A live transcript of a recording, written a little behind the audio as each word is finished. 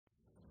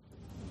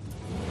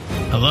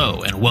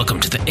Hello, and welcome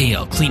to the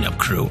AL Cleanup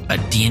Crew, a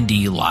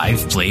D&D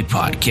live play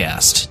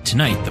podcast.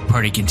 Tonight, the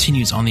party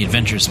continues on the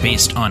adventures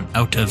based on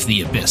Out of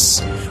the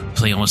Abyss. We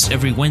play almost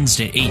every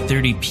Wednesday at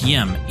 8:30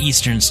 p.m.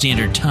 Eastern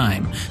Standard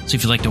Time, so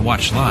if you'd like to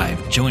watch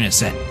live, join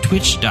us at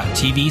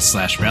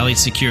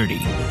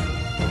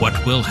twitch.tv/rallysecurity.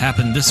 What will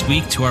happen this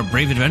week to our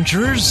brave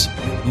adventurers?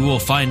 We will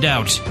find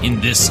out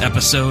in this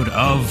episode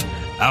of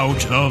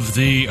Out of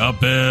the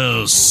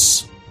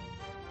Abyss.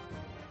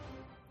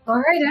 All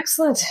right,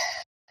 excellent.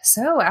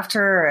 So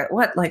after,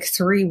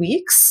 3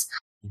 weeks,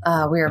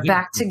 we are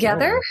back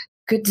together.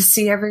 Good to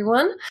see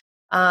everyone.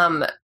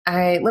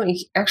 Let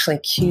me actually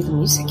cue the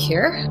music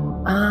here.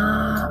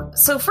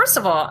 So first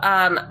of all,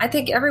 I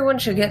think everyone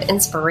should get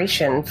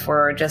inspiration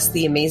for just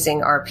the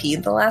amazing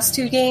RP the last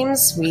two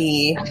games.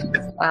 We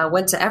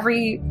went to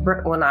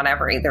not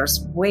every, there's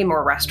way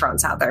more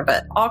restaurants out there,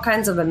 but all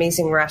kinds of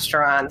amazing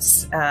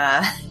restaurants,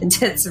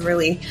 did some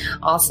really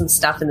awesome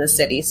stuff in the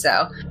city.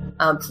 So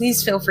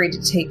please feel free to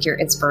take your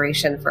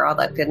inspiration for all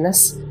that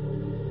goodness.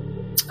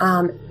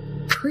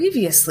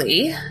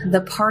 Previously, the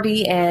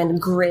party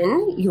and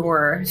Grin,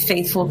 your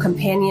faithful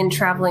companion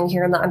traveling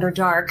here in the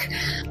Underdark,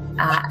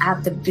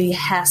 at the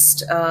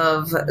behest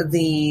of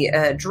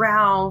the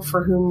drow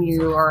for whom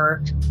you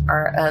are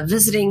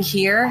visiting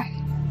here.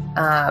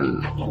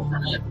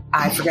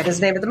 I forget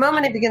his name at the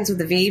moment. It begins with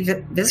a V.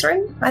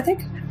 Vizrin, I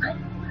think.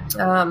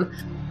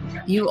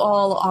 You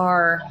all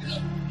are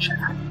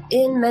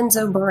in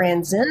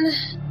Menzoberranzan,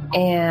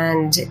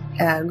 and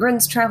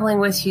Grin's traveling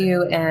with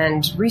you,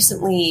 and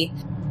recently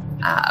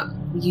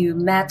you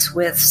met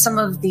with some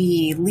of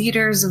the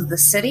leaders of the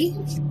city,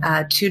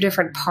 two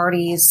different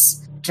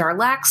parties,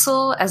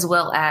 Jarlaxle, as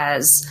well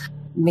as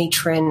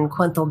Matron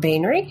Quenthel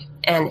Bainry,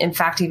 and in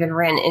fact even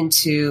ran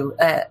into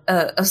a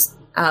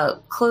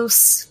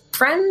close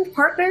friend,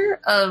 partner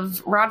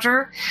of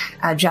Roger,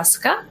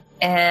 Jessica,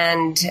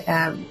 and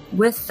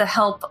with the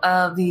help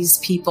of these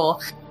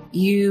people,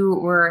 you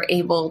were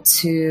able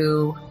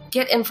to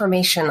get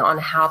information on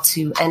how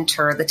to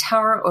enter the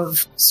Tower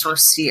of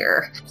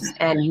Sorcier,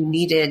 and you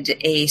needed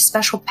a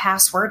special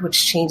password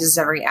which changes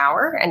every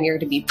hour, and you're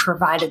to be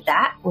provided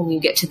that when you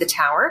get to the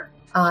tower.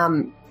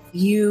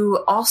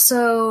 You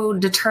also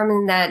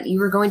determined that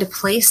you were going to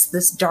place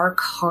this Dark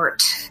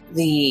Heart,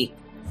 the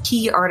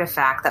key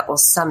artifact that will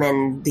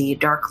summon the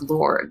Dark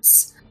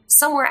Lords,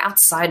 somewhere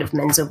outside of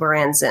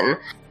Menzoberranzan,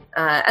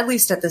 at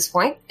least at this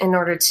point, in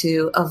order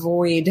to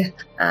avoid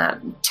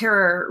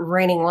terror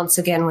reigning once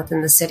again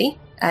within the city.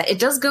 It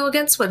does go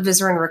against what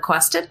Vizrin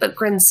requested, but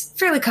Grin's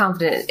fairly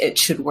confident it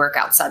should work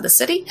outside the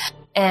city,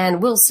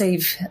 and will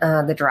save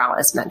the drow,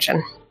 as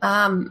mentioned.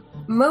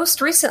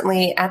 Most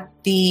recently, at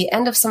the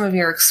end of some of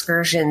your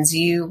excursions,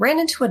 you ran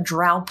into a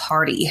drow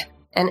party,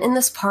 and in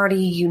this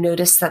party, you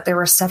noticed that there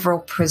were several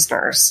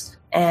prisoners,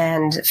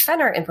 and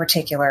Fenner in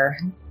particular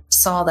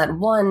saw that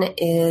one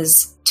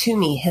is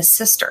Toomey, his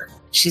sister.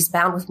 She's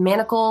bound with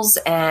manacles,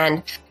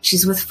 and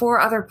she's with 4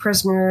 other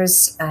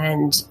prisoners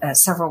and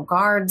several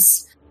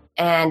guards,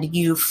 and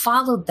you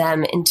followed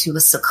them into a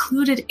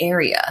secluded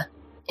area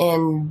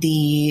in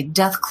the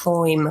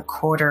Deathcloyne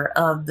quarter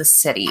of the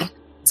city.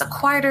 It's a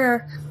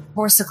quieter,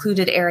 more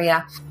secluded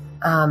area,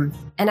 and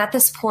at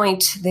this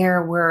point,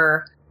 there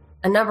were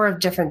a number of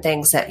different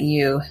things that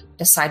you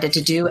decided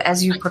to do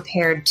as you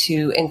prepared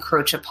to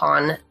encroach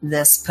upon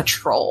this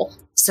patrol.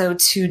 So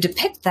to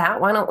depict that,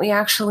 why don't we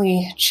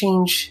actually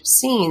change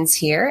scenes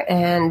here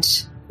and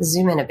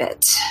zoom in a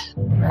bit.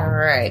 All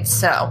right,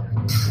 so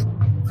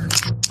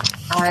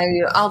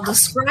I'll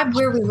describe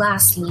where we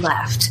last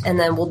left, and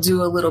then we'll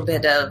do a little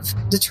bit of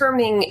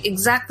determining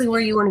exactly where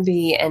you want to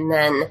be, and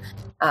then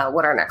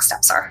what our next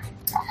steps are.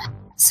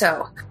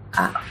 So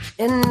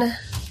in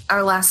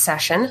our last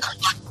session,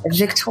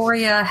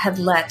 Victoria had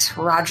let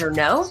Roger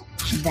know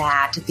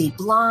that the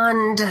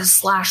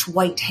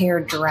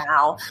blonde/white-haired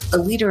drow, the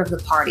leader of the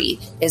party,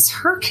 is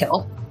her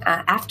kill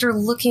after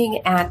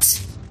looking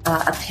at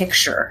a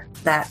picture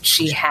that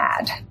she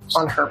had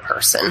on her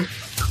person.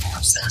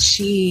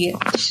 She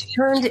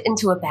turned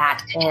into a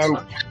bat and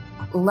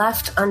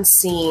left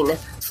unseen,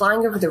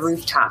 flying over the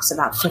rooftops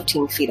about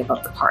 15 feet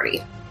above the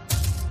party.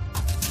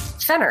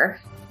 Fenner,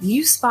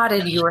 you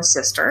spotted your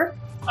sister.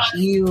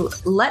 You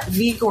let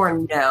Vigor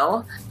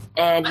know,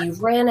 and you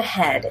ran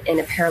ahead in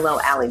a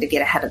parallel alley to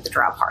get ahead of the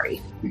drow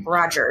party.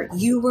 Roger,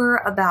 you were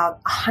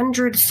about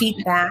 100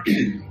 feet back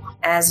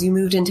as you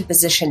moved into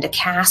position to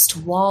cast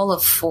Wall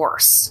of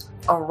Force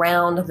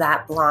around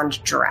that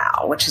blonde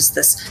drow, which is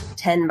this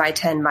 10 by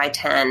 10 by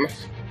 10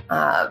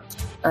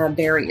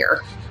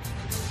 barrier.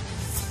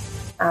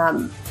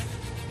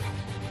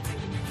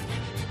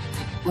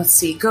 Let's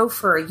see,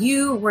 Gopher,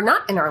 you were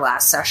not in our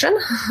last session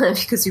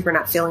because you were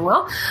not feeling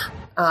well.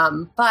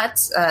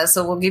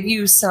 So we'll give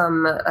you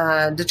some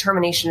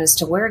determination as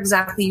to where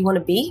exactly you want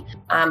to be.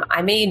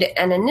 I made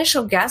an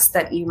initial guess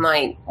that you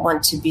might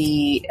want to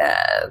be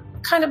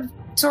kind of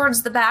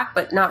towards the back,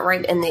 but not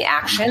right in the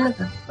action.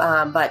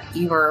 But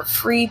you are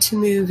free to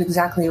move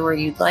exactly where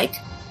you'd like.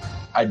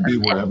 I'd be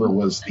wherever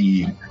was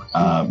the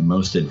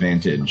most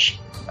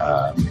advantage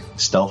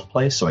stealth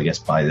place, so I guess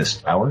by this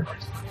tower.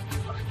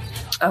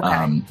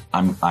 Okay.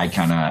 I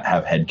kind of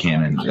have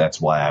headcanon.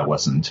 That's why I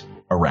wasn't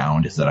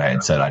around, is that I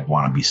had said I'd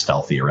want to be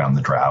stealthy around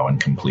the drow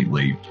and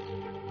completely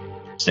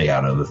stay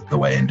out of the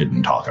way and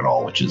didn't talk at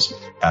all, which is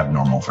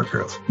abnormal for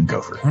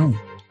Gopher.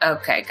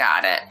 Okay,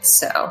 got it.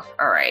 So,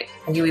 all right.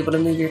 Are you able to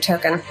move your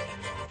token?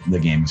 The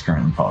game is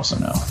currently paused, so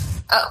no.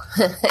 Oh,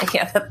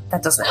 yeah,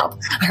 that doesn't help.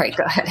 All right,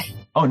 go ahead.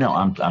 Oh no,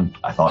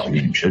 I thought the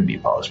game should be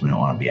paused. We don't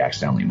want to be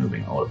accidentally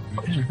moving all over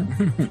the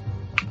place.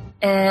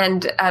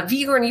 And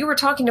Vigorn, you were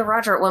talking to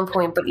Roger at one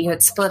point, but you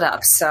had split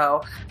up.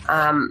 So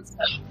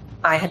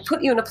I had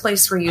put you in a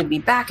place where you'd be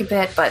back a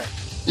bit, but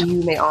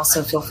you may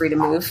also feel free to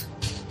move.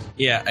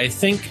 Yeah, I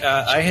think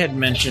I had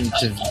mentioned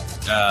to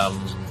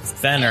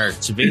Fenner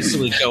to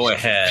basically go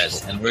ahead,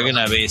 and we're going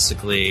to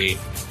basically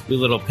do a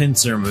little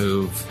pincer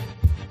move,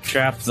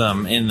 trap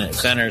them in.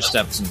 Fenner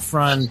steps in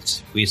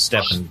front, we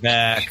step in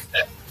back.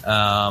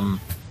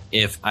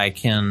 If I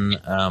can,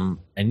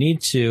 I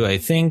need to, I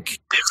think...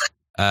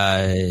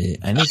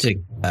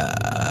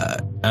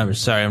 I'm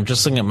sorry, I'm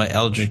just looking at my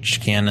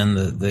Eldritch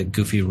Cannon, the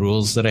goofy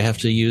rules that I have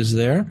to use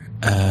there.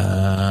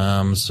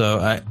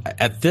 So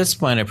at this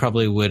point, I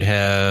probably would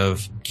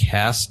have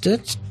cast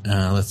it.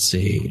 Let's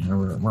see.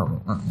 All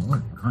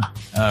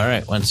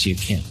right, once you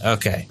can.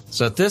 Okay,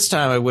 so at this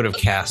time, I would have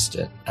cast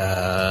it.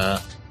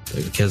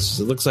 Because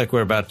it looks like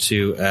we're about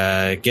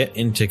to get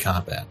into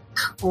combat.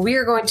 We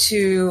are going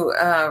to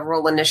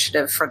roll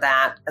initiative for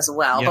that as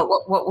well. Yep.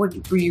 But what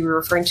were you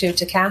referring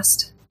to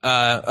cast?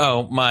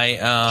 My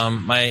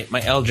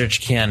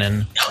Eldritch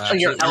Cannon.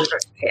 Your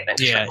Eldritch Cannon.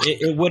 Yeah,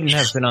 it wouldn't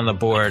have been on the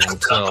board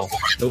until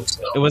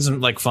it wasn't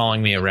like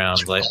following me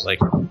around like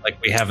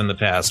we have in the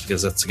past,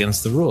 because that's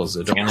against the rules.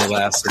 It only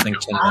lasts, I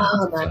think, 10 minutes.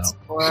 Oh, that's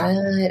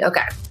right.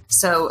 Okay.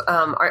 So,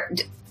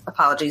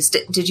 apologies.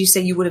 Did you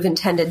say you would have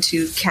intended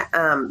to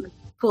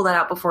pull that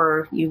out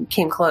before you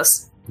came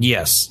close?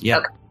 Yes. Yeah.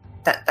 Okay.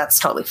 That's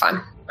totally fine.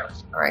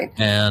 All right.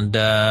 And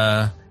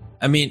I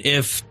mean,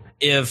 if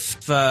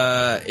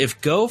Gopher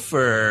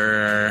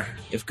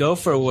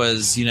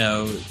was,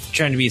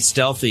 trying to be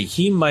stealthy,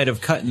 he might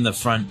have cut in the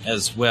front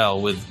as well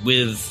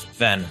with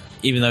Fenner,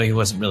 even though he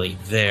wasn't really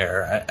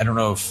there. I don't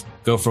know if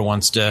Gopher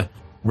wants to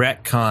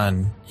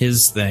retcon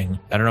his thing.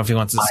 I don't know if he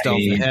wants to stealth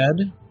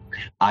ahead.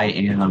 I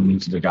am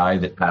the guy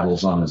that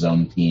paddles on his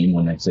own team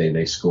when they say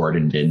they scored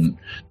and didn't.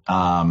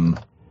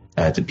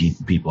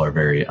 People are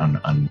very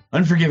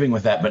unforgiving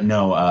with that, but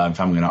no,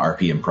 if I'm going to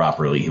RP him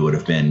properly, he would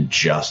have been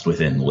just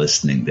within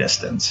listening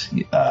distance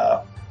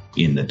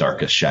in the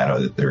darkest shadow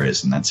that there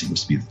is, and that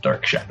seems to be the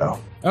dark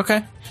shadow.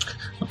 Okay.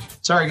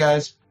 Sorry,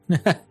 guys.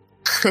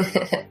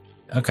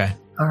 Okay.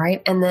 All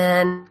right, and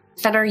then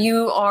Fenner,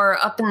 you are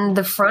up in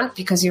the front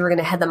because you were going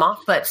to head them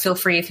off, but feel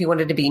free if you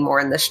wanted to be more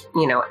in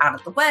the, out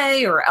of the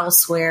way or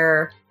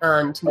elsewhere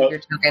to move your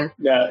token.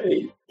 Yeah,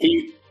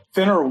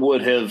 Fenner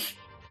would have,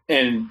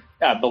 and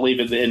I believe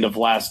at the end of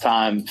last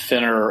time,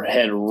 Fenner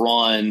had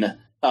run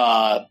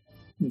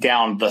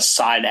down the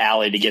side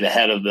alley to get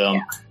ahead of them.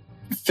 Yeah.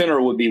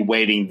 Fenner would be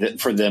waiting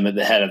for them at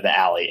the head of the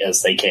alley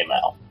as they came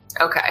out.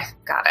 Okay,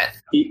 got it.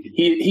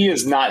 He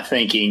is not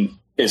thinking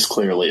as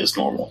clearly as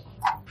normal.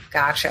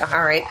 Gotcha.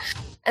 All right.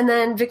 And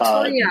then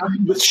Victoria.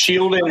 With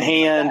shield in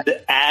hand,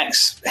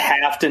 axe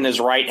haft in his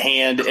right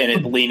hand, and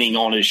it leaning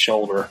on his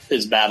shoulder,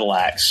 his battle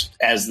axe,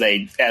 as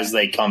they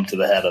come to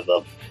the head of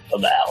the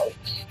alley.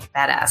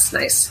 Badass.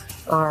 Nice.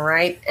 All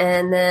right.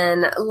 And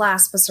then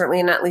last but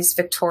certainly not least,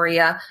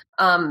 Victoria,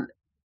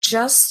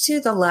 just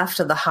to the left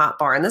of the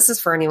hotbar, and this is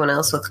for anyone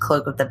else with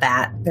Cloak of the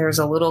Bat, there's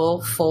a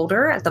little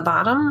folder at the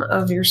bottom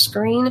of your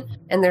screen,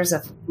 and there's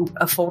a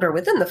folder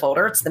within the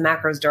folder. It's the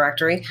macros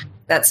directory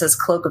that says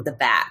Cloak of the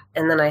Bat.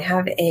 And then I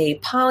have a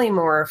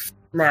polymorph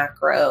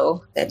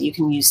macro that you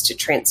can use to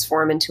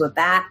transform into a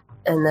bat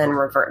and then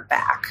revert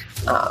back.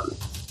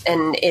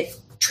 And it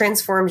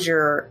transforms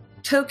your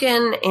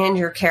token and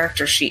your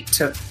character sheet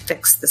to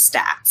fix the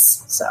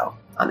stats. So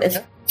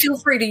feel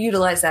free to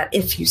utilize that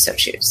if you so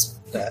choose.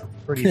 That's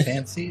pretty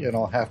fancy, and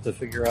I'll have to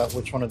figure out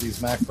which one of these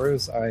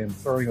macros I am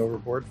throwing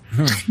overboard.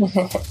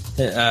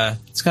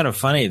 It's kind of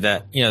funny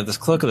that, this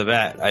Cloak of the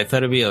Bat, I thought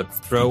it'd be a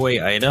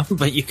throwaway item,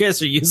 but you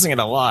guys are using it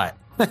a lot.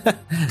 I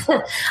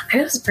know,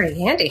 it's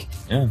pretty handy.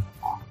 Yeah.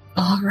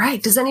 All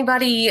right. Does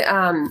anybody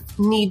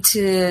need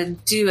to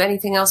do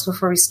anything else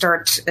before we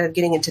start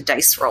getting into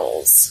dice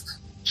rolls?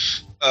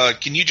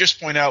 Can you just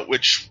point out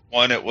which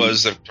one it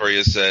was that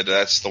Victoria said,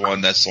 that's the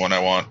one I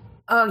want?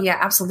 Oh, yeah,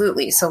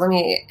 absolutely. So let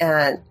me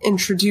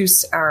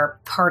introduce our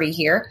party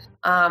here.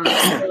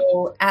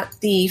 So at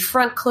the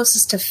front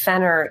closest to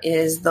Fenner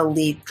is the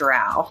lead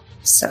drow.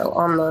 So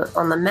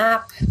on the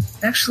map,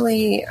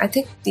 actually, I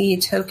think the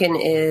token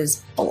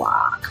is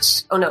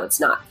blocked. Oh, no, it's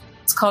not.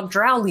 It's called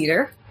Drow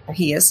Leader.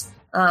 He is.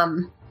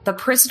 The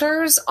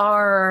prisoners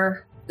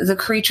are the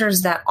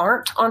creatures that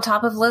aren't on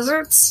top of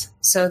lizards.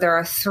 So there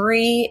are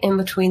 3 in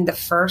between the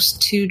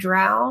first 2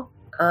 drow.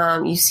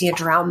 You see a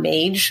drow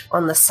mage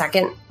on the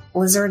second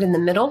lizard in the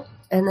middle.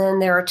 And then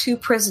there are 2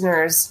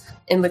 prisoners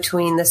in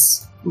between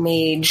this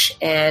mage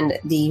and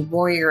the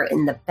warrior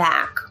in the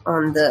back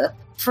on the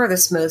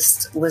furthest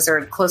most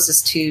lizard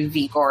closest to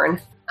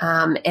Vigorn.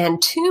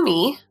 And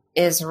Toomey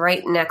is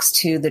right next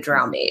to the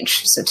drow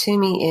mage. So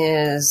Toomey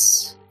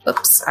is...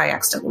 Oops, I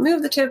accidentally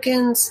moved the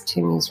tokens.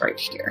 Toomey's right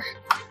here.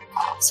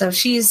 So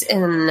she's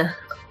in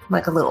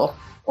like a little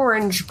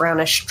orange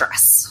brownish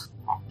dress.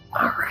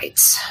 All right.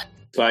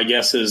 So I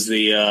guess as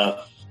the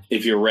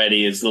if you're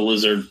ready, as the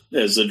lizard,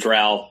 as the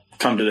drow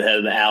come to the head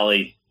of the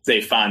alley, they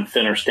find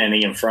Finner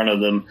standing in front of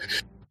them,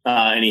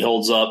 and he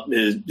holds up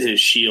his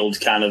shield,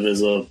 kind of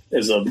as a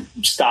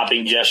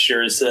stopping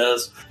gesture. It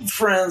says,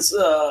 "Friends."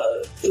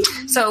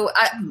 So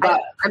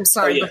I'm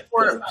sorry.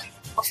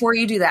 Before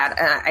you do that,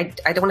 I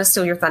don't want to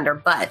steal your thunder,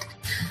 but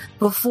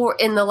before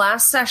in the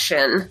last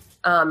session,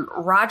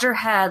 Roger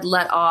had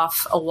let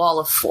off a wall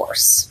of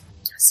force.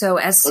 So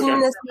as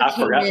soon as he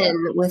came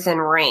in within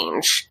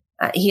range,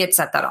 he had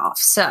set that off.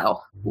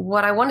 So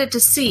what I wanted to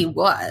see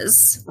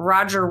was,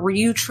 Roger, were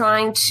you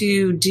trying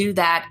to do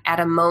that at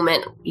a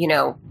moment,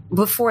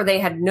 before they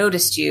had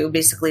noticed you,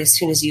 basically as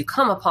soon as you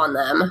come upon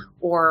them?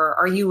 Or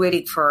are you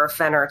waiting for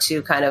Fenner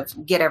to kind of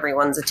get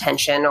everyone's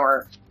attention?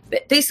 Or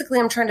basically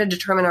I'm trying to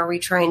determine, are we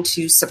trying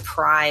to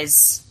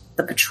surprise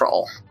the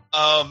patrol?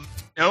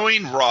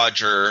 Knowing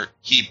Roger,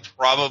 he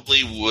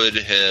probably would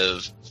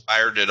have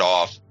fired it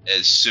off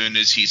as soon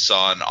as he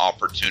saw an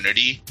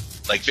opportunity.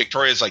 Like,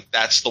 Victoria's like,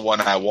 that's the one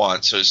I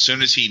want. So as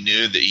soon as he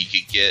knew that he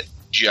could get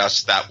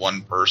just that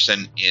one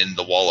person in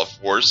the wall of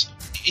force,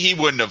 he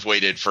wouldn't have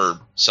waited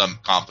for some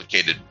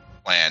complicated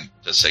plan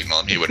to signal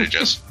him. He would have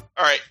just,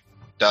 all right,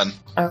 done.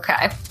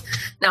 Okay.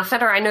 Now,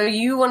 Feder, I know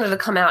you wanted to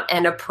come out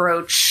and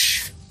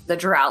approach the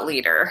drought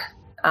leader.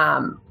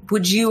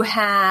 Would you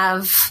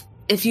have,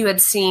 if you had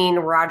seen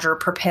Roger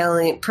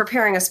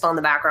preparing a spell in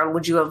the background,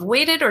 would you have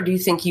waited, or do you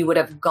think you would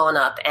have gone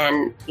up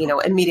and,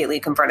 immediately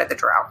confronted the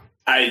drought?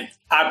 I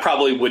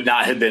probably would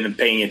not have been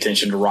paying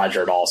attention to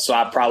Roger at all, so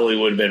I probably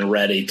would have been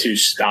ready to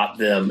stop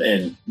them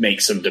and make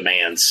some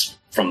demands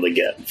from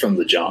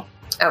the jump.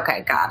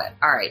 Okay, got it.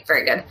 All right,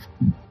 very good.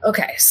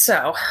 Okay,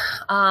 so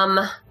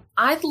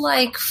I'd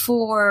like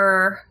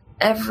for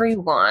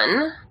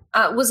everyone...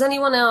 was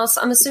anyone else...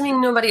 I'm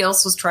assuming nobody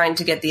else was trying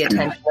to get the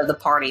attention of the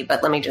party,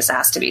 but let me just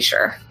ask to be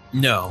sure.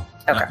 No,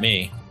 not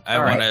me. I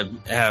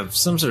want to have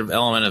some sort of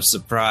element of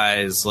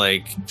surprise,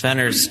 like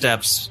Fenner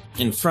steps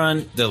in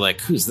front, they're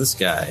like, who's this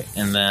guy?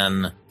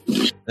 And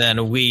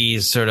then we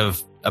sort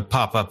of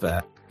pop up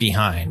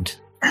behind.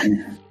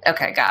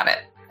 Okay, got it.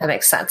 That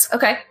makes sense.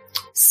 Okay,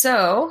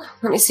 so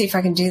let me see if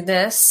I can do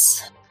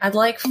this. I'd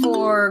like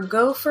for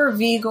Gopher,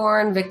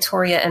 Vigorn,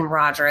 Victoria, and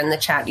Roger in the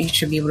chat. You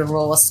should be able to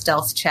roll a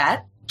stealth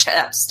check.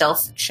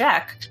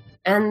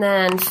 And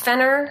then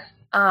Fenner,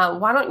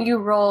 why don't you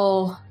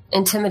roll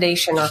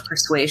intimidation or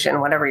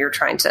persuasion, whatever you're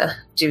trying to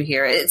do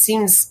here. It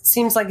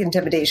seems like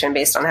intimidation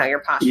based on how you're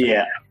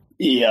posturing.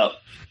 Yeah.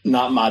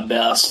 Not my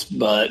best,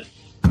 but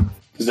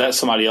is that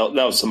somebody else?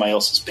 That was somebody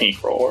else's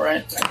pink roll,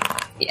 right?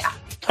 Yeah.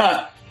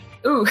 Huh.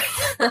 Ooh.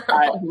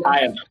 I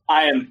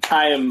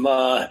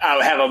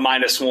have a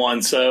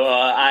 -1, so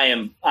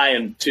I'm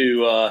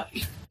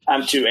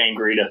too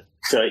angry to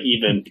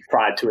even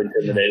try to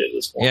intimidate at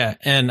this point. Yeah,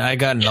 and I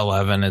got an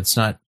 11.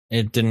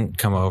 It didn't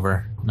come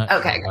over.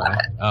 Okay, got it.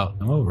 Oh,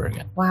 I'm over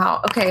again.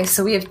 Wow. Okay,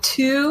 so we have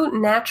 2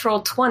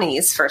 natural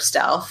 20s for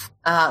stealth.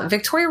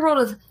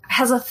 Victoria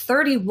has a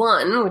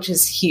 31, which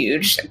is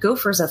huge.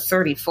 Gopher's a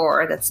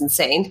 34. That's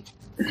insane.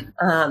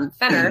 Fenner,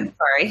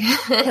 sorry.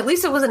 At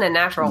least it wasn't a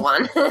natural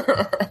one.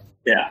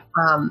 Yeah.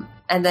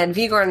 And then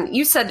Vigorn,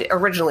 you said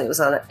originally it was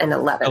an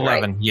 11,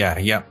 11, right?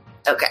 Yeah.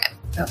 Okay,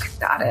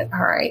 got it. All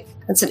right.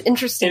 That's an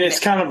interesting... And it's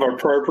kind of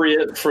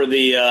appropriate for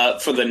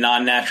the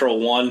non-natural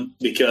one,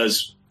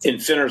 because in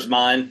Fenner's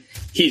mind,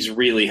 he's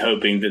really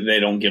hoping that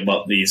they don't give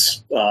up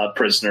these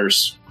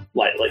prisoners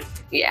lightly.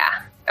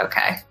 Yeah.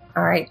 Okay.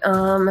 All right.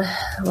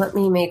 Let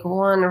me make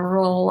one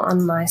roll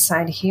on my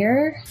side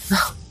here.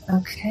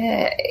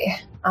 Okay.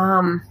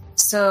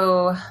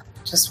 So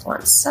just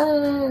one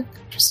sec.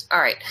 All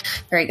right.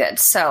 Very good.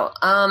 So,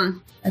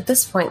 at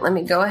this point, let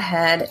me go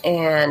ahead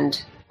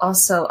and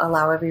also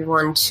allow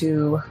everyone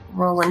to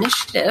roll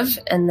initiative,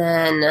 and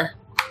then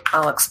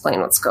I'll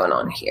explain what's going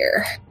on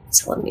here.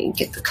 So let me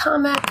get the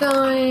combat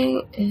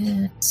going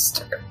and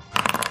start.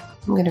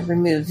 I'm going to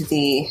remove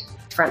the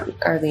front,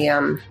 or the,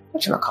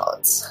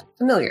 whatchamacallits?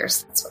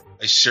 Familiars. That's what.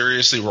 I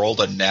seriously rolled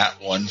a nat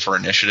 1 for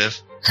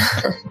initiative.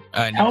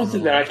 How is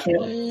it that I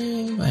can't?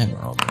 I haven't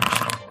rolled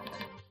initiative.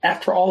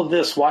 After all of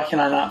this, why can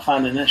I not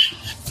find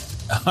initiative?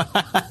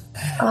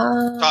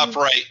 Top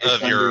right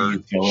of your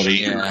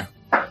sheet. Yeah.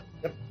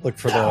 Yep. Look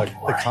for the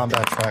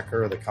combat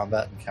tracker or the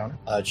combat encounter.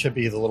 It should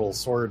be the little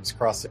swords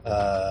cross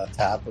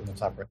tab on the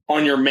top right.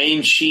 On your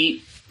main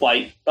sheet,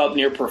 like up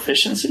near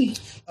proficiency.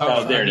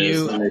 Oh, there it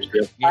is.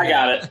 Yeah. I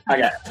got it.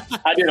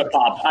 I did a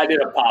pop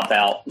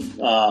out.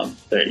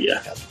 There you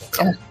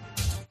go.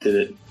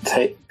 Did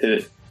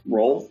it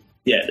roll?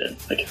 Yeah, it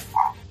did. Okay.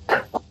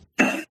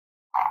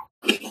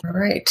 All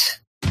right.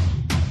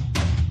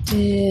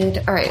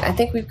 All right, I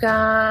think we've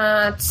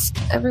got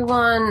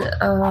everyone.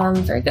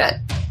 Very good.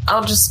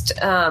 I'll just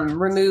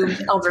remove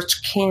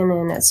Eldritch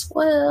Cannon as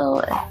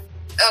well.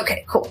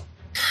 Okay, cool.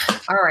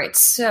 All right,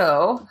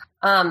 so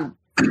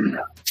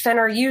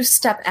Fenner, you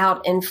step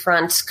out in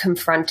front,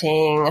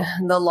 confronting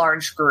the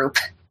large group,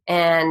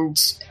 and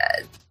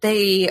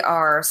they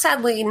are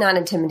sadly not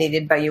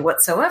intimidated by you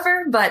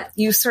whatsoever, but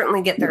you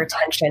certainly get their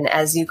attention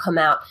as you come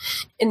out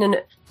in an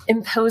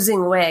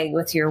imposing way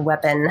with your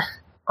weapon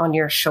on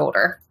your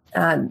shoulder.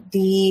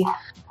 The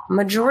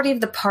majority of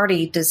the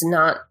party does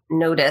not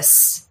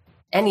notice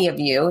any of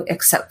you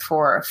except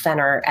for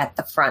Fenner at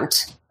the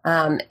front,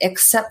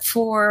 except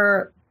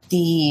for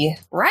the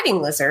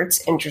riding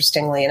lizards,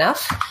 interestingly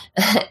enough,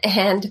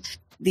 and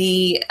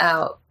the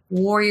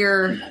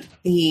warrior,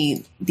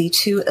 the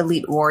two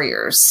elite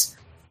warriors.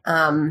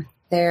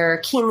 They're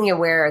keenly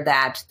aware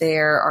that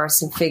there are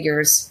some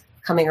figures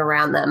coming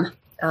around them,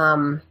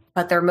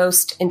 but they're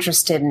most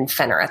interested in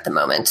Fenner at the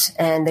moment,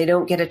 and they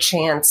don't get a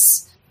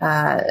chance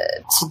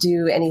to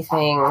do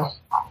anything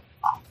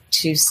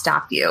to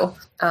stop you.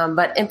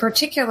 But in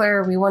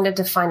particular, we wanted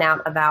to find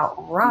out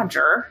about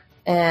Roger.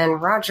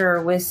 And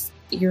Roger, with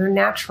your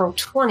natural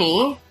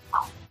 20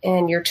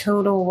 and your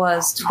total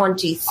was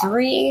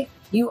 23,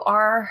 you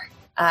are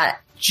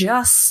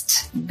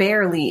just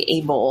barely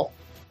able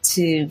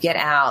to get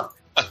out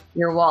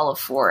your wall of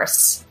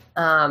force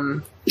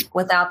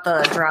without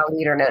the drow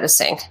leader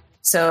noticing.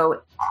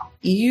 So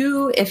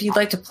you, if you'd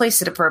like to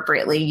place it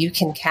appropriately, you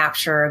can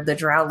capture the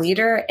drow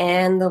leader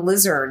and the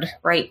lizard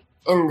right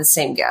in the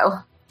same go.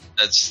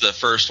 That's the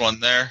first one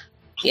there?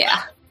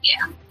 Yeah.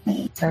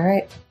 All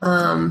right.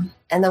 And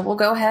then we'll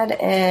go ahead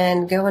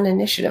and go in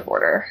initiative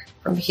order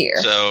from here.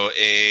 So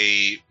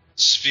a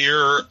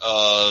sphere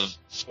of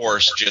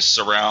force just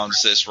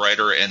surrounds this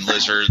rider and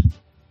lizard,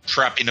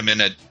 trapping them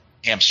in a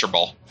hamster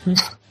ball.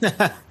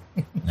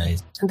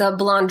 Nice. The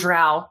blonde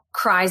drow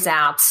cries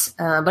out,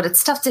 but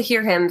it's tough to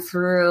hear him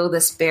through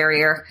this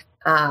barrier.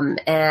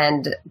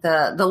 And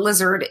the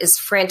lizard is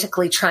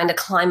frantically trying to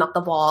climb up the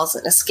walls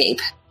and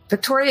escape.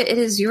 Victoria, it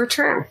is your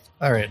turn.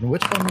 All right, and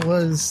which one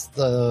was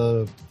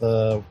the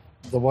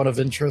one of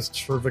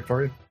interest for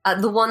Victoria?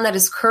 The one that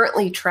is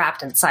currently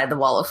trapped inside the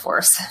wall of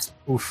force.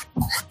 Oof.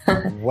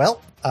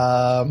 Well,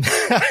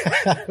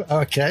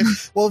 okay.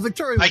 Well,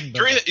 Victoria.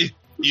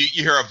 You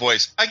hear a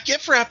voice. I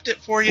gift wrapped it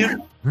for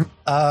you.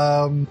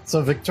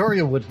 So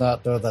Victoria would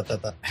not know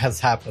that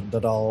has happened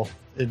at all.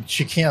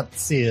 She can't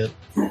see it.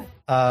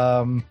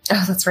 Oh,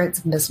 that's right.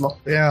 It's invisible.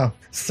 Yeah.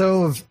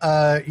 So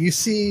you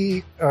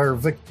see, or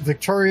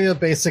Victoria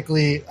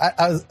basically,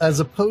 as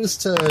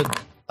opposed to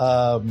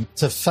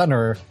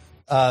Fenner,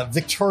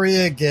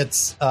 Victoria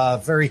gets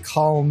very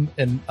calm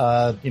and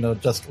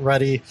just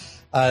ready.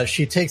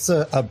 She takes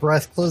a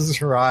breath, closes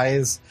her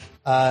eyes,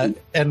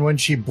 and when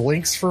she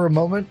blinks for a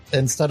moment,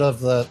 instead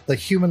of the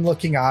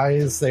human-looking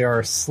eyes, they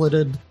are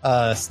slitted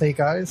snake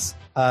eyes.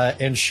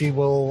 And she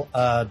will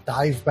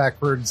dive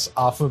backwards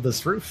off of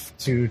this roof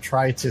to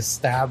try to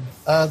stab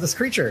this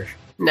creature.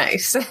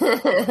 Nice.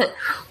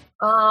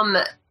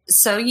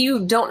 So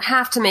you don't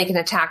have to make an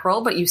attack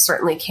roll, but you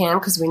certainly can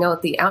because we know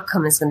what the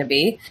outcome is going to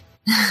be.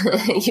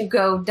 You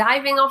go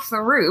diving off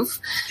the roof.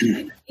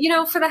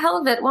 For the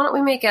hell of it, why don't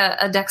we make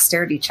a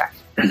dexterity check?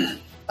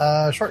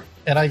 Sure.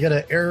 And I get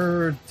an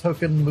error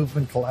token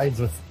movement collides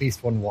with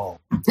beast one wall.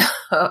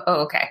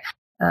 Okay.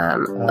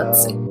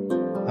 Let's see.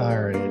 All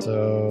right,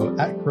 so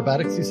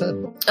acrobatics, you said?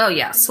 Oh,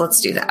 yes,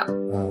 let's do that.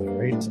 All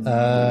right.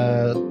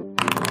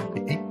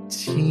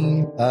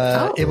 18.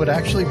 It would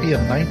actually be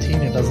a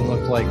 19. It doesn't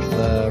look like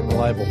the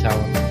reliable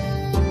talent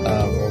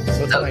roll.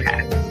 So it's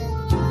okay.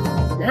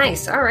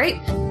 Nice. All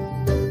right.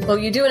 Well,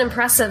 you do an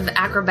impressive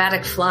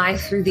acrobatic fly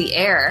through the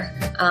air,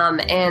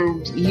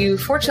 and you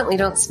fortunately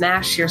don't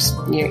smash your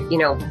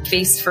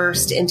face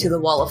first into the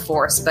wall of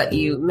force, but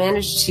you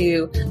manage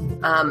to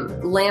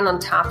land on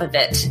top of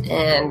it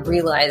and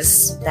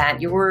realize that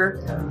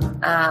your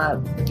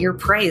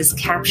prey is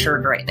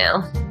captured right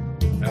now.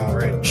 All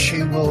right,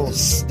 she will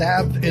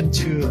stab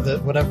into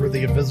whatever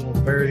the invisible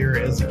barrier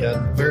is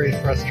again, very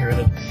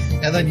frustrated,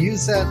 and then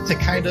use that to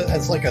kind of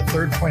as like a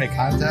third point of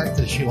contact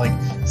as she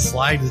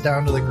slides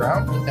down to the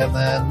ground. And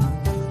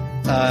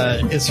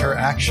then, is her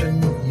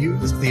action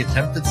used, the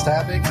attempted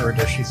stabbing, or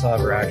does she still have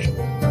her action?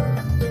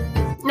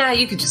 No,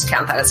 you could just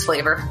count that as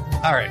flavor.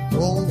 All right.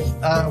 Well,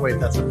 wait,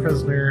 that's a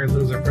prisoner.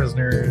 Those are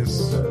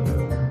prisoners.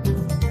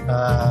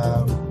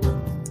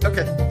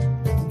 Okay.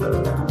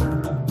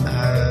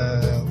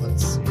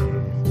 Let's see.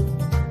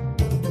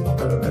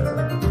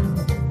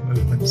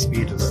 Movement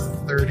speed is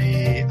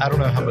 30. I don't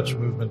know how much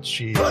movement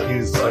she's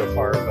used so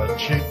far, but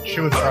she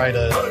would try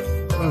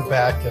to move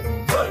back and.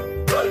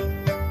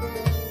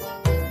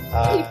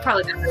 You've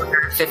probably got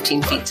another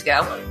 15 feet to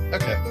go.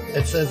 Okay.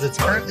 It says it's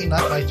currently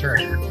not my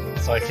turn,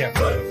 so I can't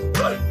move.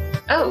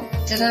 Oh,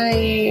 did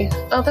I?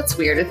 Oh, that's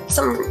weird.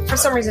 For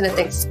some reason, it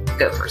thinks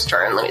go first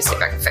turn. Let me see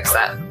if I can fix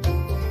that.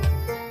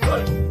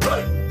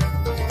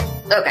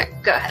 Okay,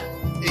 go ahead.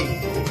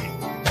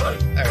 Alright,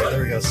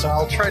 there we go. So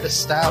I'll try to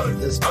stab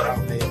this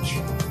brown mage.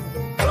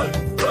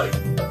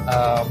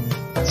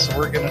 So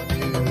we're gonna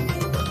do.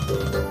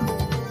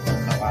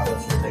 Oh wow,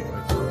 this is taking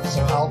way too long.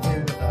 So I'll do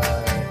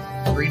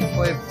green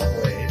flame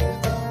blade.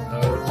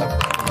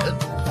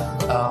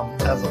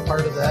 As a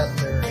part of that,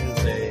 there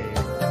is a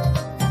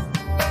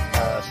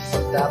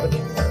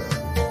stabbing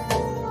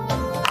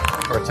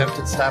or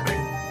attempted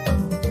stabbing.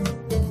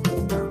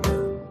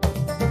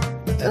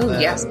 And then,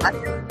 yes.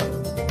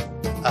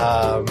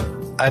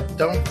 I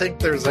don't think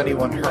there's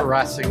anyone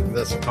harassing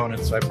this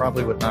opponent, so I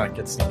probably would not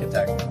get sneak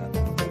attack on that.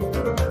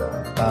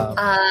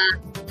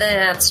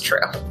 That's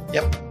true.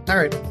 Yep. All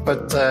right,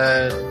 but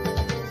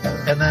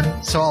and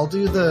then so I'll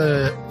do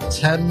the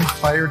 10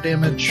 fire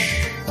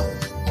damage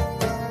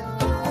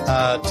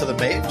to the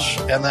mage,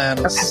 and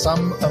then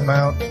some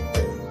amount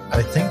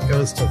I think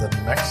goes to the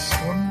next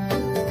one.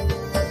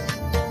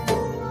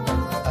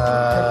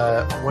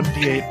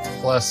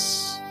 1d8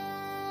 plus.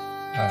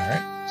 All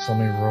right, so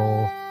let me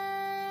roll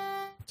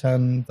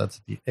 10. That's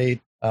d8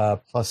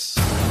 plus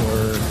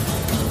your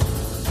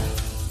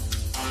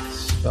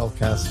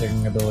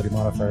spellcasting ability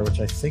modifier, which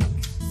I think.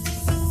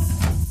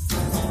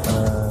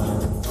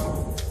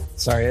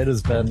 Sorry, it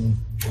has been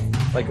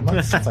like a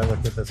month since I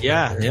looked at this.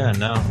 Yeah,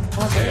 no.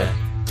 Okay.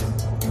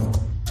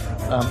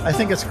 I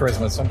think it's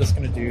charisma, so I'm just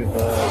going to do the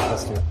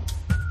plus 2.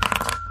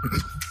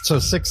 So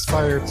 6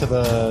 fire to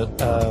the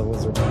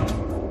lizard.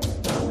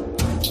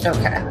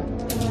 Okay.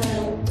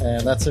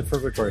 And that's it for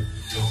Victoria.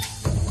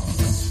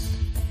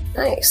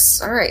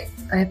 Nice. All right.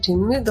 I have to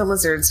move the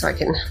lizard so I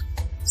can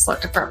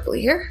select it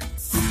properly here.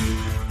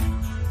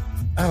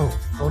 Oh,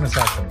 bonus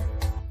action.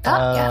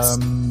 Yes.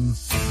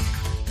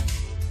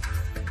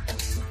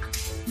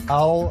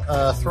 I'll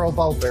throw a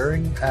ball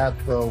bearing at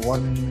the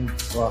one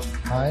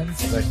behind,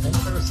 because I think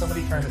there was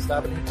somebody trying to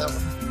stab it at that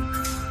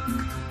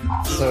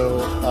one. So,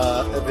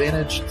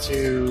 advantage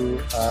to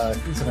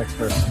who's the next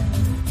person?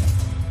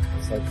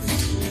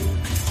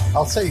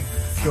 I'll say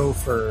go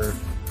for.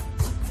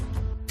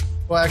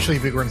 Well, actually,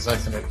 Vigorn's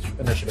next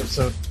initiative.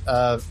 So,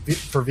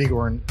 for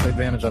Vigorn,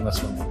 advantage on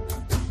this one.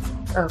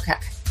 Okay.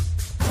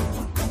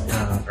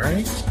 All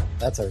right.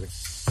 That's everything.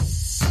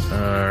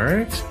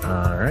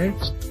 All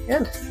right.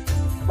 Good.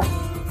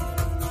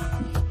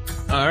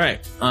 All right.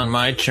 On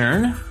my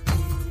turn,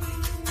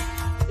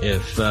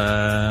 if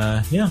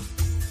I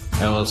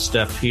will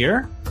step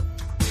here,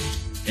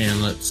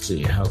 and let's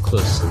see how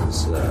close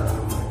is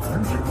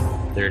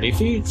 30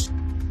 feet.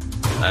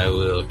 I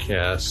will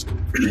cast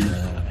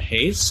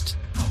haste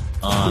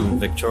on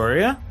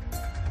Victoria.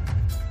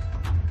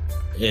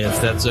 If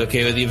that's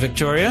okay with you,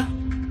 Victoria.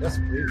 Yes,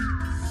 please.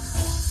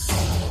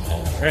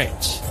 All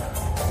right.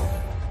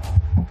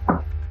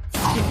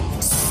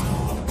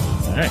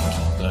 All right.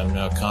 So I'm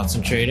now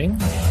concentrating.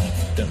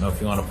 Don't know if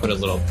you want to put a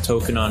little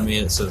token on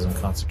me that says I'm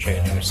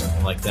concentrating or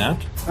something like that.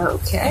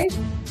 Okay.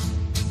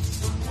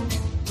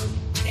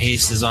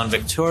 Haste is on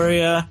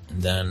Victoria,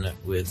 and then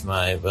with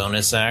my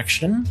bonus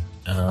action,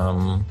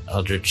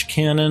 Eldritch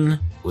Cannon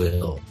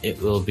will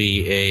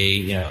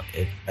be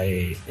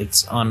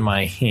it's on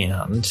my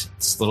hand.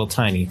 It's a little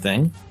tiny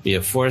thing. Be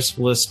a Force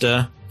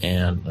Ballista,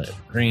 and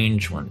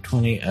range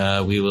 120.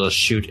 We will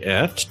shoot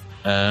at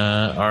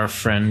our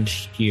friend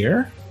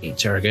here. We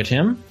target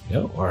him,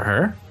 or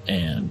her,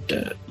 and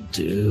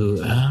do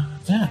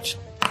that.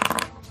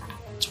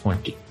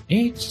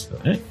 28.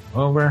 Okay,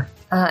 over.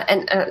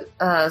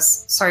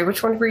 Sorry,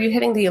 which one were you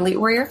hitting? The Elite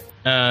Warrior?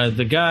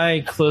 The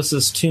guy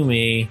closest to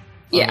me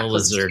on the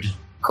lizard.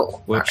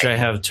 Cool. Which I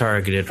have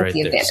targeted right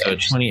there.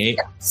 Advantage. So 28.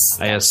 Yes.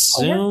 I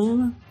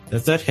assume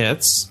that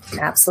hits.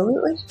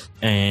 Absolutely.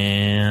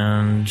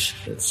 And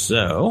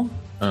so,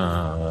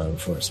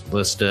 Force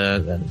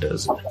Ballista then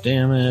does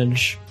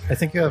damage. I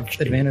think you have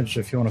advantage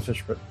if you want to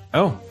fish crit.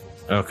 Oh,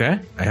 okay.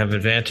 I have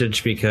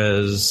advantage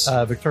because...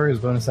 Victoria's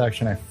bonus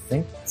action, I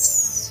think.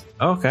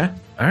 Okay.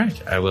 All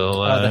right. I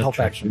will... the help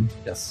action.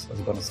 Yes, as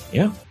a bonus.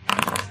 Yeah.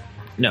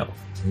 No.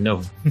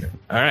 All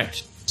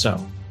right.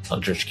 So,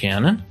 Eldritch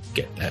Cannon.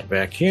 Get that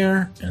back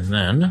here. And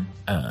then...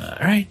 all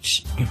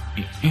right.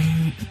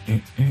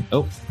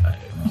 Oh, I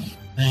have a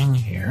thing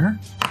here.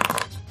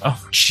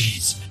 Oh,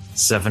 jeez.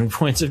 7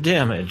 points of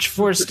damage.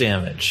 Force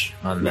damage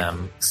on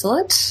them.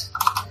 Excellent.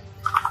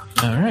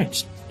 All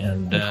right.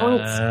 And,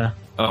 now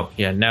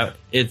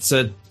it's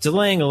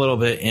delaying a little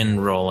bit in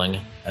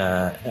rolling.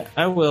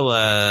 I will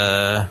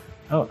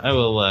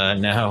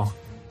now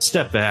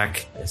step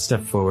back,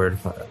 step forward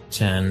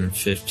 10,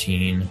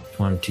 15,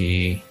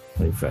 20,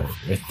 25,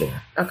 right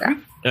there. Okay.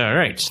 All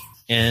right.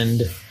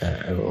 And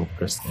I will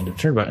press the end of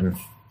turn button.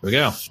 Here we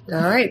go.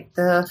 All right.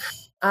 The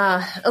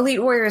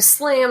Elite Warrior is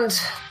slammed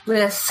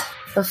with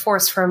the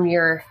force from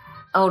your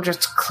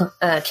Eldritch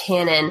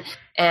Cannon,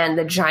 and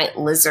the giant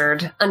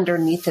lizard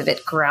underneath of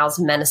it growls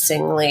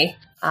menacingly.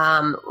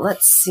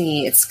 Let's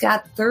see. It's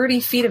got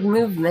 30 feet of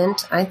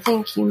movement. I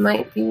think you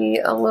might be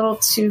a little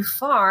too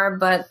far,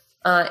 but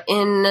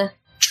in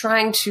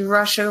trying to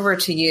rush over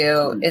to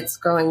you, it's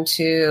going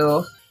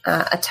to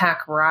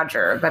attack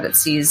Roger, but it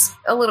sees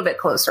a little bit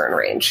closer in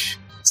range.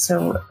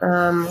 So,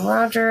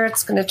 Roger,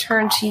 it's going to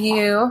turn to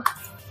you.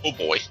 Oh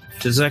boy.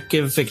 Does that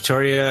give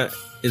Victoria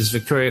Is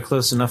Victoria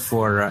close enough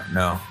for...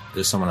 no,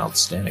 there's someone else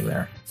standing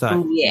there.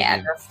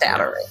 Yeah, that's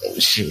out of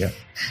range. Yeah.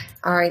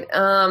 All right,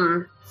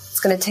 it's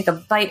going to take a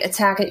bite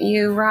attack at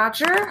you,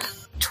 Roger.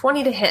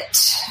 20 to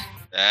hit.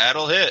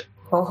 That'll hit.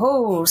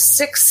 Oh,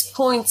 6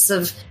 points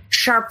of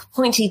sharp,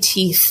 pointy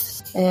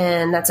teeth.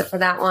 And that's it for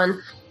that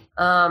one.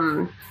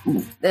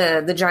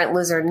 The giant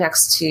lizard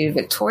next to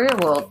Victoria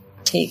will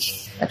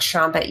take a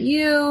chomp at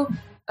you.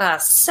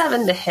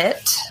 7 to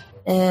hit.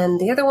 And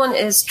the other one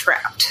is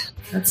trapped.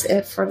 That's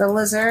it for the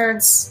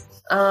lizards.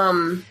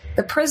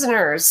 The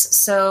prisoners.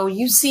 So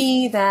you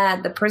see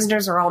that the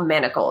prisoners are all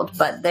manacled,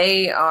 but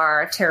they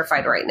are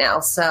terrified right now.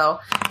 So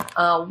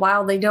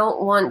while they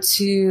don't want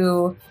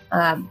to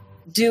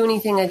do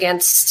anything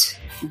against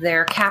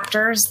their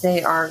captors,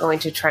 they are going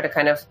to try to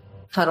kind of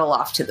huddle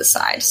off to the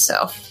side.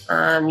 So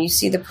you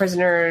see the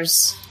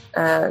prisoners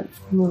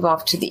move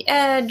off to the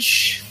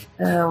edge.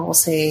 We'll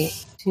say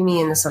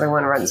Toomey and this other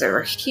one runs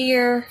over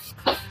here.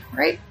 All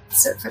right,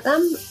 that's it for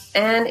them.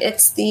 And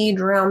it's the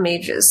Drow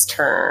Mage's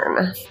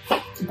turn.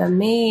 The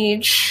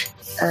mage,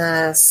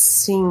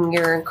 seeing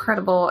your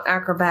incredible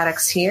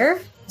acrobatics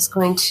here, is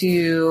going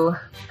to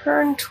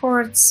turn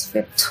towards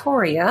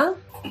Victoria.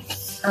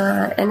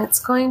 And it's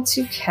going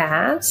to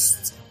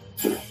cast...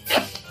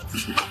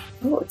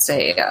 Oh, it's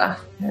a... I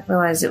didn't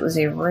realize it was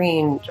a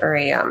range or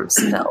a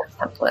spell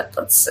template.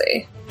 Let's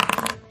see.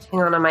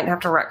 Hang on, I might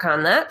have to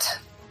retcon that.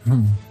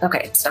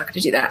 Okay, it's not going to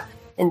do that.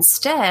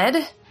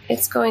 Instead,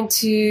 it's going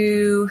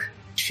to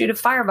shoot a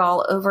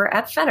fireball over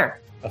at Fenner.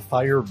 A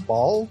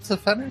fireball to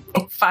Fenner?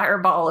 A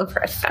fireball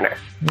over at Fenner.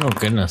 Oh,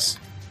 goodness.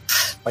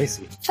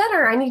 Spicy.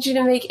 Fenner, I need you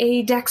to make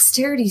a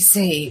dexterity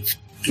save.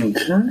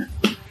 Okay.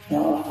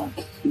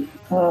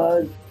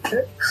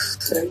 Dex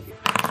save.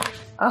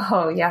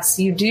 Oh, yes,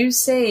 you do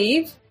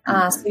save.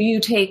 So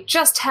you take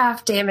just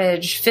half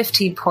damage,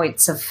 15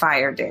 points of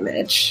fire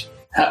damage.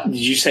 Did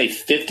you say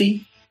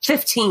 50?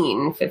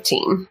 15.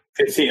 15,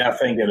 I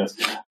think it is.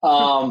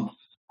 I'm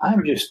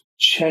just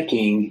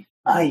checking.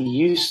 I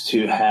used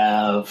to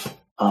have...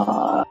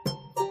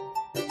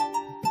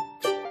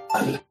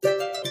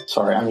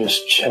 sorry, I'm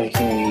just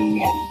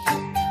checking...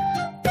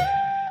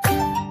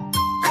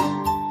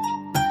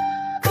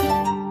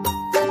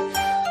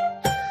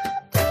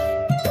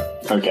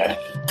 Okay.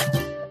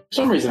 For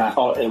some reason, I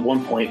thought at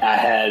one point I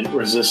had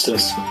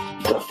resistance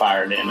to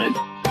fire damage.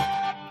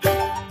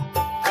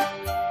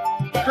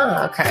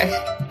 Oh, okay.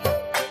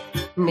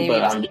 Maybe But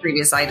it was a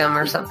previous item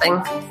or something.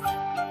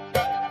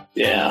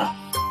 Yeah,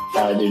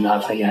 I do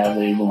not think I have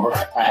it anymore.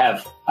 I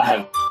have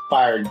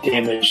fire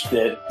damage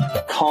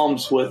that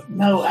comes with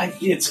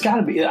it's got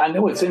to be. I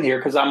know it's in here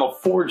because I'm a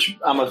forge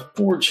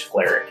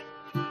cleric.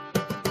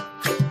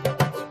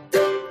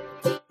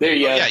 There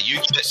you go. Yeah, you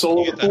get,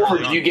 Soul you of get the that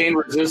Forge, on. you gain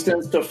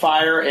resistance to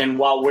fire, and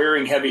while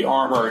wearing heavy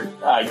armor,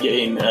 I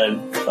gain a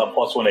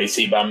 +1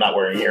 AC, but I'm not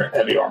wearing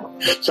heavy armor.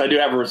 So I do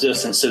have a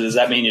resistance, so does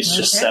that mean it's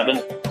just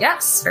 7?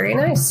 Yes, very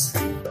nice.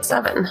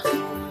 7.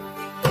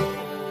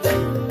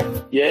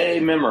 Yay,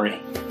 memory.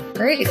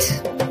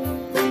 Great.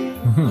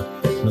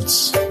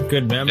 That's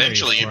good memory.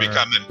 Eventually, you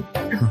become.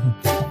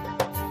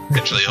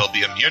 Eventually, he'll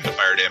be immune to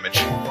fire damage.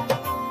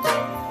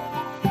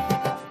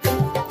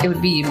 It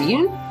would be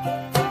immune?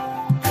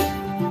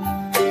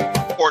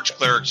 Forge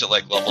clerics at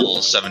like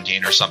level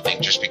 17 or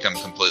something just become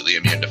completely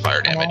immune to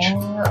fire damage.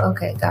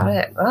 Okay, got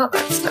it. Oh,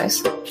 that's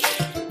nice.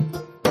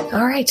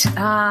 All right.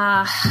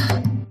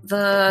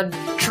 The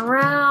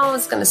drow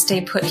is going to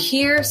stay put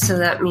here, so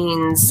that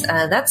means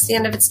that's the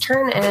end of its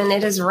turn, and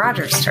it is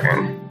Roger's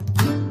turn.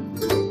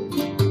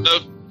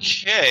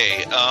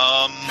 Okay,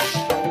 I'm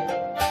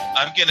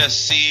gonna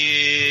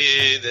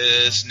see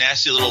this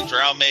nasty little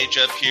drow mage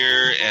up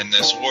here and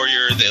this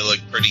warrior. They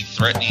look pretty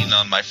threatening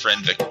on my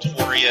friend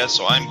Victoria,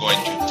 so I'm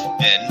going to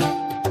then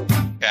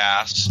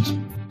cast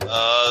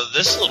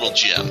this little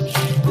gem.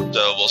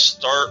 So we'll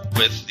start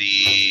with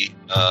the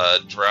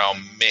drow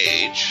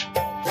mage.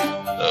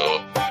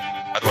 So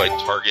how do I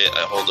target?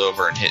 I hold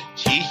over and hit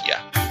T?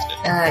 Yeah.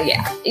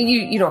 Yeah.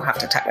 You don't have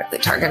to technically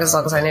target as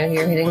long as I know who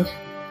you're hitting.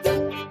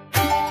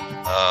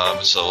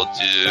 So we'll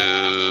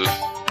do...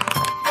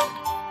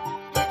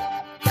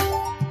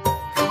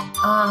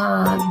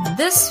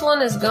 This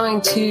one is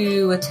going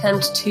to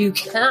attempt to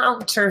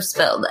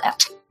counterspell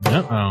that.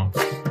 Uh-oh.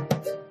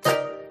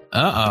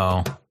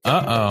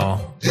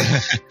 No.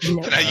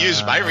 Can I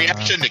use my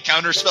reaction to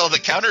counterspell the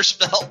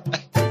counterspell?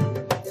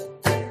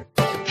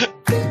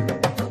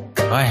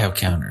 I have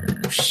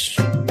counters.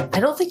 I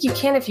don't think you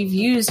can if you've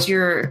used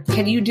your...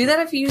 Can you do that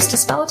if you used a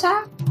spell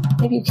attack?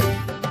 Maybe you can.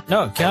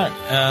 No, it can't.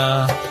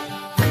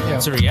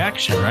 It's a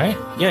reaction, right?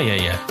 Yeah.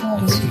 Yes,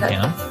 you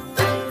can.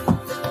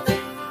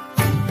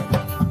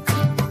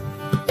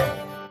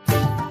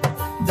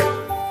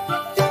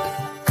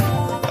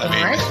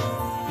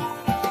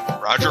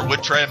 Roger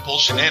would try and pull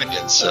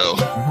shenanigans, so...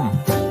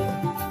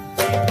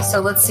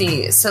 So let's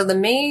see. So the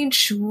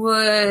mage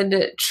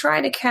would try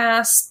to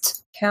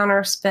cast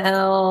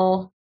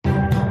counterspell.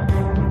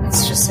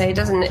 Let's just say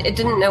it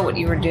didn't know what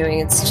you were doing.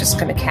 It's just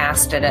going to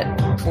cast it at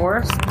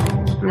 4th.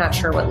 I'm not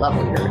sure what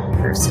level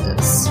yours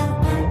is.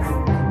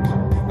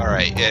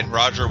 right, and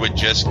Roger would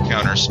just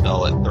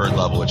counterspell at 3rd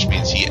level, which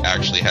means he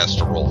actually has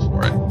to roll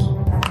for it.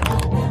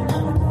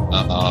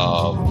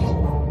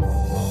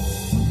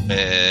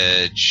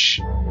 Which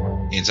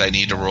means I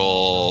need to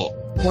roll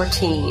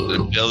 14.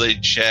 an ability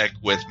check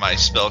with my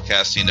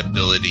spellcasting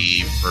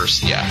ability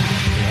versus, You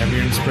have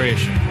your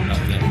inspiration. Not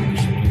that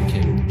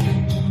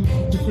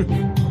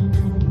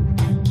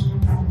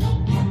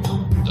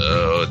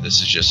So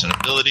this is just an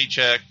ability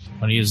check.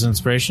 Want to use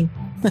inspiration?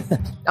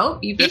 Oh,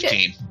 you beat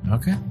 15. it.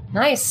 Okay.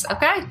 Nice.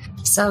 Okay.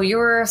 So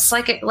your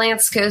psychic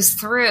lance goes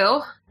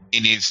through.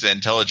 He needs the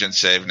intelligence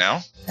save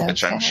now,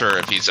 which I'm Okay. sure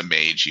if he's a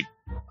mage, he...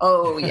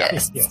 Oh,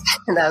 yes. Yeah.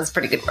 That was a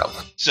pretty good roll.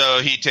 So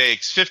he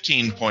takes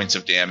 15 points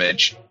of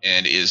damage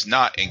and is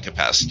not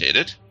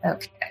incapacitated.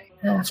 Okay.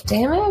 Half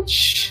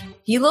damage.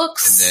 He And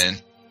looks then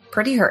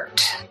pretty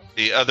hurt.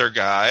 the other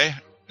guy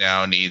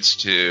now needs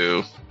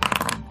to...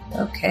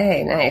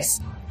 Okay, nice.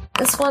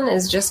 This one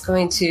is just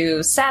going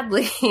to,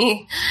 sadly,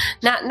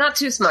 not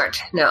too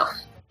smart. No.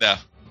 No.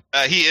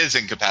 He is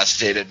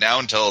incapacitated now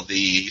until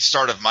the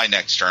start of my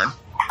next turn.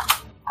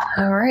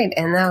 All right,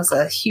 and that was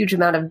a huge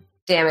amount of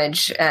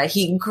damage.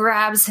 He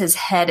grabs his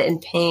head in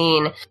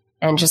pain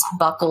and just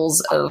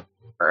buckles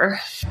over.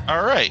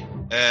 All right.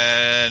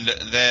 And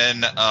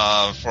then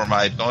for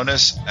my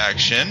bonus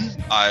action,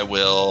 I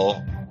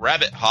will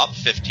rabbit hop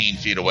 15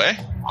 feet away.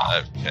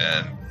 5,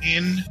 10,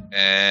 15,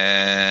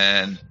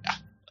 and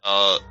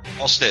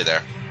I'll stay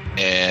there.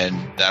 And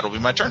that'll be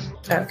my turn.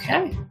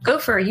 Okay.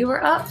 Gopher, you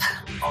were up.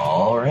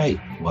 All right.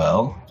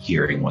 Well,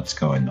 hearing what's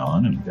going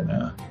on, I'm going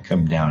to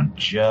come down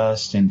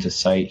just into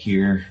sight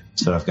here.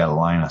 So I've got a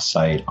line of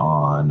sight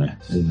on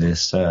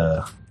this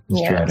drow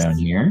down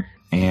here.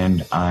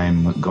 And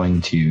I'm going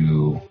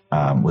to,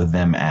 with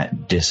them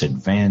at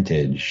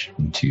disadvantage,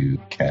 to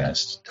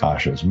cast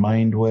Tasha's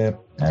Mind Whip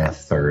at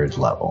 3rd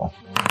level.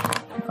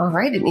 All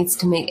right, it needs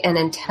to make an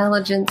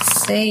intelligence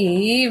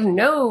save.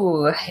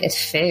 No, it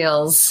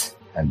fails.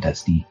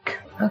 Fantastic.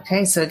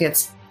 Okay, so it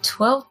gets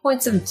 12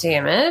 points of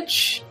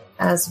damage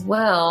as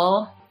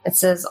well. It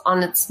says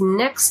on its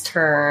next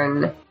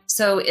turn.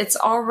 So it's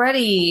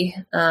already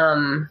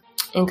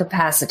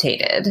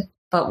incapacitated.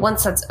 But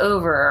once that's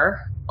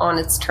over on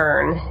its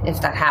turn, if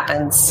that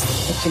happens,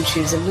 it can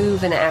choose a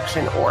move, an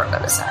action, or a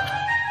bonus action.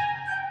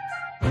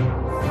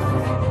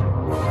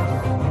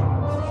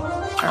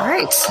 All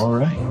right. All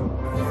right.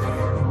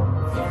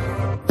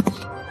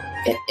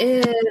 It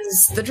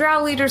is the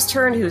drow leader's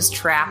turn, who's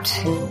trapped,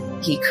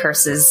 and he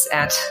curses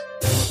at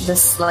the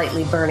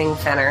slightly burning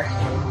Fenner.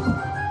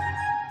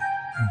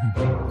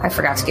 I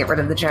forgot to get rid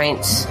of the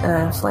giant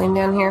flame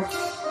down here.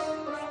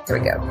 There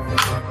we go.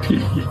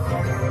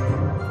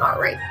 All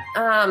right.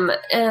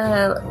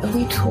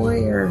 Elite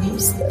Warrior,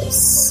 who's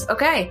this?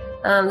 Okay.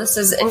 This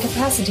is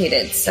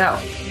incapacitated, so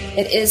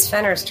it is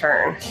Fenner's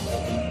turn.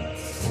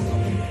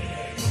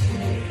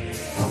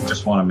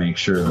 Just want to make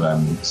sure that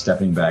I'm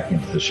stepping back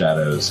into the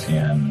shadows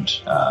and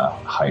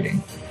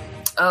hiding.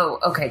 Oh,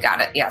 okay, got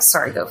it. Yeah,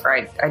 sorry,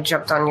 Gopher. I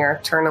jumped on your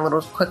turn a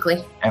little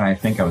quickly. And I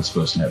think I was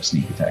supposed to have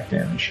sneak attack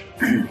damage.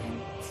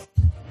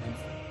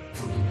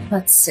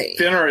 Let's see.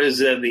 Finner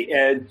is at the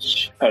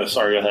edge. Oh,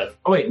 sorry, go ahead.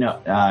 Oh, wait,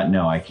 no.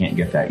 No, I can't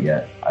get that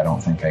yet. I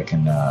don't think I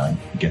can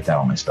get that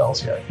on my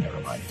spells yet. Never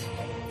mind.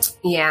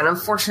 Yeah, and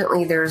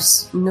unfortunately,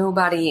 there's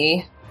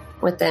nobody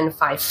within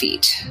 5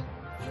 feet.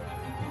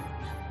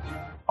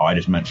 Oh, I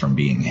just meant from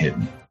being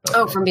hidden.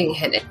 Oh, from being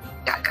hidden.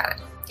 Got it.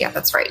 Yeah,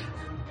 that's right.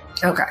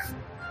 Okay.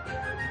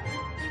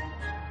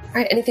 All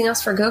right, anything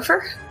else for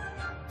Gopher?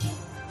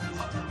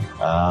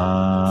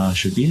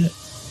 Should be it.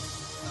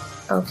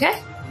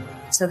 Okay.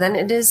 So then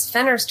it is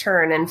Fenner's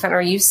turn, and Fenner,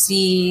 you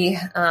see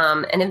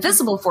an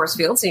invisible force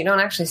field, so you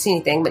don't actually see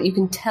anything, but you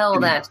can tell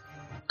that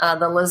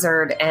the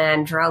lizard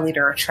and drow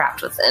leader are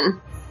trapped within.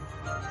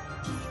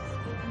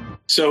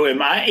 So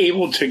am I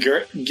able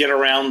to get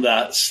around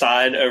the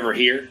side over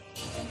here?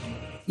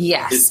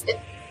 Yes.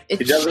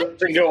 It doesn't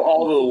go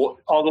all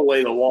the way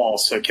to the wall,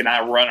 so can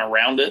I run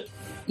around it?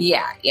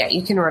 Yeah,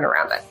 you can run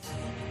around it.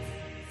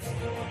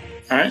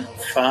 All right,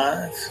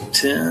 5,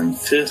 10,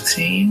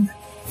 15,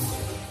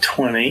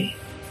 20,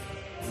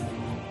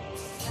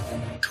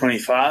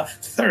 25,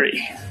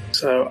 30.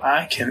 So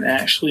I can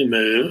actually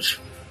move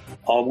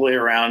all the way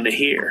around to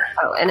here.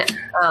 Oh, and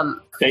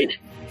Okay.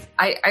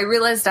 I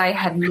realized I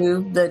had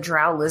moved the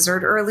drow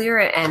lizard earlier,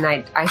 and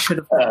I should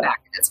have put it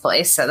back in its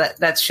place, so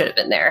that should have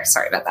been there.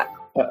 Sorry about that.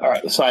 All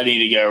right, so I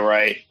need to go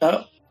right.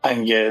 Oh, I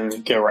can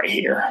go right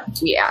here.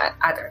 Yeah,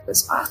 either of the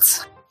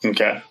spots.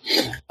 Okay.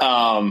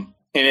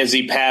 And as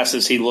he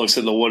passes, he looks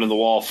at the wood of the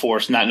wall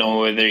force, not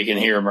knowing whether he can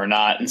hear him or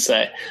not, and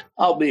say,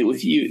 "I'll be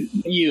with you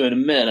in a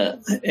minute,"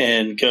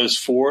 and goes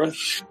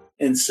forth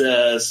and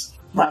says,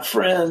 "My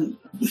friend,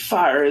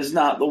 fire is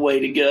not the way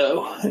to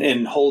go,"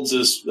 and holds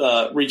his,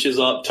 reaches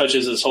up,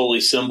 touches his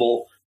holy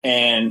symbol,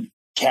 and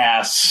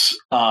casts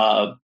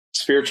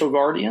Spiritual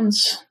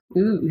Guardians.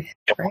 Ooh,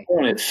 right.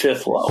 Going at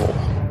 5th level.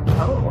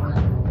 Oh.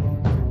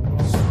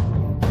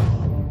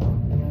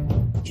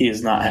 He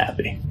is not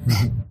happy.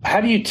 How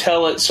do you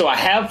tell it? So I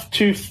have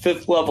 2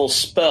 5th level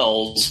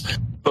spells,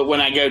 but but when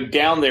I go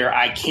down there,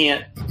 I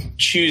can't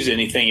choose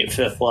anything at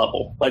 5th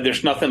level. Like,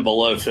 there's nothing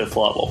below 5th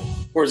level.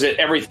 Or is it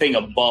everything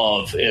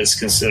above is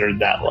considered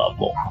that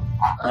level?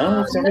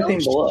 It's everything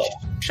below.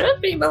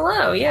 Should be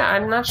below, yeah.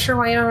 I'm not sure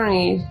why you don't have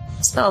any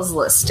spells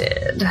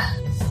listed.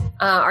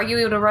 Are you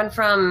able to run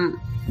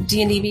from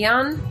D&D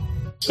Beyond?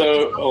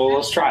 So,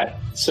 let's try it.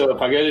 So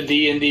if I go to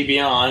D&D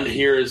Beyond,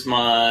 here is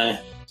my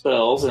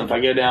spells. And if I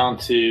go down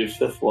to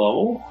 5th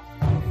level,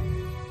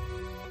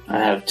 I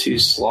have 2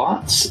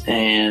 slots.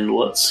 And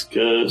let's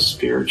go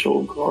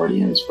Spiritual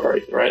Guardians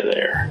right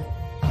there.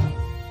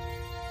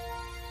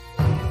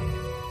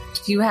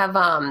 Do you have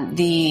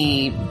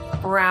the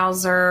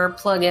browser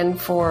plugin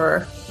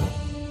for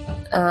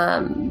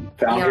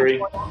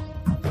Foundry?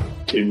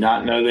 Do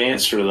not know the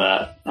answer to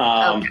that.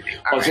 I'll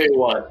tell you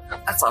what.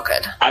 That's all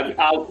good.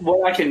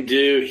 What I can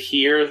do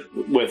here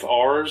with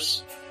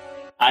ours,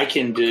 I'll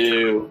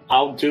do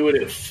it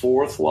at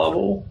 4th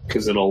level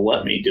because it'll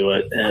let me do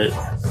it.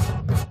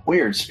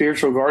 Weird.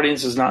 Spiritual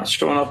Guardians is not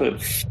showing up at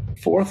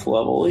 4th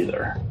level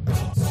either.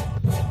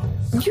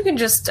 You can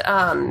just,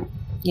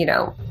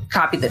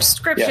 copy the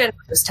description.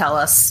 Just tell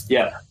us.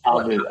 Yeah,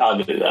 I'll do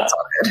that. That's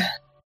all good.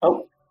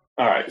 Oh,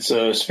 all right.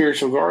 So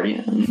Spiritual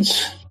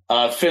Guardians.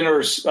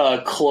 Finner's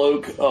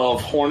cloak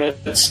of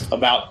hornets.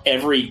 About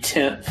every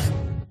 10th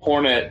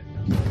hornet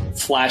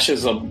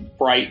flashes a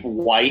bright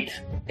white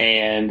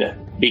and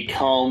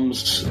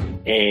becomes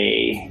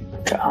a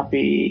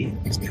copy.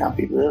 Let's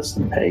copy this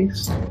and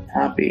paste.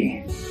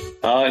 Copy.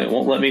 It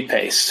won't let me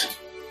paste.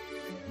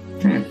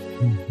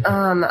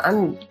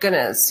 I'm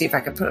gonna see if I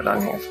can put it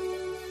on here.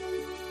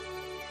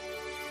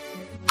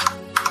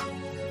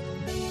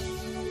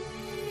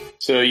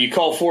 So you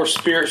call 4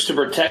 spirits to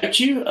protect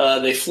you.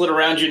 They flit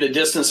around you in a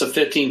distance of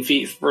 15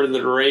 feet for the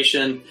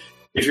duration.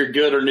 If you're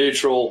good or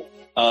neutral,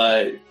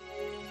 they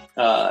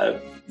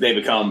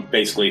become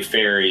basically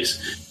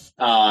fairies.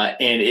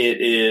 And it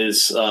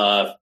is,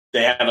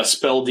 they have a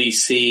spell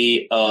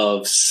DC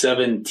of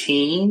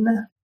 17,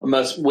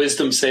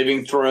 wisdom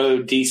saving throw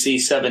DC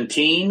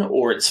 17,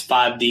 or it's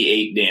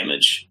 5d8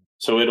 damage.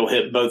 So it'll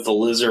hit both the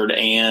lizard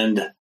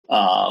and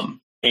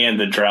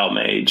the drow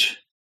mage.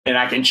 And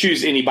I can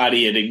choose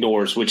anybody it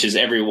ignores, which is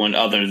everyone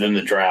other than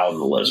the drow and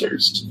the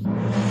lizards.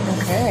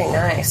 Okay,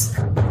 nice.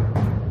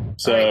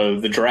 So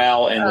the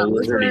drow and the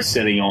lizard he's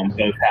sitting on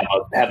both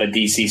have a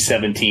DC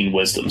 17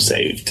 wisdom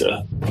save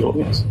to go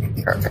against.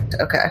 Perfect.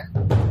 Okay.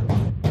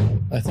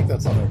 I think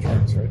that's on our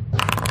charts, right?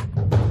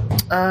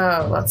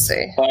 Let's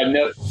see.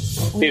 No,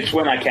 it's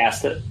when I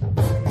cast it.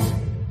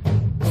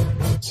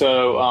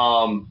 So,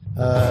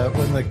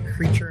 when the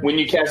creature, when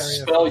you cast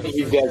a spell,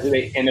 you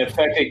designate an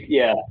affected.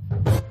 Yeah.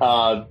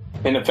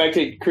 An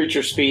affected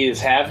creature speed is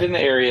halved in the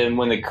area, and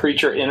when the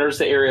creature enters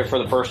the area for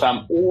the first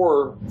time,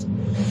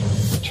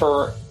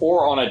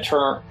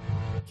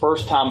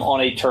 first time on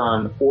a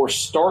turn, or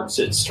starts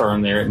its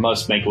turn there, it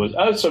must make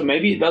it. So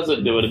maybe it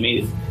doesn't do it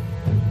immediately.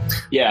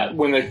 Yeah,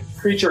 when the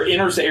creature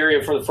enters the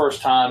area for the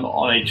first time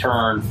on a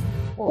turn,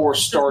 or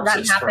starts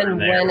its turn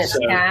there. When it's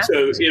cast?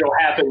 So it'll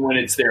happen when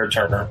it's their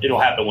turn.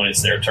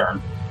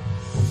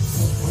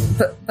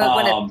 But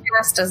when it's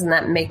cast, doesn't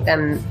that make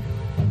them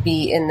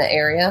be in the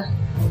area?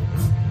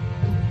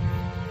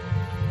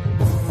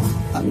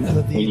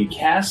 When you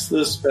cast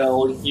the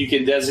spell, you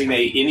can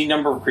designate any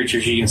number of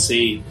creatures you can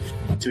see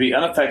to be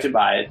unaffected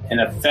by it. An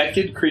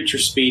affected creature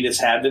speed is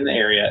halved in the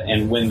area,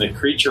 and when the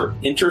creature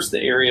enters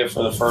the area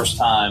for the first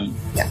time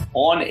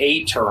on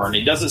a turn,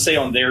 it doesn't say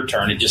on their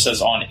turn, it just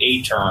says on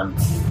a turn,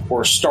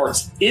 or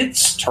starts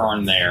its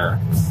turn there,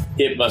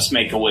 it must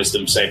make a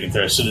wisdom saving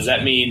throw. So does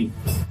that mean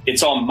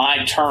it's on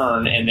my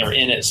turn and they're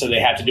in it, so they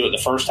have to do it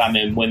the first time,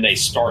 and when they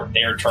start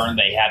their turn,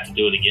 they have to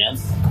do it again?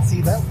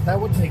 See, that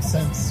would make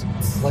sense,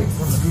 like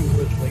from the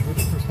English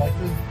language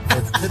perspective.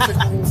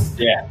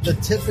 The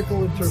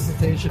typical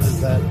interpretation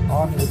is that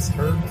on its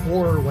turn,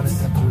 or when it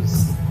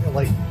enters,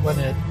 like when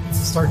it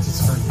starts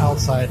its turn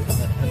outside and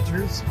then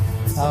enters.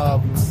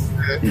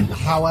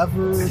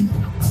 However,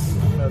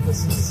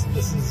 this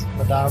is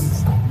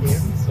Madame's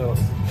game, so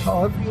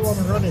however you want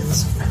to run it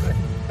is fine.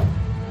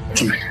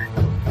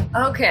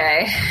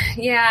 Okay.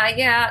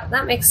 Yeah,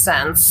 that makes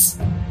sense.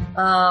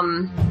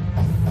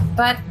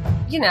 But,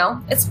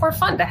 it's more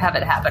fun to have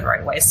it happen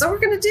right away. So we're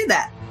going to do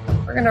that.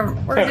 We're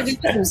gonna do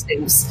business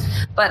things.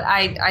 But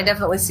I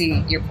definitely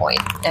see your point,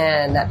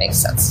 and that makes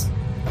sense.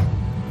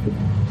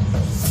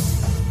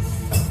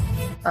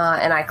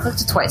 And I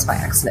clicked it twice by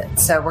accident.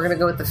 So we're going to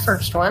go with the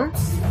first one,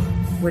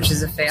 which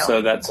is a fail.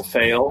 So that's a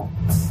fail.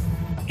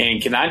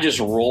 And can I just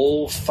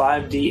roll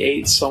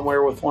 5d8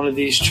 somewhere with one of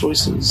these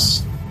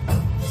choices?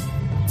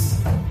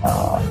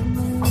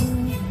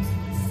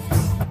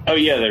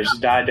 There's a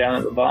die down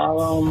at the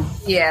bottom.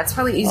 Yeah, it's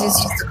probably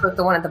easiest just to click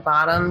the one at the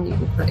bottom. You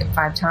can click it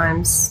 5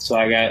 times. So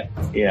I got,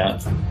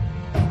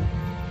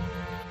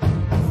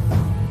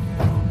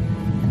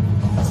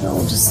 So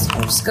we'll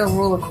just go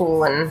rule of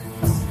cool and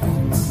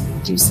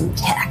do some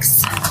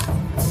text.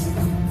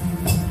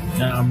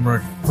 I'm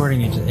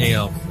recording it to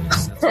AL,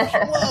 please.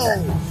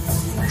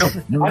 Whoa!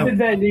 Why did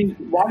that do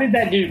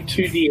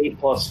 2d8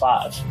 plus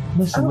 5?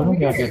 Listen, we don't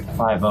gotta get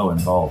 5-0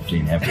 involved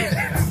in everything.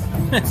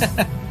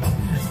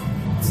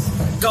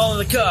 Call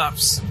the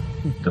cops.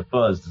 The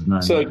fuzz does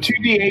not. So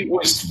 2d8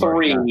 was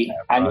 3.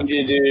 I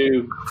need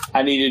to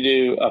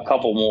do a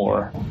couple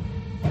more.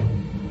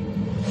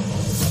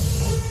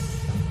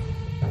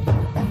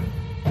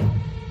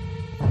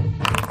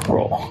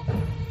 Roll.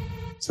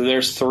 So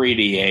there's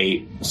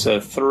 3d8.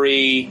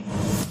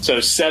 So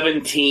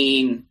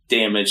 17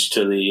 damage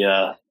to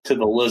the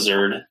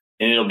lizard,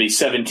 and it'll be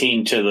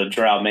 17 to the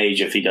drow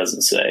mage if he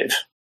doesn't save.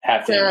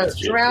 Half The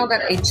drow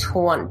got a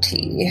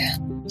 20.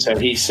 So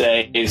he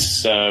saves.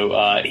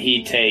 So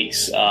he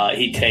takes.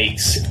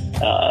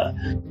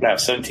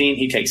 17.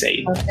 He takes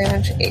 8.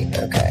 Damage 8.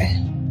 Okay.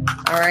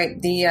 All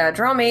right. The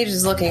drow mage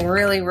is looking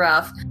really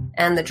rough,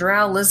 and the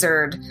drow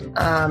lizard.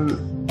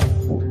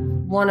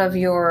 One of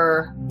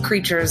your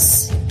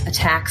creatures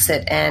attacks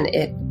it, and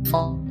it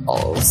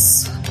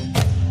falls.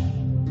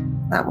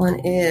 That one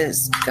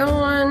is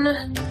gone.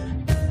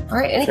 All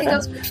right. Anything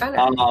else?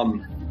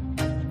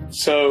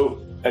 So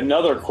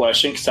another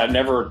question, because I've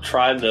never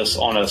tried this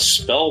on a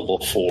spell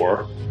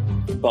before,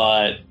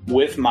 but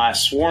with my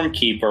Swarm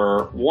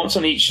Keeper, once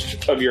on each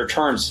of your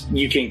turns,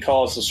 you can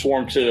cause the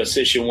swarm to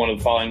assist you in one of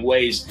the following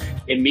ways.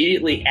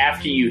 Immediately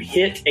after you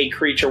hit a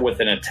creature with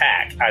an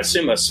attack, I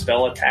assume a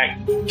spell attack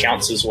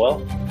counts as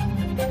well?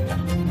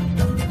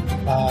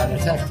 An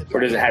attack. Or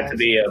does it have to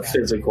be a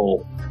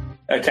physical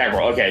attack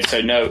roll? Okay,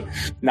 so no,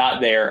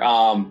 not there.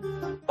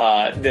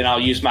 Then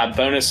I'll use my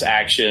bonus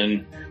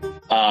action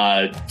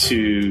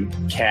to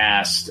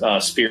cast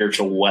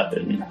Spiritual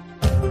Weapon.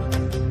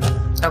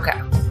 Okay.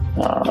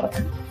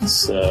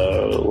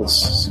 So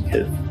let's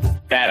hit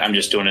that. I'm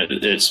just doing it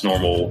at its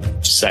normal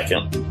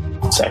second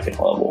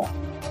level.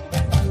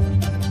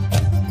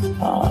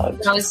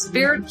 Now, is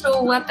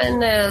Spiritual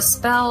Weapon a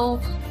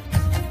spell?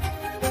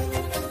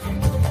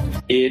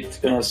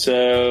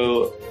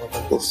 So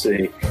let's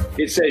see.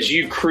 It says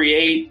you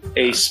create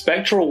a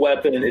spectral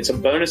weapon. It's a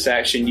bonus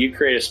action. You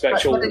create a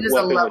spectral but it is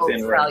weapon a level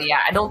within spell. range. Yeah,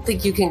 I don't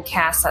think you can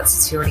cast that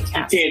since you already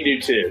cast. You can't do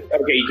 2.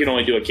 Okay, you can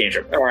only do a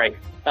cantrip. All right.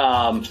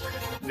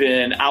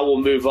 Then I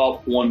will move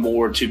up one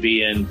more to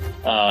be in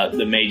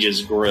the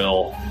mage's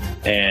grill,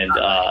 and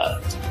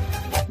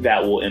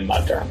that will end my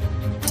turn.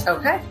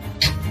 Okay.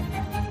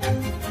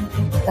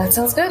 That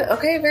sounds good.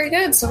 Okay, very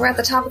good. So we're at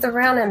the top of the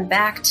round and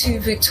back to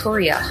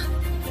Victoria.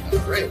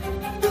 Great.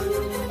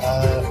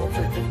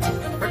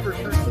 Quick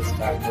return this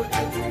time.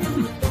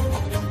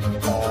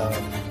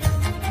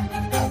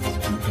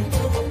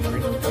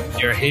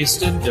 You're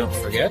hasted, don't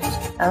forget.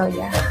 Oh,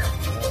 yeah.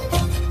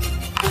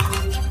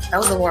 That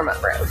was the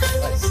warm-up round.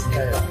 Nice.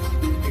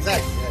 Yeah.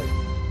 Exactly.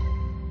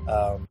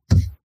 Yeah.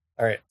 All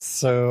right.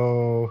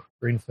 So,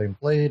 Green Flame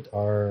Blade,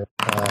 our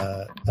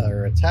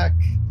attack.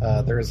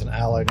 There is an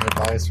ally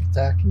nearby for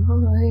attack.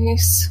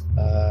 Nice.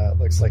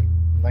 Looks like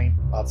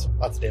lots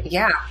of damage.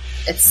 Yeah,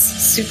 it's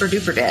super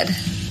duper dead.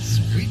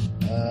 Sweet.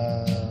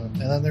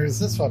 And then there's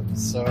this one.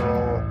 So,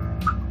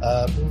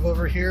 move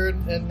over here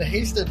and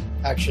hasted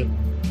action.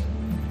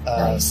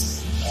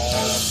 Nice.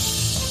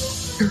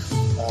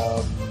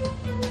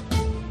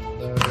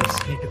 No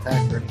sneak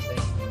attack or anything.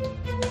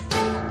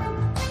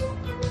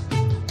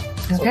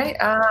 Okay,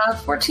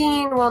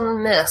 14 will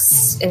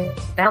miss. It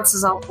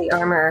bounces off the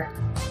armor.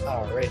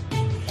 All right.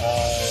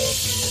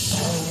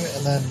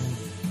 And then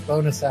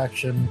bonus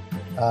action,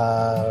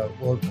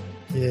 we'll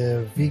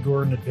give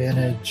Vigor an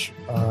advantage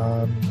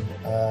on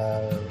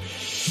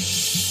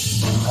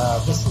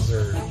this is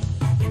her.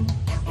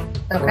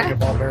 Okay.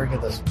 Ball bearing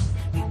of this.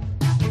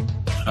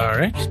 All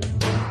right.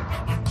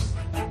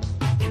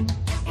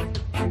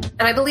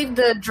 And I believe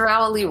the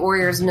Drow Elite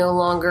Warrior is no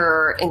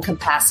longer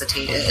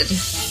incapacitated.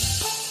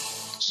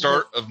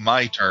 Start of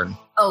my turn.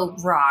 Oh,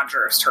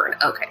 Roger's turn.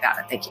 Okay, got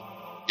it. Thank you.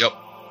 Yep.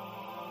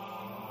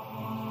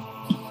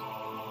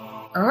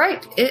 All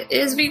right, it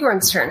is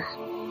Vigorn's turn.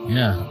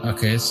 Yeah,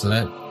 okay, so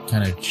that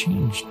kind of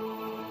changed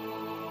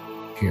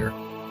here.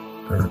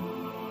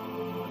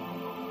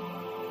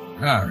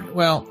 Alright,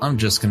 well, I'm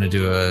just going to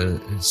do a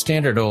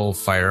standard old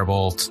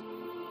firebolt.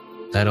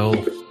 That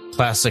old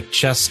classic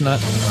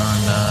chestnut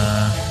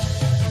on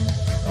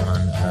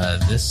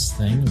this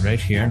thing right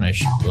here, and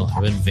will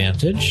have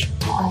advantage.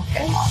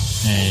 Okay.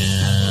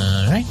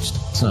 Alright,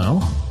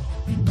 so.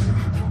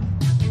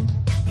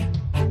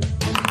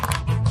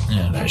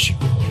 And I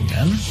should roll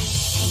again.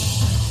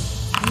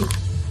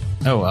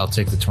 Oh, I'll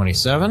take the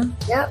 27.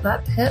 Yeah,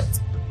 that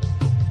hits.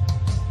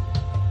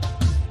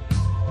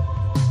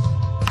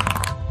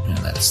 And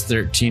that's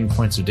 13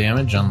 points of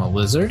damage on the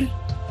lizard.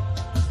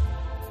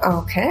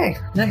 Okay,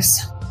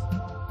 nice.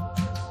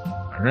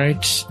 All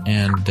right,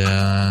 and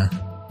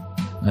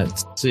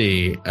let's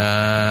see.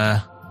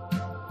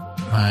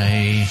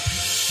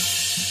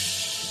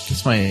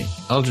 My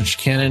Eldritch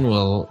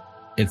Cannon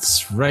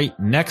it's right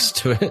next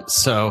to it,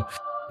 so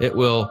it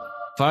will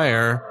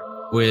fire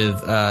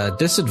with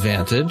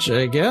disadvantage,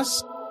 I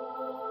guess.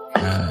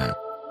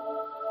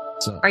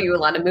 So Are you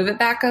allowed to move it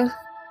back a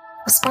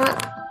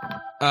spot?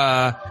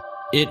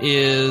 It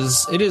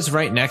is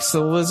right next to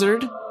the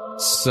lizard.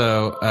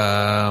 So,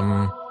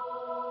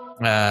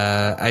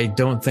 I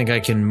don't think I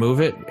can move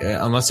it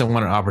unless I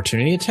want an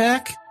opportunity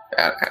attack.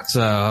 Okay.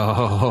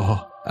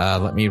 So,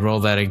 let me roll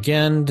that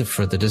again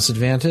for the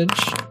disadvantage.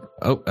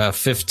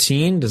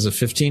 15. Does a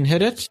 15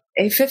 hit it?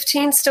 A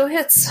 15 still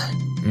hits.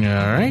 All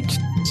right.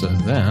 So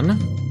then,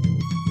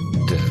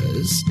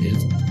 does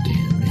its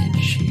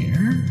damage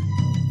here.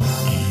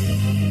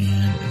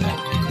 And that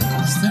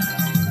is that.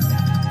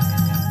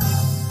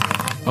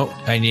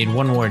 Oh, I need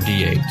one more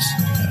D8.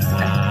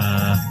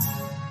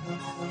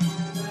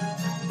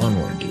 One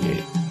more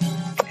D8.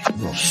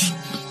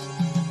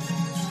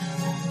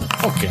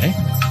 Okay.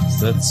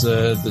 So that's,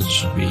 that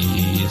should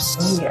be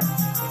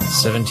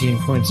 17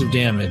 points of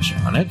damage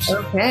on it.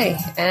 Okay.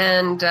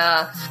 And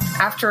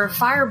after a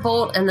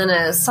firebolt and then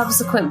a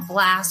subsequent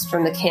blast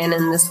from the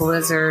cannon, this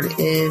lizard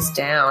is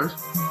down.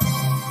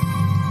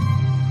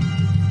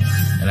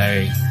 And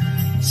I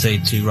say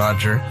to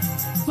Roger,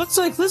 looks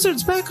like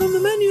lizard's back on the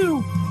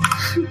menu.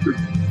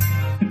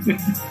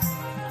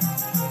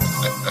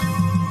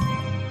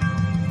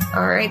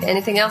 All right.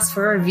 Anything else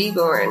for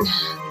Vigorn?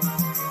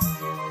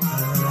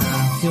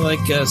 I feel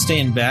like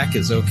staying back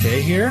is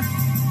okay here.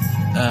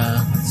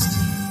 Let's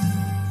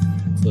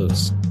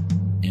close.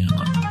 Yeah.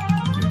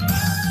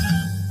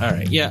 All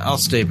right. Yeah, I'll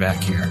stay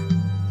back here.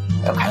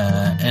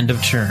 Okay. End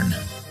of turn.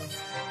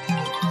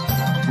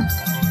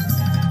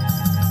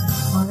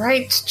 All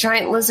right.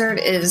 Giant lizard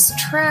is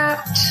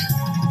trapped.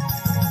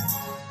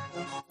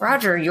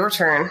 Roger, your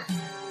turn.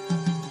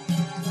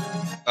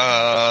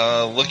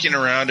 Looking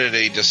around at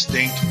a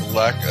distinct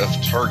lack of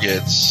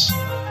targets,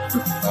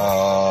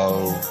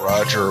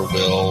 Roger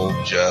will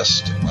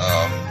just,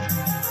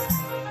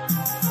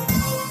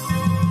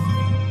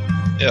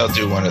 I'll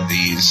do one of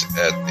these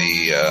at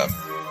the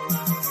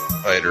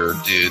fighter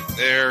dude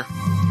there.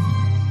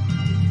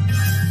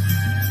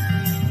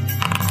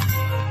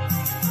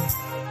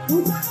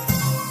 Ooh.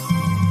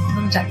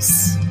 On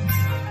dice.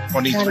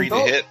 23 to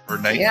hit for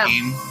 19. Yeah.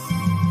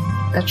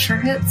 That sure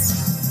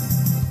hits.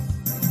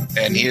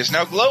 And he is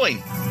now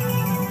glowing.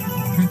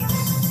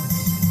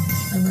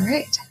 All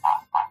right.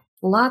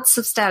 Lots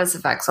of status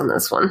effects on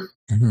this one.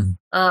 Mm-hmm.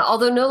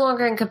 Although no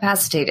longer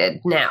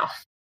incapacitated now.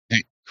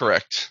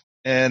 Correct.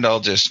 And I'll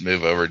just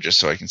move over just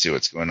so I can see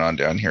what's going on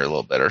down here a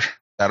little better.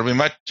 That'll be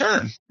my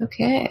turn.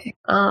 Okay.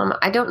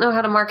 I don't know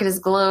how to mark it as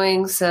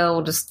glowing, so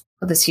we'll just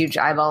put this huge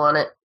eyeball on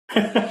it.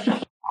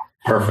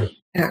 Perfect.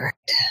 All right.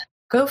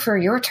 Go for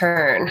your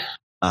turn.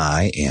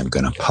 I am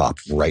going to pop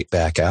right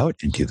back out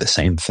and do the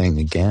same thing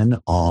again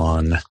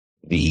on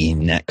the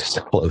next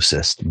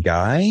closest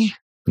guy,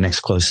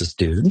 next closest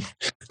dude.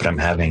 But I'm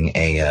having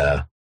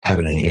an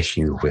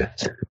issue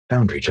with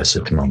Foundry just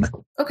at the moment.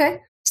 Okay.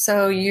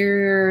 So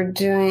you're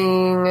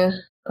doing...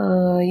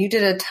 you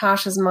did a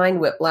Tasha's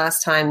Mind Whip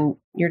last time.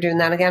 You're doing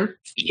that again?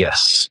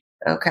 Yes.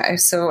 Okay,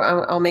 so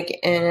I'll make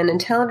an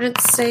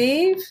intelligence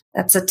save.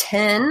 That's a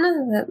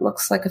 10. That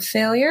looks like a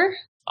failure.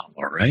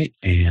 All right.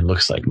 And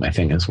looks like my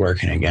thing is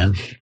working again.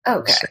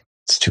 Okay. So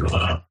let's do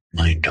a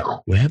Mind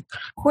Whip.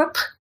 Whip.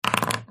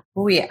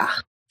 Oh, yeah.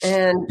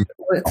 And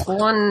with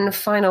one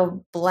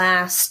final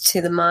blast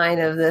to the mind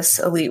of this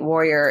elite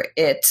warrior,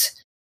 it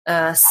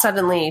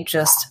suddenly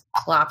just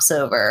plops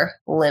over,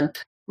 limp.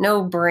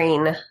 No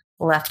brain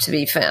left to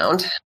be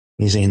found.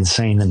 He's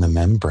insane in the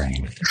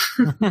membrane.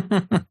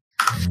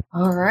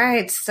 All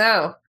right,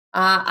 so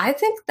I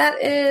think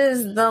that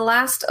is the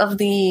last of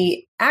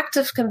the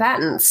active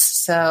combatants.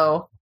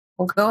 So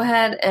we'll go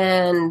ahead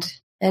and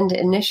end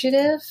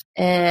initiative.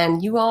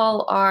 And you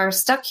all are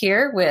stuck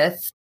here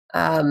with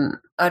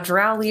a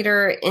drow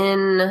leader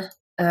in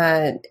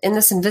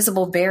this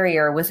invisible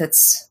barrier with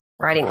its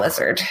riding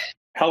lizard.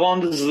 How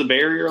long does the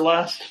barrier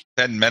last?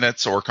 10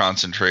 minutes or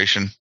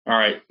concentration. All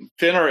right.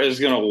 Finner is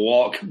going to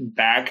walk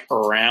back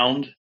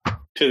around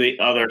to the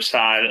other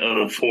side of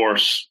the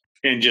force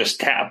and just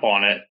tap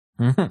on it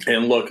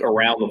and look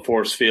around the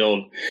force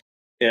field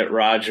at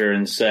Roger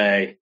and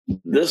say,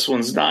 this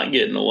one's not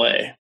getting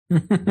away.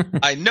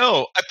 I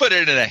know. I put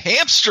it in a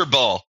hamster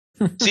ball.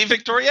 See,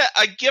 Victoria,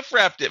 I gift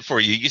wrapped it for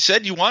you. You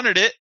said you wanted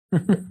it.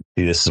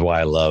 See, this is why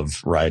I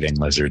love riding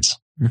lizards.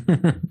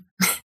 Isn't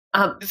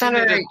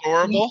it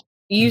adorable?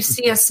 You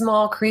see a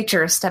small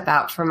creature step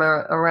out from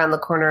around the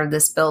corner of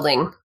this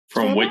building.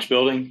 From which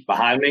building?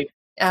 Behind me?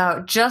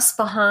 Just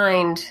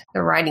behind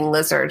the riding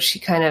lizard. She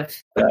kind of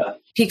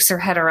peeks her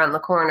head around the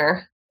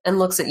corner and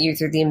looks at you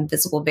through the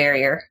invisible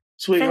barrier.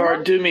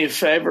 Sweetheart, do me a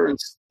favor and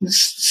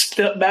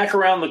step back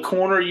around the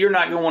corner. You're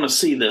not going to want to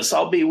see this.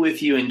 I'll be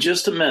with you in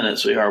just a minute,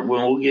 sweetheart,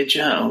 when we'll get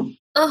you home.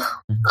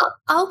 Oh,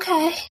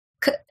 okay.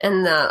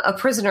 And a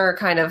prisoner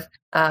kind of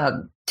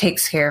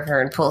takes care of her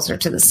and pulls her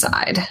to the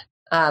side.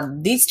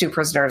 These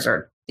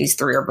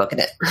three are booking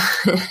it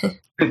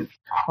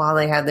while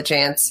they have the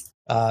chance.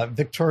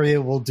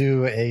 Victoria will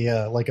do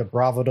a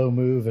bravado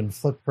move and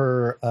flip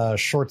her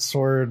short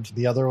sword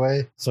the other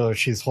way, so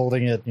she's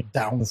holding it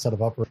down instead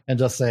of upward, and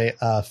just say,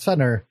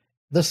 Fenner,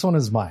 this one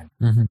is mine.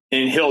 Mm-hmm.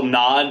 And he'll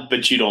nod,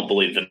 but you don't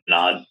believe the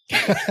nod.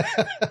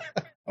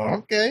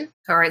 Okay.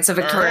 All right, so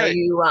Victoria, All right.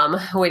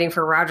 you waiting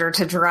for Roger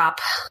to drop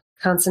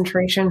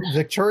concentration?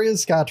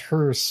 Victoria's got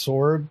her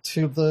sword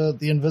to the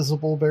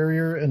invisible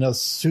barrier, and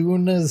as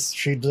soon as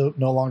she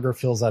no longer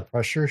feels that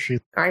pressure, she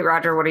All right,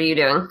 Roger, what are you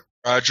doing?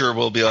 Roger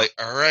will be like,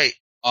 all right,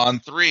 on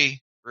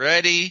 3,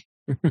 ready,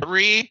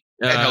 3,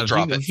 and he'll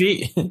drop it.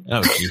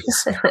 Oh,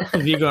 jeez.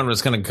 Vigon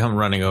was going to come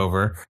running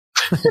over.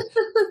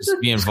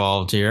 Just be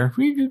involved here.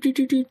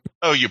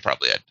 Oh, you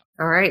probably had.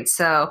 All right,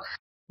 so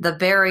the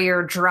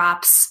barrier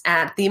drops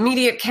at the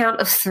immediate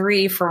count of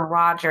 3 from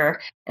Roger,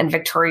 and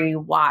Victoria, you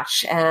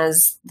watch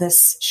as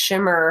this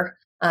shimmer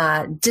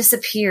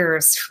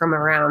disappears from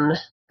around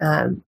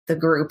the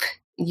group.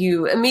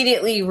 You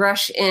immediately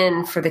rush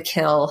in for the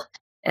kill,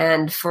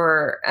 and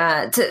for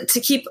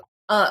to keep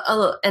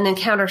an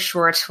encounter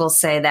short, we'll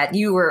say that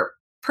you were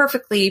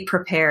perfectly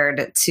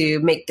prepared to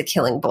make the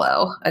killing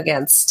blow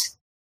against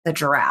the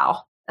drow.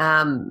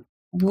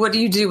 What do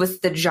you do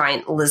with the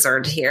giant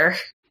lizard here?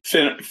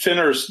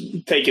 Finner's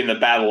taking the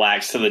battle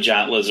axe to the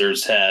giant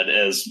lizard's head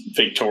as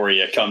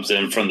Victoria comes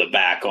in from the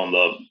back on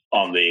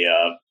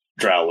the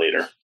drow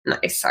leader.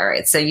 Nice. All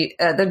right. So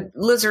the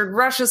lizard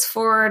rushes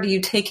forward. You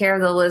take care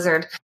of the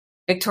lizard.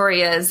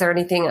 Victoria, is there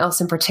anything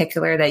else in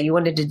particular that you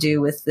wanted to do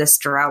with this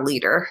drow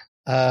leader?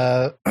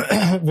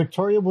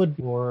 Victoria would,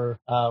 or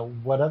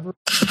whatever.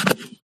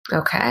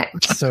 Okay.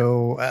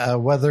 So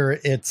whether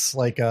it's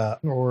like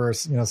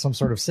some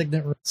sort of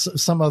signet,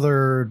 some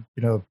other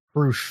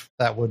proof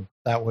that would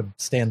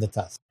stand the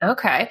test.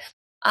 Okay.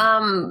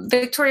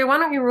 Victoria, why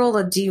don't you roll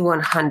a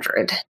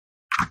D100?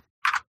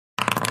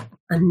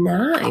 A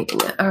 9.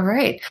 All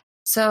right.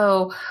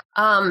 So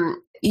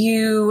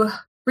you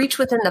reach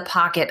within the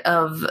pocket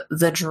of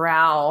the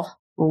drow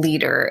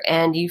leader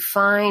and you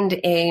find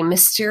a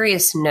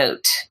mysterious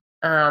note.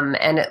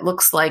 And it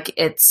looks like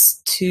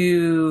it's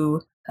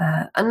to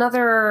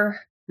another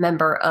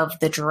member of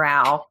the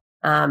drow,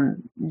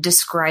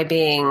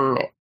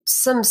 describing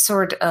some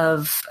sort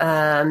of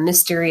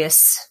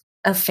mysterious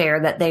affair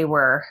that they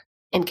were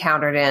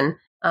encountered in.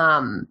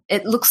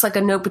 It looks like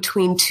a note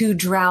between 2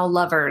 drow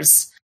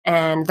lovers,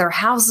 and their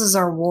houses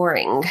are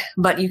warring,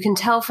 but you can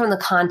tell from the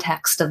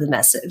context of the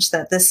message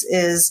that this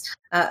is,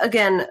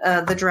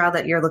 the drow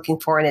that you're looking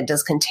for, and it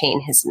does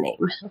contain his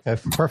name.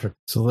 Okay, perfect.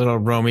 It's a little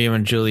Romeo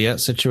and Juliet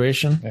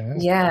situation.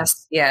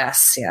 Yes.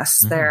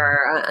 Mm-hmm. There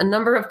are a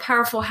number of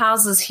powerful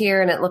houses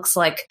here, and it looks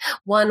like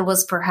one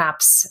was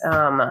perhaps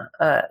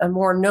a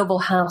more noble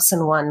house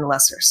and one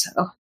lesser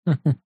so.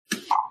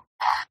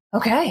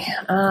 Okay.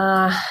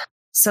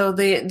 So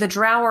the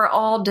drow are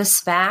all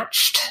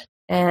dispatched,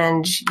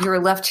 and you're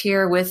left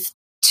here with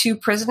 2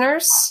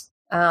 prisoners.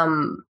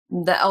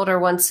 The elder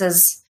one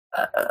says,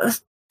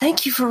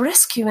 thank you for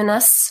rescuing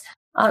us.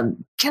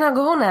 Can I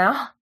go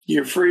now?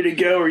 You're free to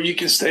go, or you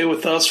can stay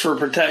with us for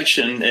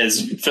protection.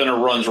 As Finner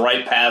runs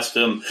right past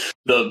him,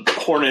 the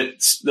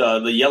Hornet's, the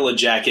Yellow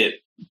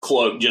Jacket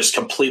cloak just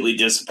completely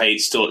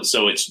dissipates to it,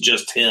 so it's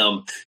just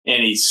him.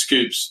 And he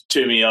scoops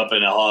Toomey up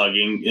in a hug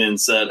and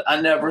said, "I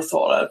never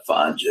thought I'd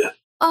find you."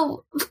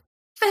 Oh,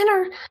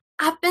 Finner,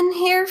 I've been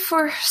here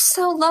for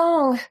so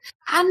long.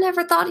 I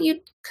never thought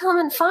you'd come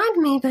and find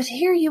me, but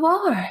here you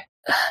are.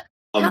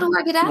 How do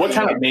I get out What of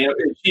here? kind of man?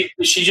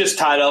 Is she just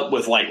tied up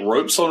with like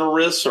ropes on her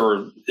wrists,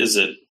 or is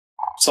it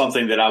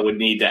something that I would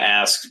need to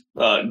ask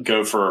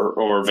Gopher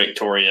or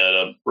Victoria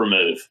to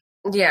remove?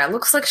 Yeah, it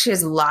looks like she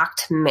has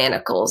locked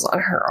manacles on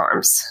her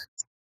arms.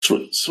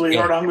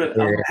 Sweetheart, I'm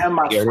gonna have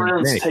my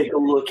friends take a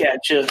look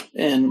at you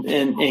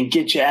and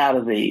get you out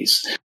of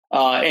these.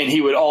 And he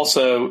would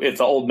also, if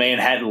the old man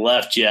hadn't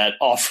left yet,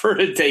 offer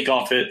to take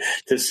off it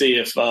to see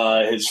if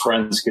his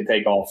friends could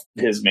take off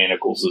his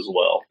manacles as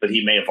well. But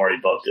he may have already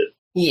booked it.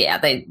 Yeah,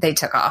 they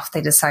took off.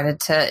 They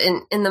decided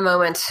to, in the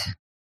moment,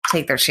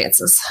 take their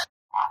chances.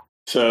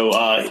 So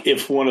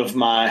if one of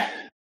my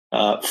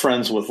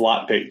friends with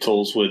lockpick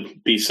tools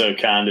would be so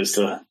kind as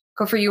to...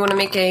 Gopher, you want to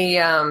make a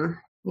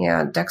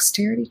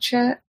dexterity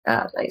check?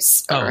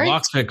 Nice. Oh, All right.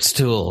 lockpicks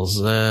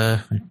tools.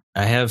 I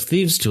have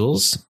thieves'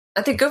 tools.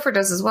 I think Gopher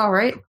does as well,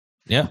 right?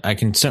 Yeah, I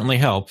can certainly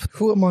help.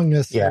 Who among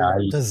us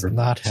does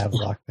not have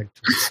lockpick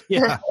tools?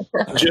 Yeah.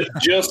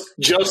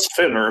 just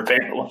Finner,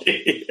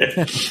 apparently.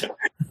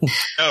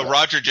 No,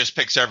 Roger just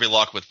picks every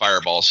lock with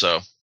Fireball,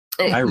 so.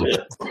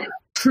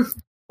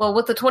 Well,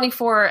 with the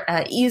 24,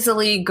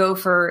 easily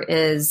Gopher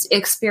is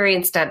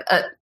experienced at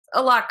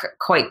a lock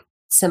quite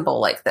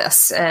simple like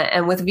this.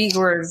 And with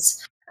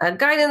Vigor's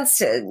guidance,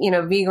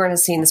 Vigor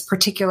has seen this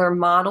particular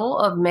model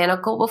of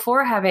manacle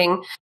before,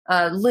 having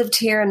lived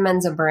here in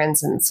Menzo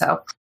Branson.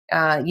 So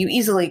you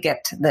easily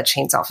get the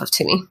chains off of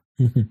Toomey.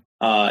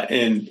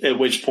 And at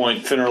which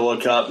point Finner will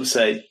look up and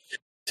say,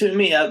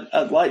 "Toomey,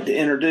 I'd like to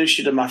introduce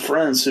you to my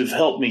friends who've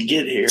helped me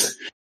get here.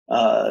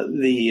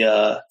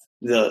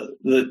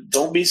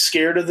 Don't be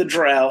scared of the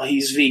drow.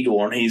 He's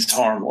Vigor and he's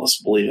harmless,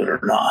 believe it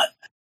or not.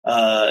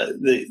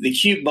 The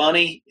cute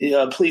bunny,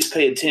 please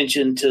pay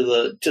attention to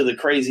the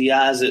crazy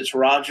eyes. It's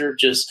Roger.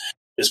 Just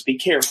be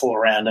careful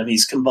around him.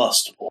 He's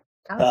combustible.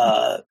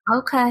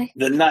 Okay.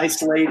 The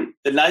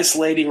nice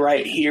lady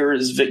right here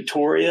is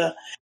Victoria,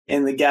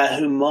 and the guy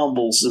who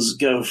mumbles is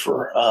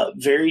Gopher.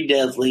 Very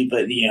deadly,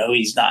 but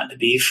he's not to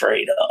be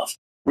afraid of.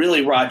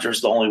 Really, Roger's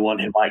the only one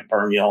who might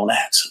burn you on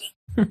accident.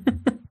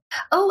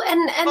 Oh,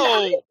 and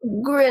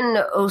Grin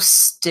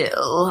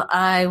O'Still.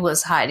 I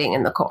was hiding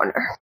in the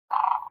corner.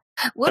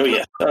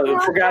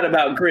 Forgot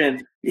about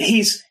Grin.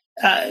 He's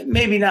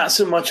maybe not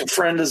so much a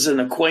friend as an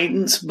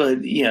acquaintance,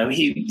 but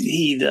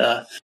he's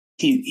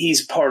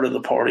part of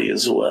the party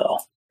as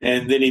well.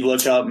 And then he'd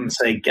look up and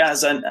say,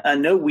 "Guys, I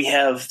know we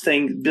have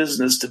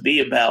business to be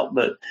about,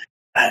 but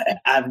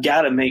I've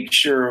got to make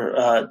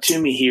sure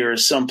Toomey here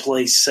is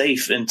someplace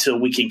safe until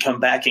we can come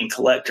back and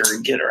collect her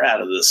and get her out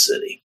of the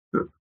city."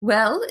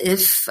 Well,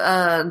 if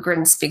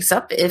Grin speaks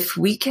up, if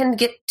we can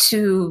get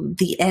to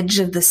the edge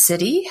of the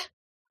city,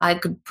 I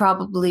could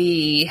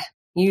probably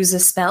use a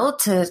spell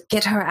to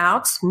get her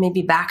out,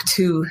 maybe back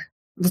to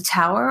the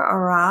tower,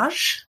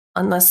 Araj,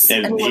 unless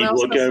anyone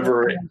else look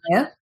over it.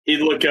 Yeah? He'd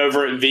look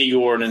over at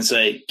Vigor and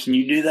say, "Can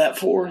you do that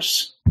for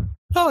us?"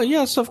 Oh,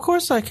 yes, of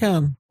course I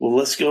can. Well,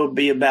 let's go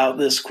be about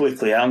this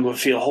quickly. I'm going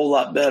to feel a whole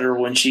lot better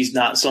when she's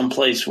not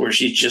someplace where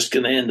she's just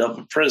going to end up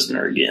a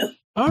prisoner again.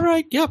 All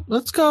right, yep,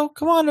 let's go.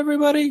 Come on,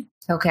 everybody.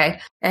 Okay,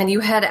 and you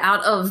head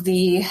out of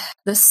the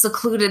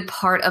secluded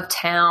part of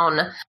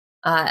town.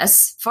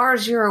 As far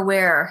as you're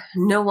aware,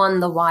 no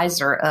one the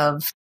wiser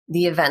of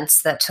the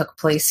events that took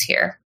place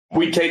here.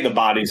 We take the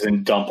bodies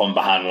and dump them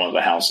behind one of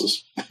the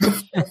houses. All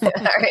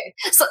right.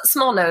 So,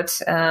 small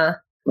note.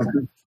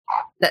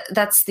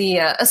 That's the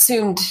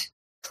assumed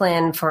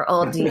plan for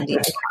all D&D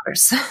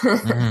encounters.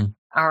 Mm-hmm.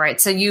 All right.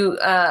 So you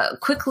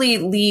quickly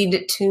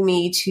lead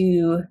Toomey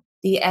to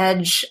the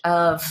edge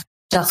of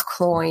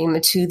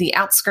Dothcloim, to the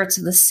outskirts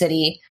of the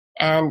city,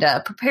 and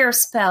prepare a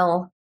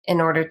spell in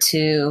order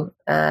to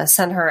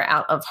send her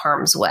out of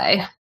harm's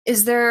way.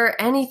 Is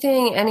there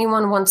anything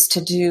anyone wants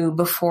to do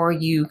before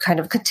you kind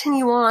of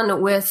continue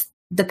on with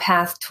the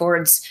path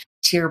towards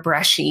Tir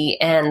Bresci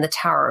and the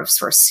Tower of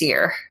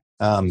Sorcier?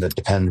 That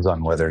depends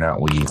on whether or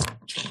not we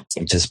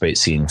anticipate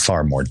seeing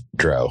far more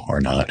drow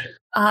or not.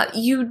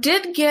 You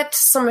did get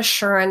some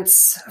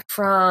assurance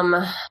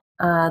from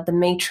the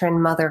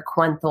matron, Mother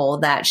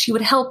Quenthel, that she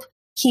would help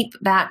keep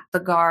back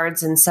the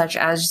guards and such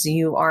as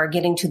you are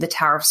getting to the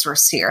Tower of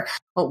Sorcier.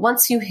 But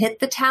once you hit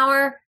the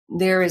tower,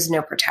 there is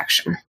no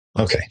protection.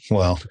 Okay,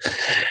 well,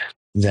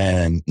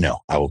 then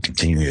no, I will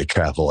continue to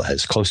travel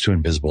as close to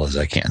invisible as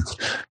I can.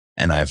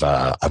 And I've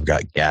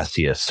got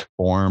gaseous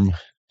form,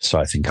 so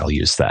I think I'll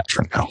use that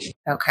for now.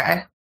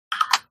 Okay.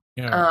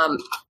 Yeah.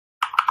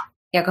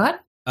 Yeah, go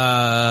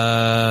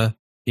ahead.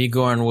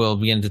 Igorn will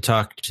begin to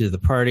talk to the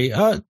party.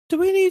 Do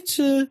we need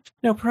to,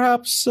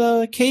 perhaps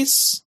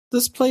case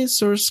this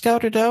place or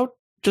scout it out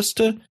just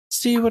to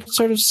see what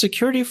sort of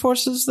security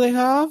forces they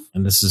have?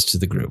 And this is to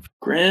the group.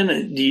 Grin,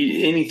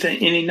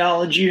 any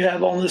knowledge you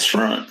have on this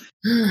front?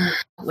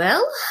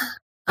 Well,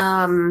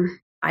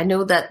 I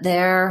know that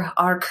there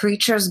are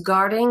creatures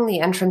guarding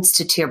the entrance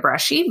to Tir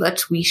Bresci,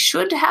 but we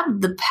should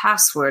have the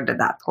password at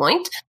that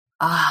point.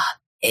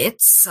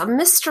 It's a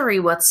mystery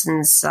what's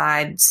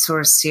inside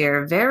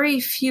Sorcier. Very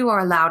few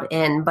are allowed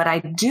in, but I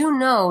do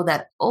know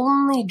that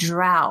only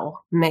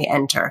drow may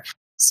enter.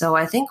 So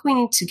I think we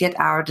need to get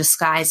our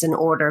disguise in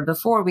order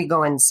before we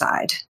go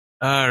inside.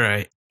 All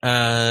right.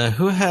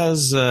 Who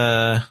has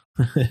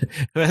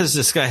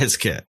disguise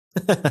kit?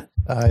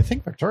 I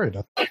think Victoria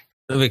does.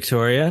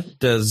 Victoria,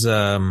 does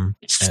Gopher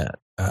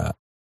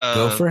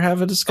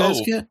have a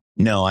disguise kit?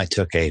 No, I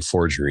took a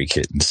forgery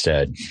kit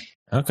instead.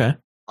 Okay.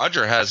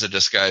 Roger has a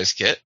disguise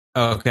kit.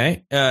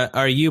 Okay.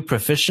 Are you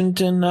proficient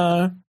in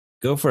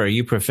Gopher? Are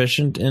you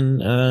proficient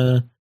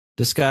in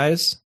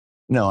disguise?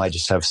 No, I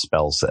just have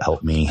spells that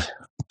help me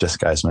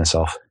disguise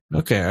myself.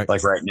 Okay.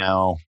 Like right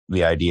now,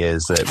 the idea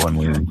is that when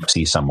we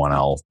see someone,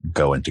 I'll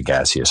go into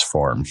gaseous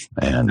form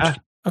and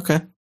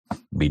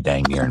be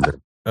dang near.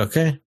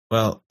 Okay.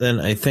 Well, then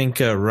I think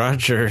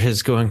Roger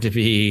is going to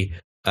be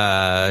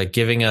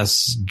giving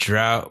us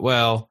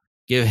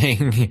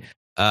giving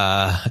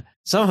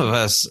some of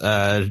us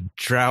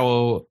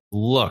drow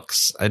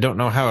looks. I don't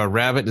know how a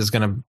rabbit is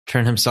going to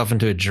turn himself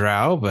into a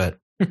drow, but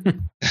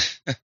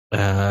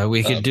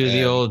we could do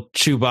the old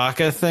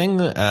Chewbacca thing.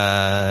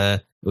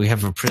 We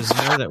have a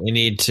prisoner that we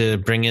need to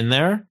bring in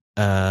there.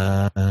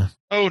 Oh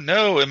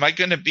no, am I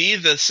going to be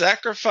the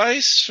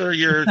sacrifice for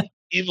your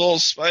evil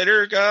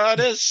spider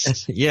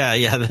goddess? Yeah,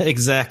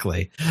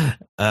 exactly.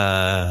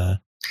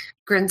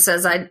 Grin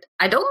says, I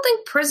don't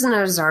think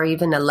prisoners are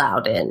even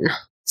allowed in,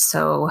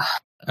 so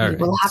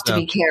we'll have to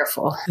be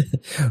careful.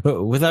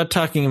 Without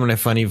talking in a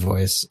funny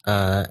voice,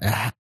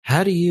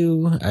 how do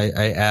you,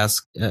 I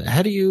ask,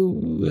 how do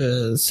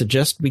you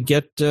suggest we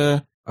get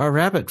our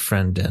rabbit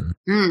friend in?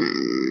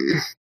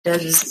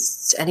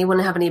 Does anyone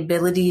have any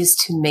abilities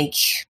to make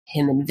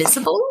him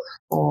invisible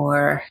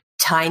or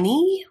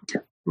tiny?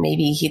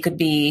 Maybe he could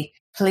be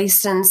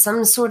placed in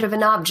some sort of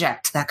an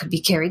object that could be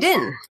carried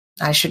in.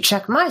 I should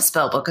check my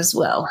spellbook as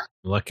well.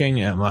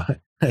 Looking at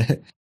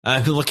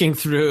I'm looking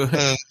through.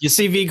 You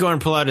see Vigorn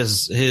pull out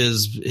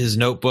his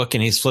notebook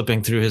and he's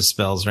flipping through his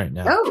spells right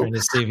now, trying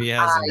to see if he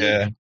has.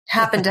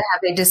 happen to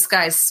have a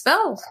disguise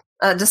self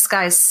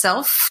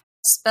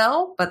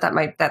spell, but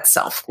that's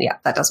self. Yeah,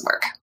 that doesn't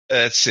work.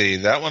 Let's see.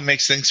 That one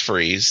makes things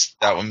freeze.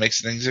 That one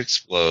makes things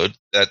explode.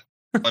 That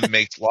one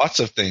makes lots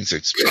of things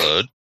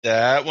explode.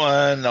 That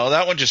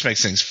one just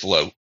makes things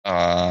float.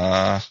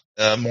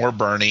 More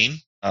burning.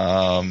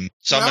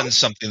 Summon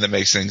something that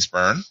makes things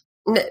burn.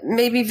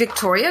 Maybe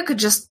Victoria could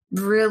just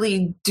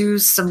really do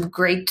some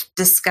great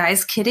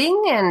disguise kidding,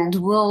 and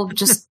we'll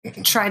just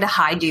try to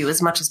hide you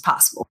as much as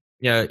possible.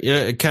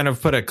 Yeah, kind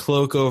of put a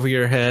cloak over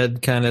your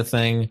head, kind of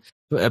thing.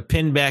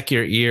 Pin back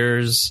your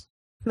ears.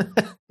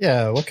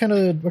 Yeah, what kind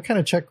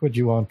of check would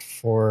you want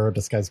for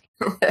disguise?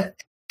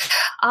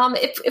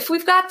 If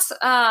we've got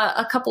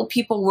a couple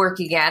people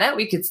working at it,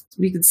 we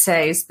could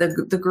say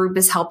the group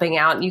is helping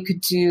out, and you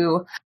could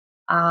do.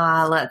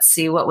 Let's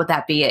see, what would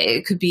that be?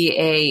 It could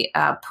be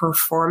a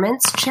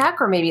performance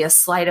check, or maybe a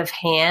sleight of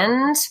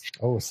hand.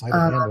 Oh, sleight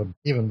of hand would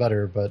be even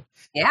better, but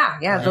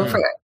yeah, go for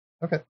it.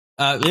 Okay.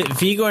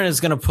 Vigorn is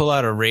going to pull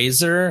out a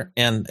razor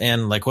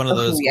and like one of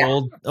those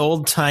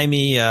old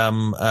timey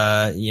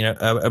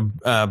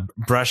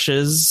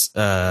brushes.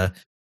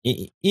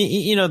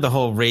 The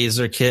whole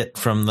razor kit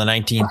from the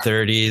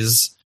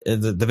 1930s.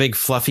 The big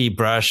fluffy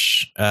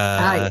brush.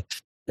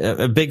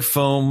 A big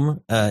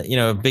foam,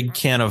 a big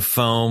can of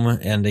foam,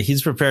 and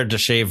he's prepared to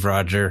shave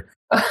Roger.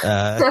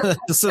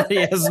 So he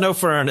has no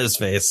fur on his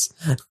face.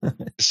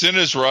 As soon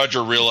as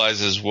Roger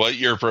realizes what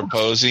you're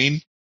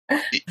proposing,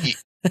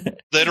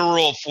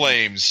 literal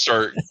flames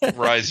start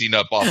rising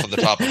up off of the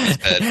top of his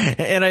head.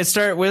 And I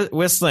start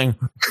whistling.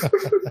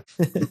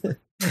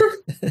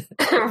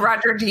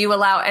 Roger, do you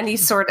allow any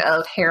sort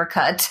of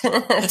haircut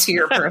to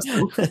your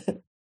person?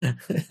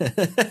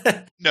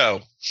 No.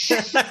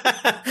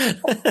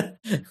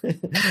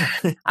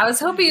 I was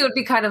hoping it would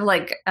be kind of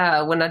like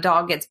when a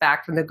dog gets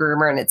back from the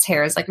groomer and its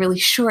hair is like really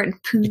short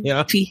and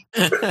poofy.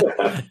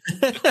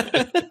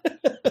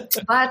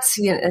 But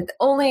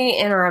only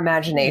in our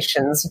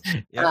imaginations.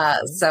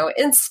 So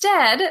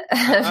instead,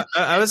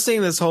 I was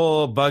seeing this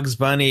whole Bugs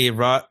Bunny,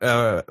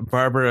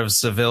 Barber of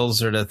Seville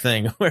sort of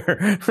thing,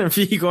 where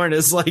Vigorn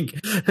is like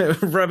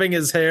rubbing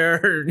his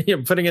hair,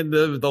 putting in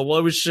the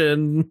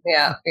lotion.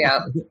 Yeah.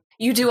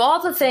 You do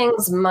all the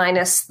things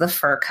minus the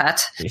fur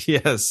cut.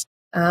 Yes.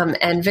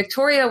 And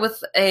Victoria,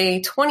 with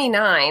a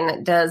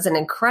 29, does an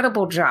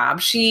incredible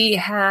job. She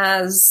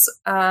has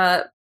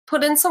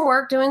put in some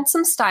work doing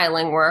some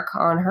styling work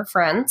on her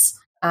friends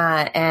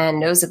and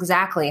knows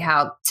exactly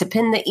how to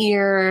pin the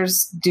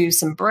ears, do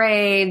some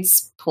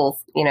braids, pull,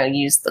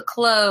 use the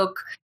cloak.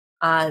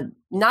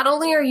 Not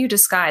only are you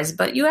disguised,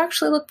 but you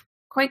actually look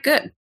quite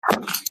good.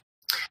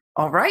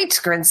 All right,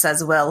 Grin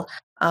says, well,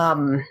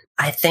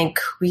 I think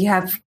we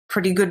have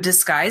pretty good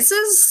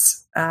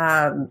disguises.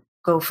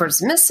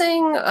 Gopher's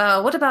missing.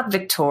 What about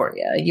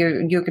Victoria?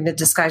 You're going to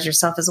disguise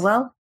yourself as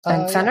well?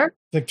 And Fenner?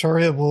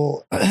 Victoria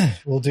will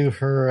do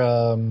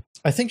her.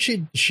 I think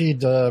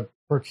she'd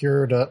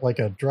procured like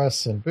a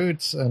dress and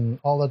boots and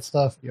all that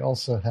stuff. He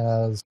also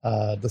has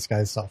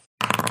disguise stuff.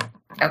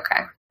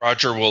 Okay.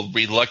 Roger will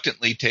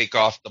reluctantly take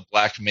off the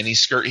black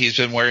miniskirt he's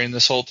been wearing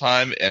this whole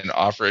time and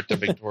offer it to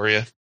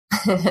Victoria.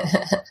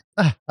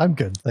 I'm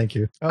good, thank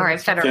you. All right,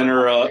 Fenner.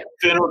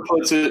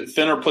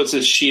 Fenner puts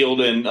his shield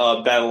and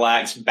battle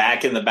axe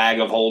back in the bag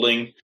of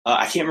holding.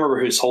 I can't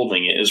remember who's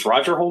holding it. Is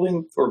Roger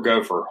holding or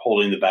Gopher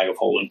holding the bag of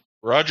holding?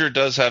 Roger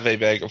does have a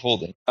bag of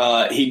holding.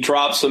 He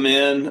drops them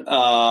in.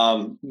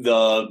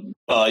 The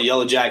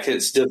yellow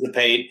jackets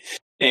dissipate,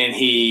 and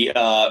he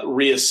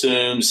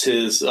reassumes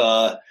his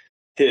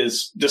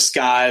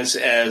disguise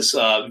as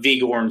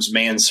Vigorn's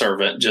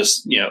manservant,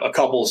 just a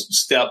couple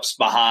steps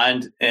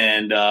behind,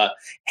 and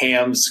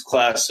hands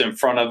clasped in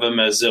front of him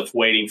as if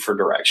waiting for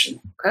direction.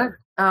 Okay.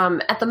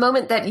 At the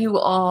moment that you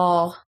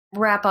all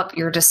wrap up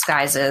your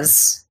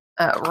disguises,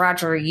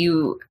 Roger,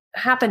 you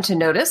happen to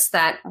notice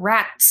that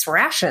Rat's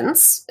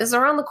Rations is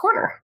around the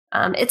corner.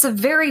 It's a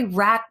very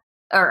rat-like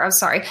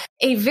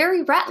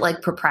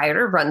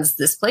proprietor runs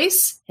this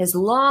place. His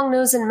long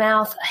nose and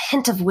mouth, a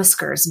hint of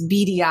whiskers,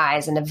 beady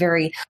eyes, and a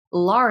very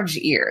large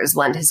ears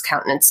lend his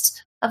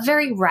countenance a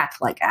very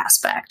rat-like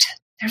aspect.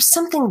 There's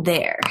something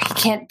there. He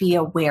can't be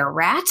a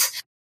were-rat,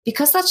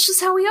 because that's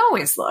just how he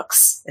always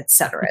looks,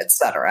 etc.,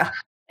 etc.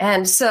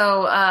 And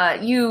so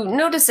you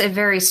notice a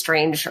very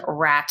strange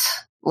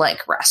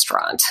rat-like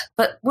restaurant.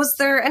 But was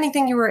there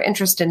anything you were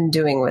interested in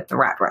doing with the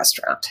rat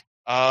restaurant?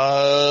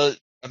 A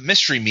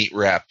mystery meat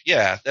wrap.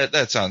 Yeah,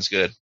 that sounds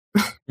good.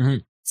 Mm-hmm.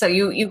 So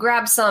you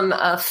grab some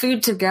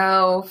food to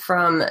go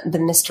from the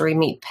Mystery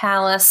Meat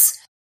Palace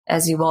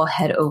as you all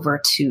head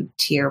over to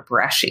Tir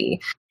Bresci.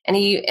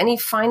 Any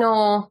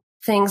final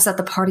things that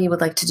the party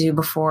would like to do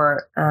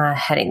before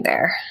heading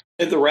there?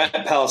 At the Rat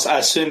Palace, I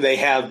assume they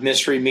have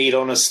mystery meat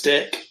on a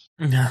stick.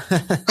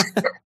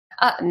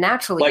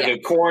 Naturally, like a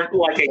corn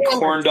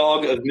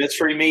dog of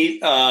mystery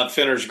meat.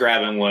 Fenner's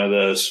grabbing one of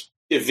those.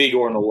 If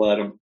Vigorn will let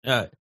him.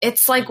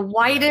 It's like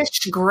whitish,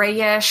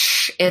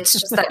 grayish. It's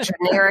just that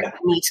generic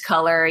meat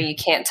color. You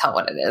can't tell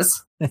what it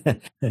is.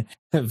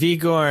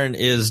 Vigorn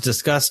is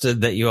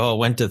disgusted that you all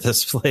went to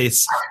this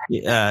place.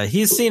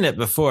 He's seen it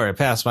before. It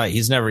passed by.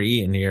 He's never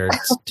eaten here.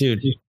 It's too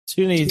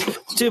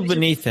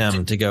beneath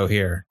him to go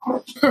here.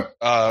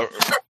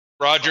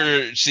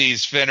 Roger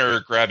sees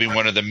Finner grabbing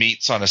one of the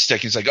meats on a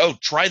stick. He's like, "Oh,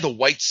 try the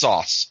white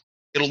sauce.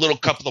 Get a little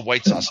cup of the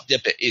white sauce.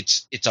 Dip it.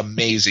 It's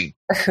amazing."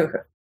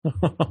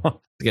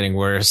 It's getting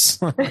worse.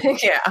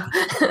 Yeah.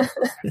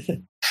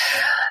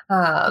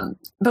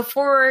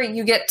 Before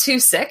you get too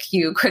sick,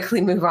 you quickly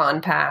move on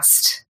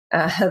past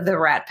the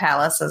Rat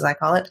Palace, as I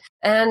call it,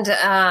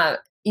 and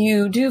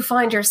you do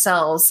find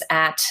yourselves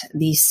at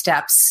the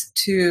steps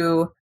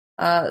to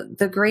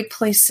the great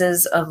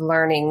places of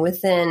learning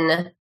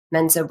within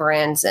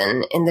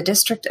Menzoberranzan in the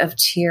district of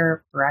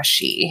Tir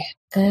Breshi.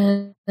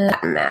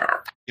 That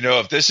map.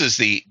 If this is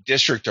the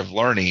district of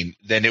learning,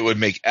 then it would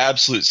make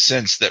absolute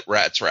sense that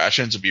Rat's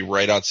Rations would be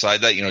right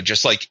outside that.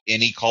 Just like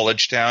any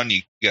college town,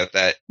 you got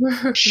that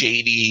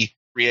shady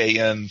 3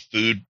 a.m.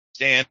 food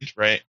stand,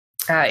 right?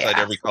 Outside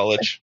every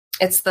college.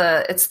 It's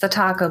the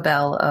Taco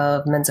Bell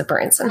of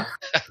Menzoberranzan.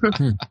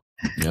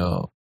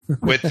 No.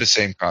 With the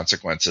same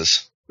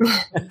consequences.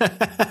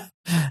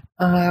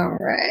 All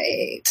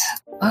right.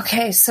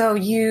 Okay, so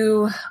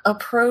you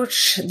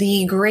approach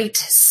the Great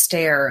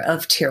Stair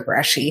of Tir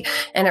Breshi,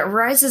 and it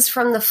rises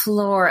from the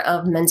floor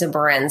of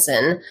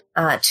Menzoberranzan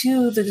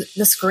to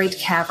this great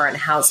cavern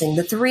housing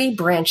the 3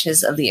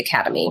 branches of the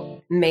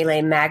Academy.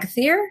 Melee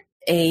Magthir,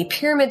 a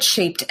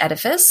pyramid-shaped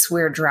edifice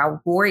where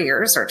drow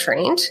warriors are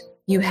trained.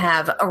 You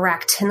have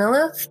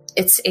Aractinolith.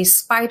 It's a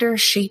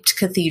spider-shaped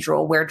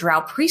cathedral where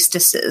drow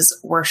priestesses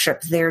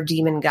worship their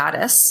demon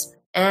goddess.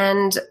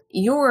 And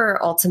your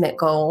ultimate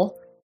goal,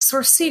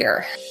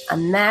 Sorceer, a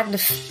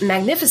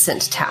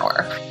magnificent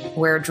tower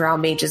where drow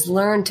mages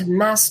learn to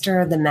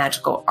master the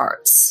magical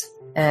arts.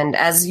 And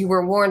as you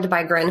were warned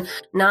by Grin,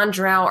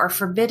 non-drow are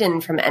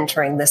forbidden from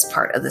entering this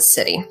part of the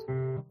city.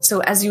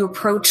 So as you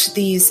approach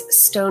these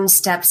stone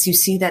steps, you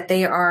see that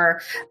they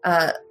are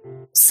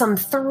some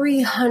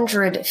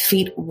 300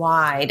 feet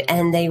wide,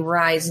 and they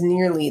rise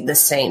nearly the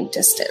same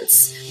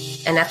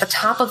distance. And at the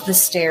top of the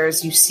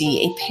stairs, you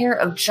see a pair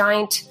of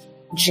giant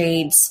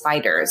jade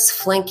spiders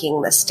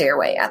flanking the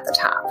stairway at the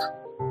top.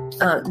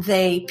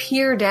 They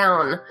peer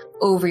down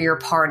over your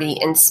party,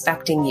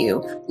 inspecting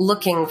you,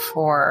 looking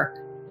for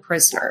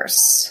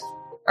prisoners.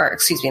 Or,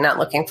 excuse me, not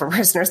looking for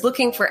prisoners,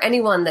 looking for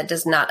anyone that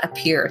does not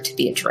appear to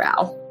be a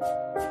drow.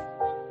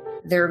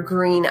 Their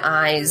green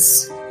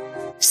eyes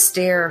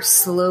stare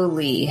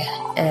slowly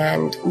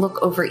and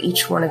look over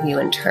each one of you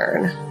in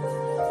turn.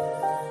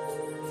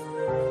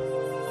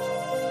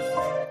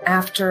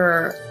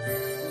 After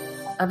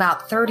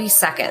about 30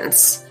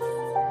 seconds,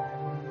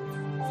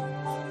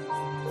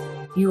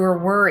 you are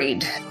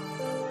worried,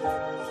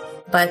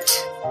 but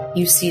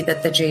you see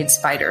that the jade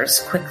spiders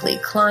quickly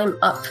climb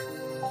up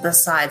the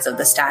sides of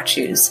the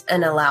statues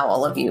and allow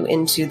all of you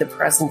into the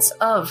presence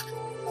of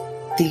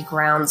the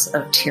grounds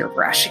of Tir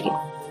Breshi.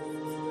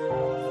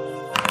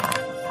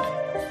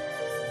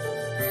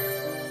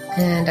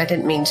 And I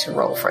didn't mean to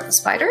roll for the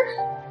spider.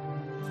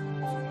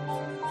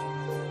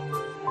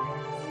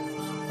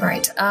 All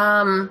right.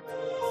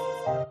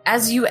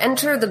 As you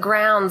enter the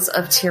grounds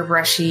of Tir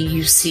Breshi,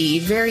 you see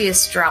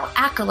various drow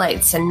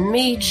acolytes and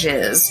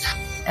mages,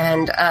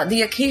 and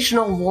the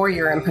occasional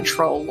warrior in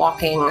patrol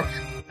walking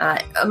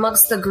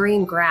amongst the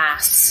green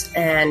grass,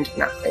 and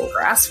not green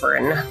grass, we're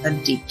in a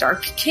deep,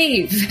 dark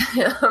cave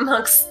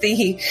amongst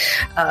the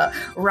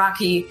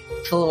rocky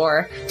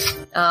floor.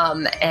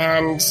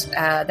 And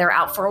they're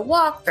out for a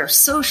walk, they're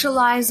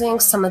socializing,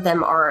 some of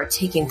them are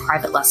taking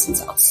private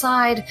lessons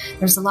outside.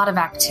 There's a lot of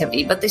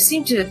activity, but they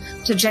seem to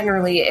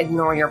generally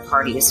ignore your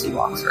party as you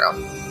walk through.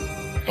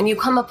 And you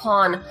come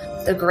upon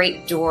the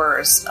great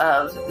doors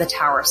of the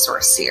Tower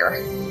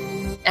Sorceer.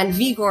 And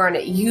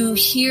Vigorn, you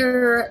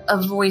hear a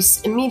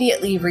voice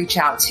immediately reach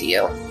out to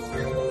you.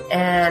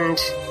 And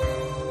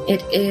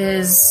it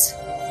is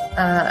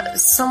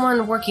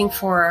someone working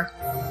for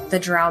the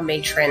Drow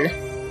Matron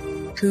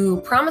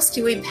who promised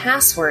you a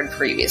password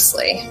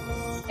previously.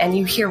 And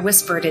you hear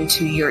whispered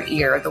into your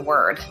ear the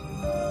word,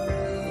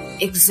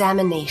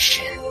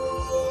 examination.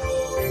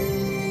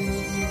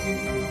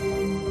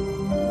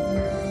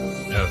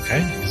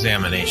 Okay,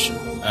 examination.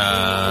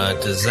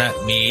 Does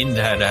that mean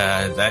that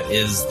that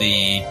is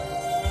the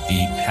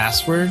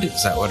password?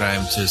 Is that what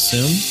I'm to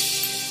assume?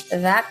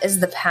 That is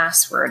the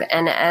password.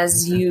 And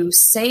as you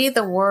say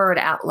the word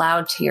out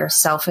loud to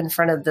yourself in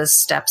front of the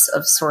steps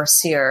of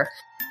Sorceer,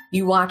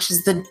 you watch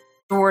as the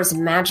doors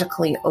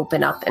magically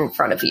open up in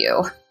front of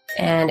you.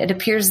 And it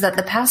appears that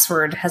the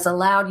password has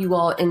allowed you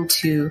all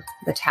into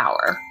the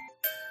tower.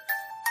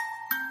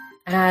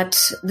 At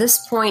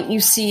this point,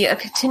 you see a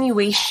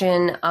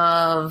continuation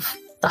of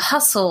the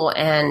hustle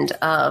and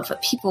of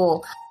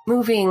people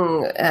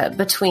moving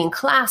between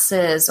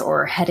classes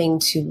or heading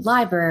to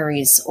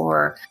libraries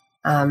or,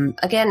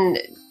 again,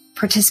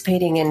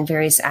 participating in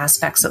various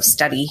aspects of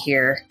study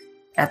here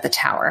at the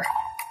tower.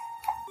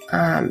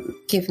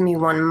 Give me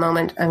one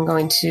moment. I'm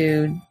going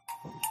to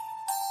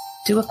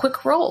do a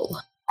quick roll.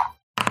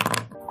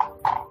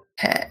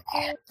 Okay.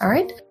 All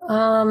right.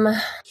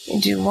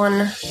 Do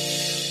one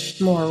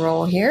more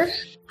roll here.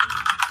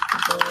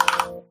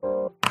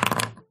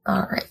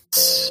 All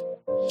right.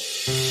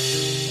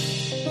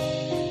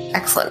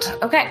 Excellent.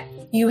 Okay.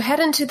 You head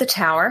into the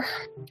tower,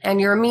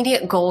 and your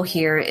immediate goal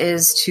here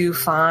is to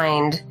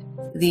find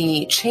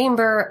the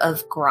Chamber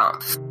of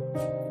Grumph.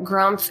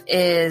 Grumph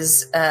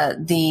is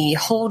the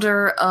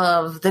holder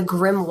of the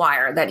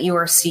Grimwire that you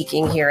are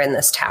seeking here in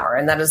this tower,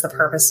 and that is the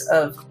purpose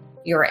of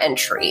your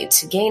entry,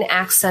 to gain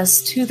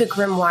access to the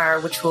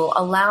Grimwire, which will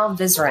allow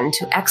Vizerin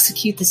to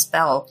execute the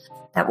spell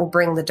that will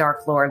bring the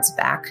Dark Lords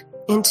back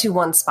into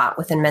one spot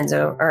within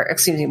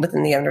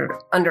within the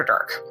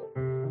Underdark.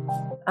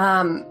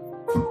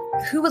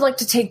 Who would like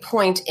to take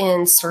point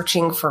in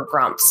searching for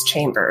Grumph's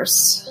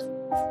chambers?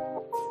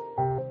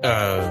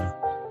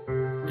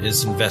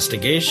 Is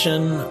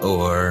investigation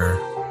or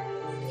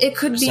it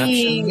could perception?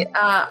 Be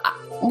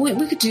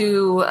we could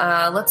do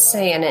let's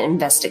say an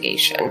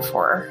investigation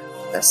for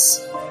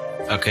this.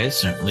 Okay,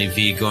 certainly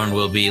Vigorn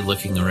will be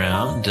looking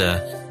around.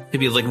 He'll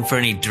be looking for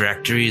any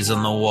directories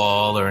on the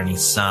wall or any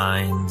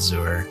signs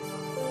or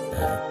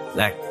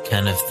that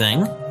kind of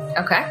thing.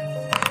 Okay.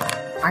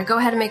 All right, go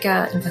ahead and make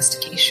an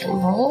investigation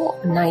roll.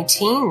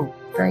 19.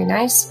 Very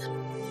nice.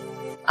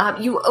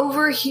 You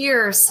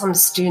overhear some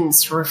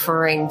students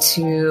referring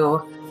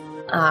to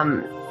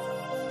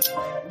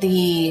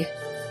the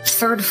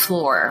third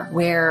floor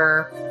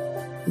where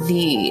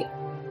the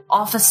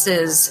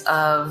offices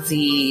of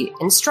the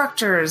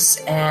instructors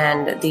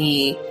and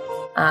the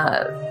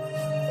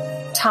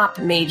top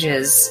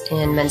mages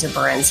in Menzo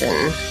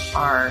Berenzin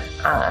are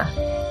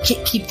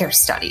keep their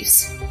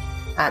studies.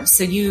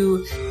 So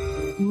you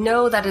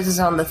know that it is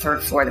on the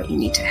third floor that you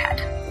need to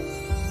head.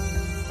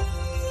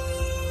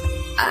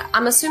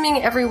 I'm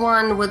assuming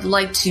everyone would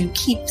like to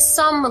keep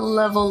some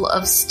level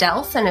of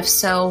stealth, and if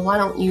so, why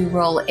don't you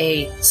roll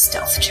a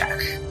stealth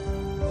check?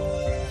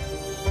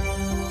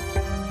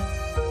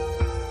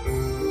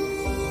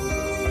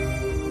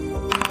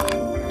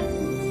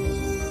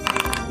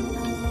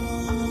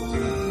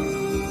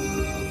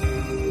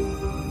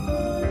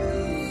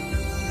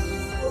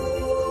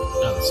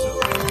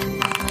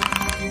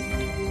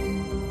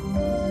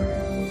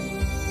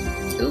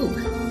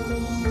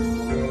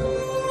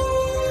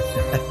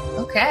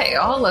 Okay,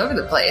 all over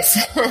the place.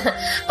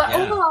 But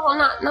overall,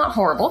 not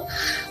horrible.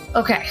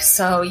 Okay,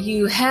 so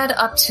you head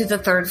up to the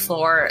third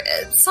floor.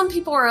 Some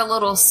people are a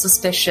little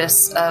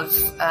suspicious of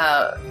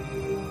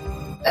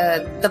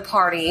the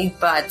party,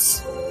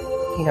 but,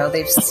 you know,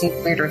 they've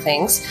seen weirder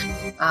things.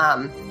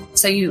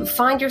 So you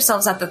find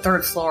yourselves at the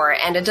third floor,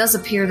 and it does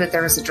appear that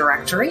there is a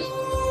directory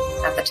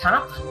at the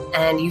top,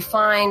 and you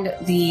find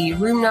the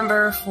room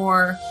number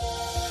for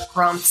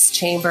Grumph's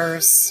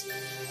chambers.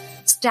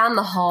 It's down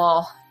the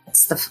hall.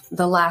 It's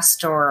the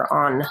last door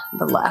on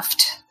the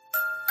left.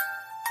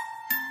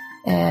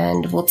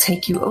 And we'll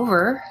take you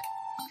over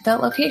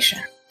that location.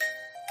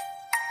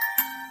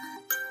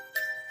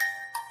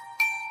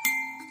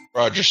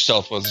 Roger's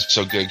stealth wasn't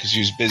so good because he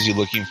was busy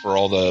looking for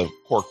all the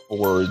cork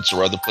boards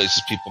or other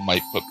places people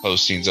might put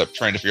postings up,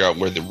 trying to figure out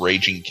where the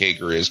Raging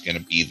Kager is going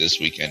to be this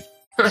weekend.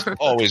 He's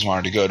always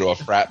wanted to go to a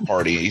frat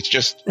party. He's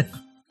just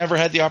never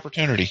had the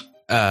opportunity.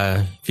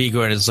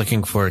 Vigorn is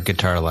looking for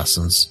guitar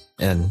lessons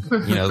and,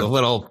 you know, the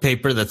little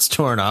paper that's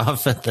torn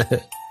off at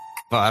the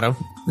bottom.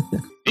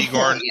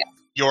 Vigorn,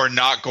 you're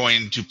not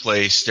going to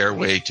play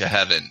Stairway to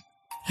Heaven.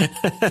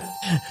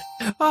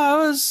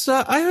 I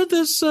heard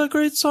this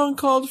great song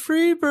called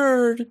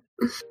Freebird.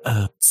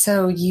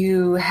 So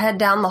you head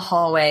down the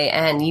hallway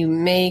and you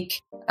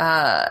make,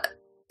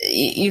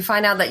 you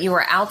find out that you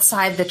are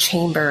outside the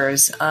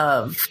chambers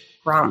of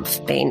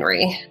Grumph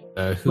Bainry.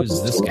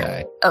 Who's this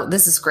guy? Oh,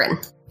 this is Grin.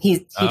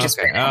 He just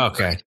ran in. Oh,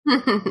 okay.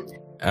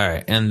 All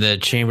right. And the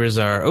chambers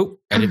are... Oh,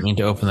 I didn't mean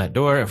to open that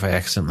door. If I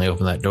accidentally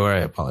open that door, I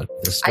apologize.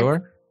 This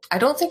door? I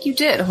don't think you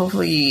did.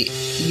 Hopefully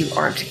you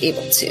aren't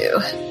able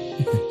to.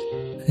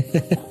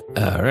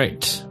 All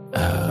right.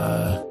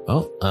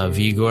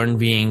 Vigorn,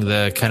 being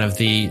the kind of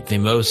the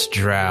most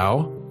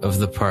drow of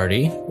the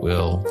party,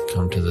 will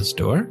come to this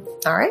door.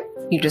 All right.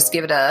 You just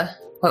give it a...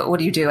 What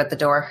do you do at the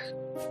door?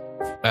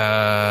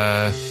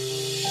 I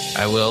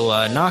will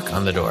knock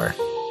on the door.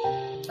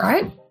 All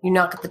right. You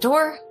knock at the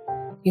door.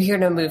 You hear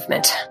no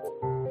movement.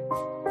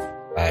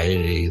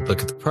 I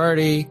look at the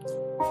party.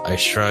 I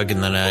shrug,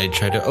 and then I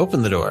try to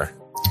open the door.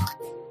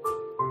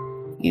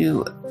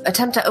 You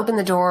attempt to open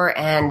the door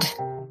and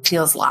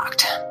feels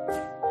locked.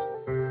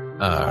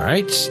 All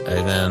right. I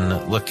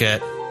then look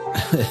at...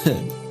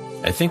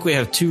 I think we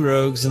have 2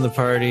 rogues in the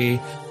party,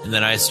 and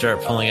then I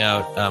start pulling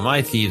out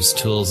my thieves'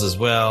 tools as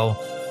well.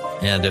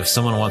 And if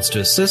someone wants to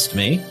assist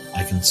me,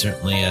 I can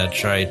certainly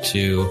try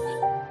to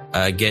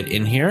get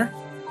in here.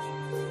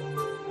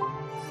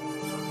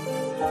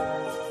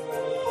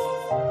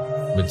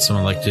 Would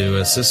someone like to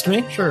assist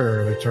me?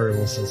 Sure, Victoria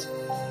will assist.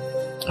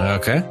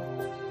 Okay.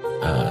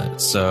 How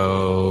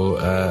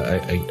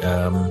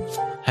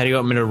do you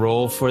want me to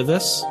roll for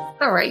this?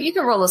 All right, you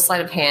can roll a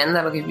sleight of hand.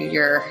 That'll give you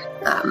your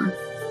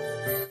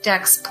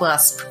Dex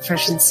plus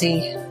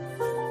proficiency.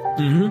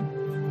 Mm-hmm.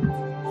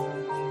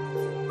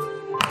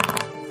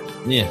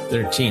 Yeah,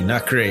 13.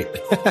 Not great.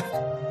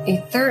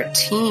 A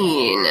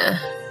 13. I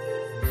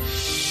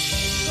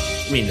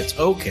mean, it's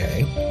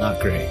okay.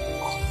 Not great.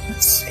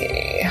 Let's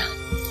see.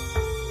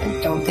 I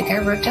don't think I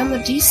wrote down the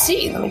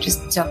DC. Let me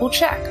just double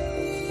check.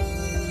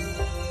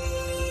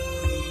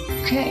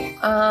 Okay.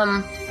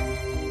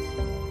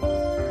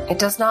 It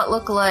does not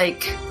look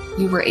like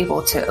you were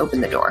able to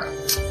open the door.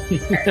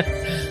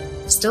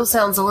 Still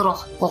sounds a little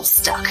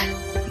stuck.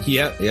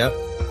 Yep.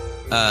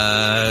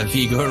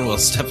 Vigor will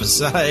step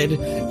aside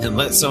and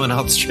let someone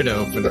else try to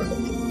open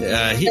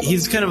it.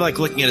 He's kind of like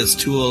looking at his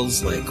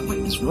tools, like, what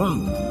is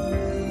wrong?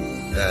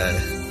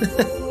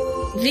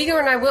 Vigor,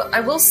 and I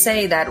will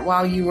say that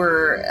while you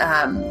were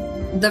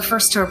the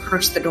first to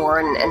approach the door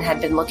and had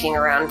been looking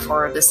around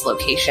for this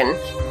location,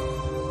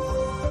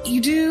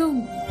 you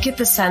do get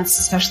the sense,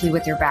 especially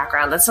with your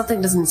background, that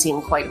something doesn't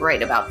seem quite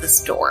right about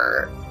this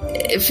door.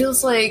 It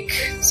feels like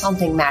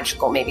something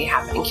magical may be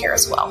happening here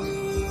as well.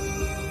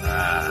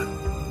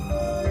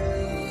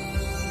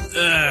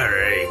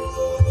 Alright.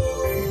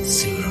 Let's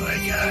see what I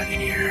got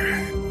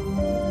here.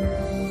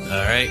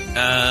 Alright,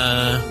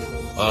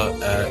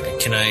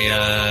 can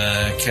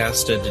I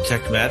cast a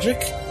detect magic?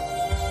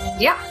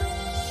 Yeah.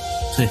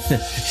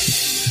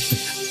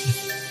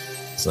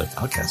 It's like,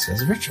 I'll cast it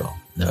as a ritual.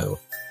 No.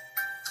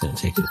 It's going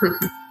to take it.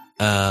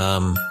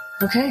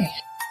 Okay.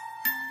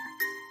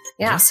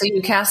 Yeah, so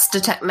you cast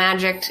Detect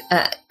Magic.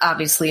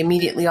 Obviously,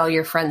 immediately all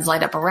your friends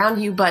light up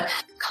around you, but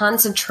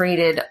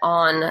concentrated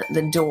on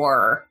the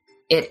door,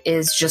 it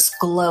is just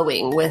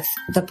glowing with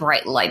the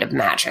bright light of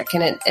magic.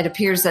 And it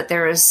appears that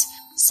there is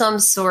some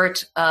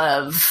sort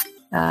of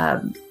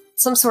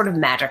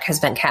magic has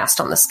been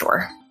cast on this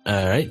door.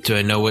 All right. Do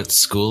I know what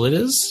school it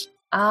is?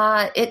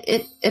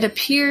 It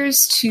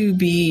appears to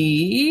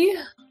be...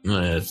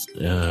 I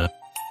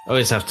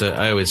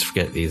always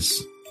forget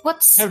these.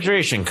 What's...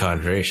 Abjuration,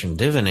 conjuration,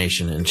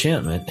 divination,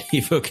 enchantment,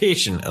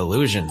 evocation,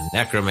 illusion,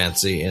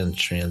 necromancy, and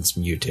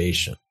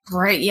transmutation.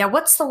 Right, yeah.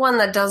 What's the one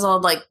that does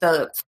all, like,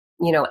 the,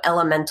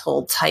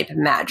 elemental type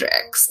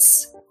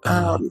magics?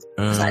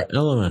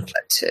 Element.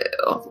 Too.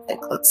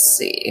 Let's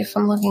see. If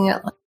I'm looking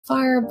at, like,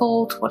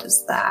 Firebolt, what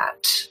is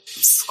that?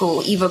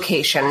 School,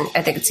 evocation.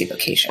 I think it's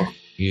evocation.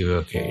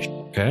 Evocation.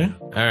 Okay.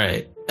 All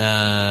right.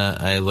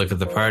 I look at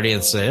the party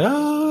and say,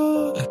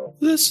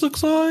 this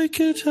looks like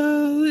it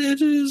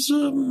is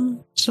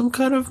some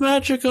kind of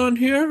magic on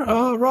here.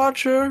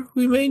 Roger,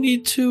 we may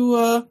need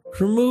to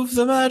remove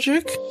the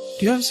magic.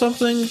 Do you have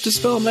something to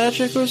spell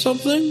magic or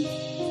something?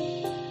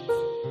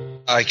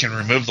 I can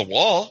remove the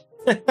wall.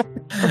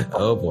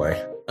 Oh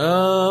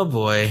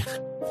boy.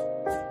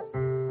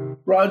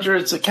 Roger,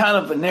 it's a kind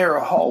of a narrow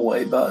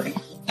hallway, buddy.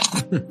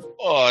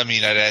 Well, I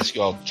mean, I'd ask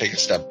you all to take a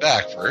step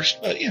back first,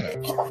 but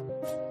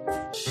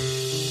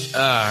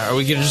are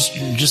we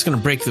just gonna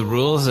break the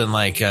rules and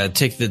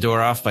take the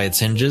door off by its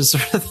hinges,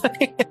 sort of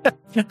thing?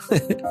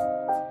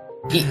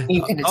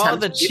 You can all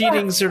the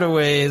cheating sort of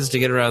ways to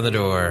get around the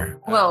door.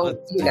 Well,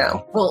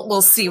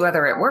 we'll see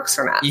whether it works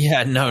or not.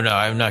 Yeah, no,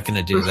 I'm not going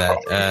to do that.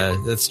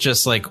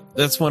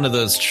 That's one of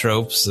those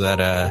tropes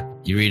that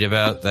you read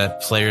about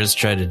that players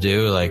try to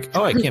do. Like,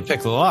 I can't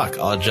pick the lock.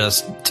 I'll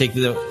just take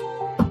the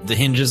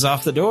hinges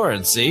off the door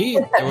and see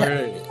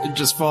where it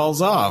just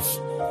falls off.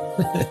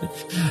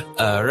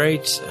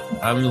 Right.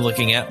 I'm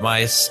looking at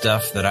my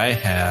stuff that I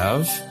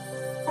have.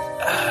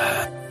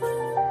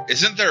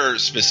 Isn't there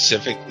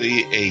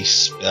specifically a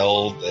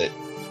spell that?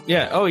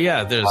 Yeah. Oh,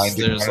 yeah. There's like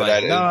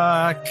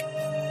knock.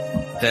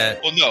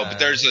 That. Well, no, but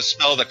there's a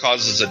spell that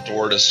causes a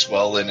door to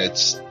swell in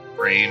its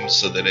frame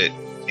so that it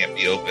can't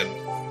be opened.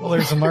 Well,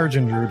 there's a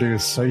margin to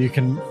reduce, so you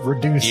can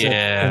reduce it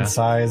in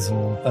size,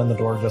 and then the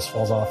door just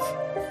falls off.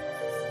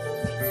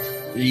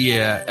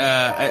 Yeah.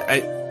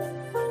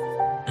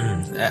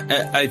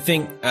 I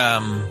think.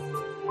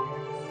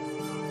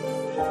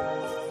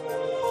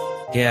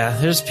 Yeah,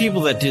 there's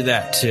people that do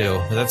that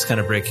too. But that's kind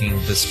of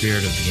breaking the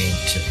spirit of the game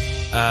too.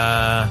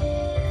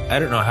 I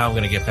don't know how I'm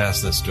going to get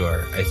past this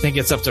door. I think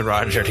it's up to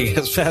Roger to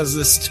get past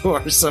this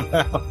door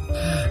somehow.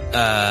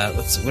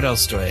 Let's see, what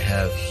else do I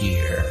have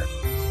here?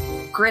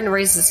 Grin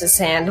raises his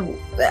hand.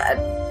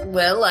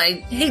 Well,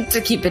 I hate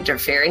to keep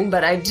interfering,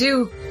 but I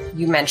do.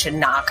 You mentioned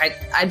knock.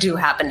 I do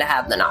happen to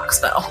have the knock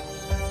spell.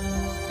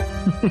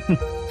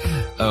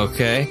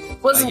 Okay.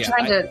 Wasn't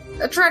trying to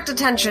attract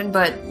attention,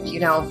 but,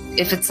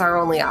 if it's our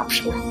only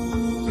option.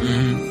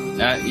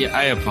 Mm-hmm.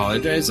 I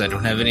apologize. I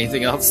don't have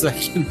anything else that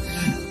can...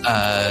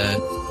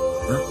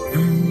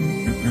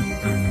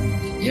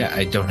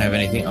 I don't have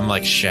anything. I'm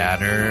like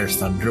Shatter or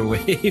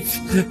Thunderwave.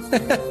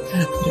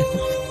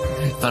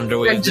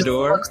 Thunderwave the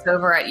door. Looks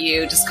over at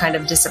you, just kind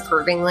of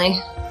disapprovingly.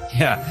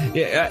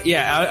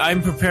 Yeah.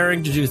 I'm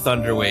preparing to do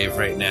Thunderwave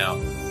right now.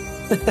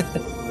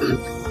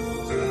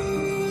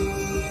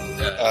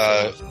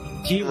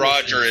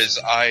 Roger is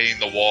eyeing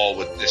the wall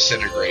with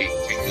disintegrate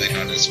tingling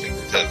on his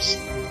fingertips.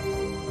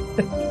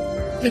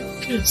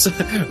 So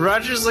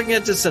Roger's looking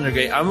at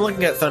disintegrate. I'm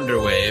looking at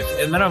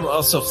thunderwave, and then I'm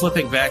also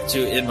flipping back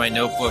to in my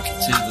notebook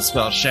to the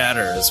spell shatter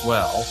as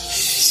well.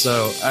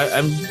 So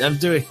I'm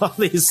doing all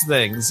these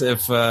things.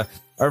 If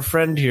our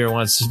friend here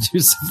wants to do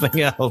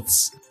something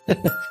else,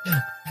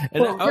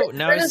 and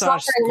now I saw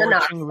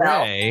Scorching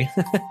Ray.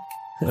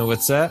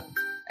 What's that?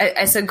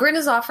 I said Grin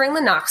is offering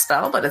the knock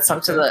spell, but it's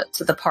up to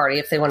the party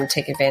if they want to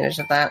take advantage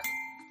of that.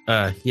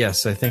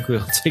 Yes, I think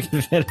we'll take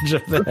advantage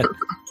of that.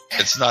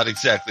 It's not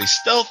exactly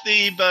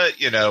stealthy,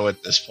 but,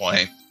 at this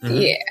point.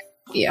 Mm-hmm.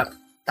 Yeah.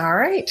 All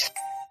right.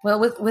 Well,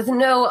 with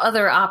no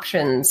other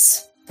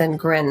options than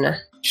Grin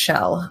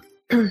Shell,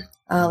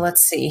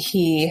 let's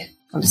see.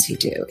 What does he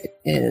do? It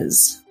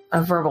is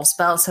a verbal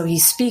spell, so he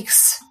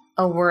speaks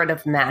a word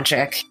of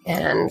magic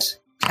and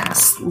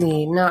casts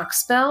the knock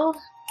spell.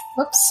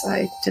 Whoops,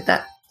 I did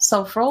that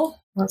self-roll.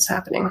 What's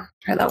happening?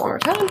 Try that one more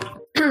time.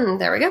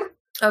 There we go.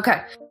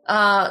 Okay.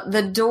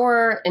 The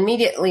door,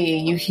 immediately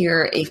you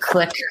hear a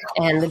click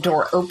and the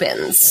door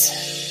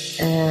opens.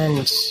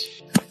 And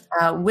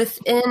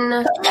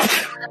within...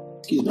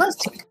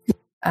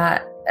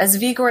 as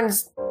Vigorn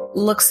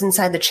looks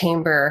inside the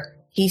chamber,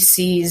 he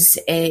sees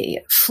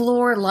a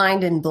floor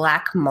lined in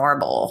black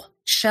marble,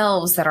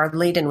 shelves that are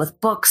laden with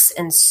books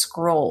and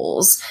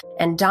scrolls,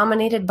 and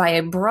dominated by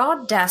a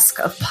broad desk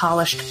of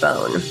polished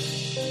bone.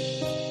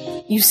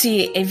 You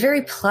see a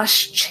very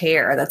plush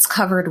chair that's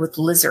covered with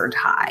lizard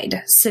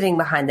hide sitting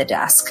behind the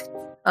desk,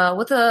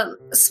 with a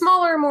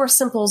smaller, more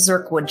simple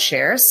Zirkwood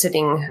chair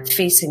sitting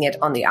facing it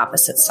on the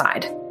opposite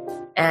side,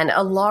 and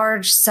a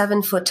large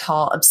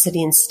 7-foot-tall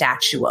obsidian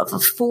statue of a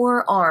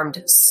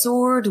 4-armed,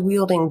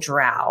 sword-wielding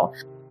drow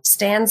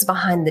stands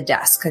behind the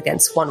desk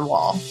against one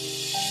wall.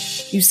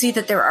 You see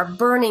that there are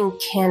burning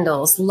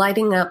candles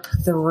lighting up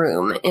the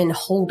room in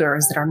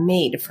holders that are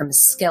made from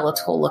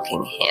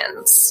skeletal-looking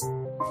hands.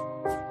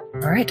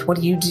 All right, what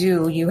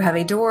do? You have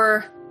a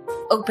door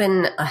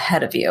open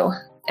ahead of you.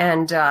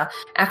 And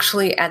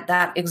actually, at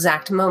that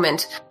exact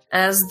moment,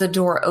 as the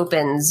door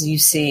opens, you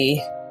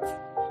see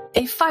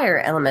a fire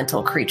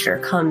elemental creature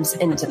comes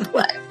into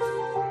play.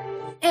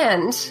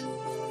 And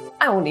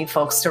I will need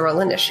folks to roll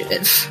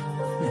initiative.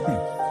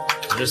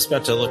 I'm just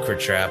about to look for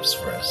traps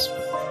for us.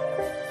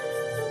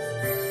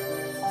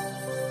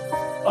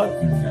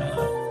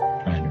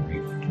 Trying to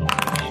read the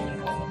name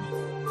and all of it.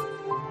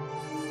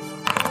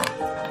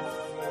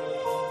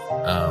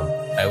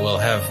 I will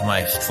have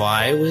my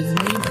fly with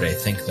me, but I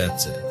think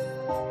that's it.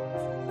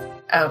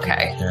 Okay.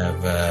 I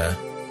have,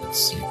 let's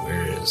see,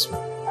 where is my...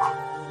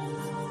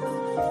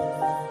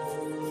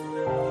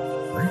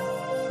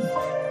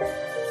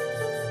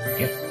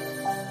 Yep.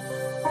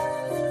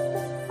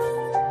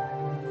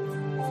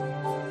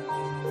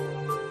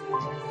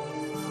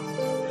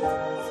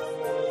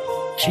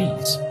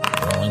 Jeez,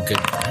 rolling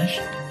good cash.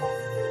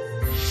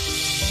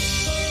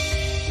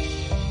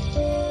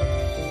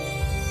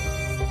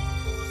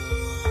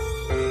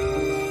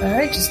 All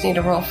right, just need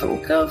a roll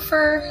from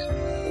Gopher.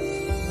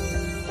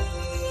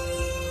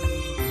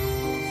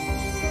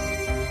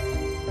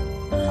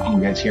 Can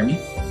you guys hear me?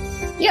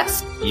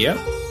 Yes. Yep.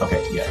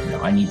 Okay, yeah,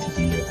 no, I need to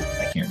be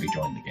I can't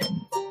rejoin the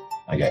game.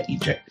 I got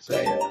ejected because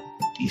I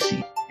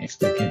DC. I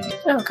still can't.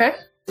 Okay.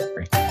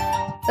 Sorry.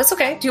 That's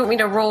okay. Do you want me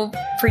to roll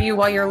for you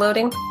while you're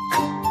loading?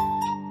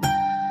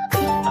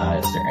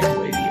 Is there any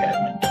way the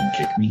admin can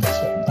kick me so I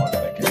can log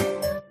back in?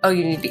 Oh,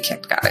 you need to be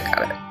kicked. Got it.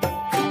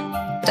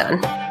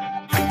 Done.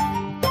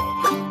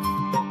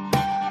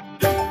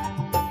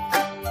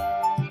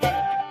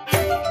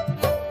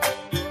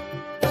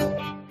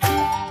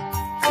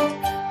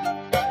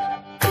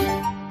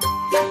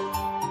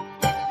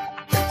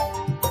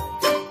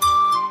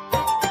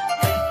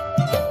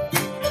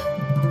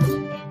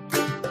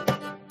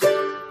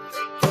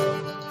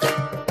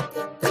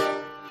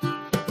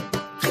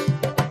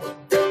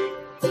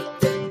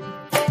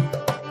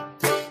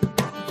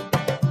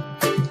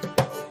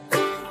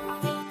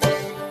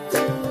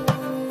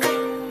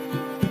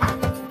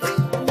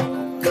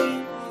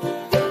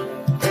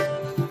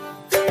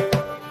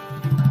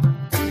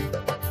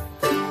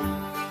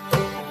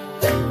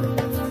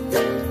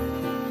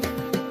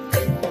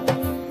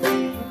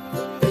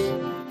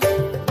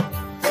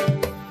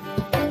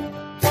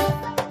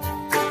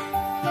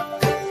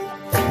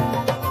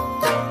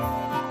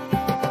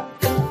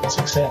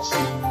 Success.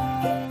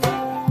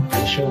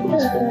 The show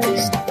was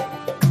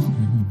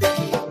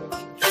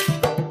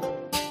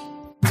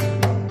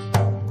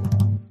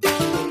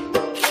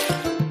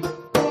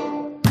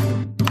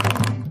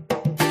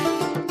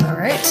All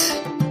right.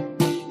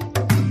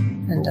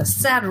 And a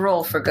sad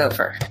roll for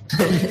Gopher.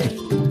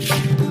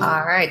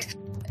 All right.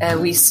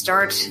 We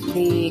start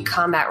the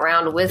combat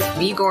round with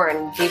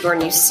Vigorn.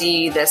 Vigorn, you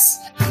see this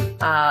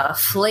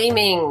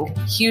flaming,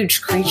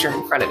 huge creature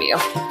in front of you.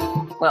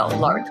 Well,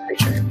 large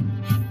creature.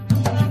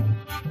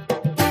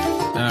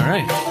 All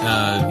right.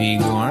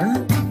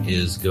 Vigorn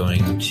is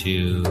going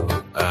to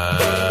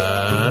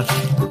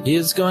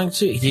He's going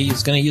to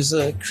use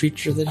a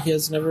creature that he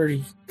has never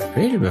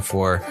created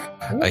before.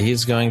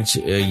 He's going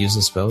to use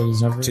a spell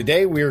he's never.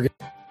 Today we're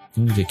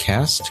going to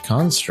cast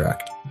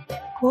Construct.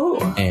 Ooh.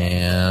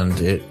 And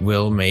it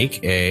will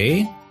make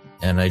a.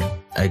 And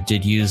I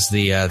did use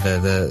the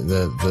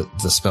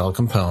spell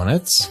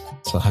components,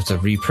 so I'll have to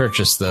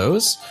repurchase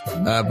those.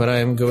 But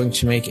I'm going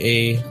to make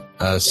a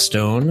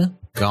stone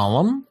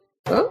golem.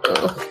 Ooh.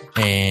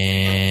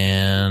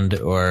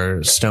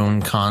 Or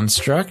stone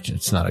construct.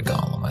 It's not a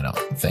golem, I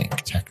don't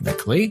think,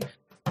 technically.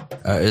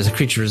 As a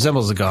creature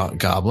resembles a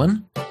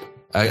goblin.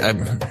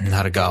 I'm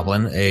not a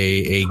goblin,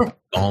 a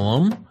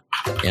golem.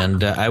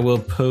 And I will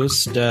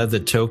post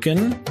the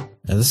token.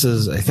 This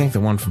is, I think, the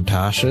one from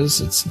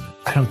Tasha's.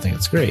 I don't think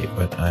it's great,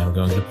 but I'm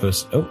going to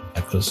post. Oh,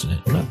 I posted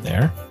it. Not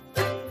there.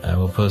 I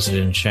will post it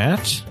in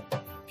chat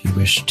if you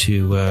wish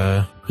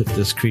to put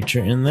this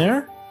creature in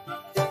there.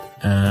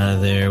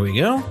 There we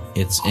go.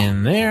 It's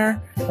in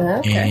there.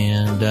 Okay.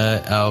 And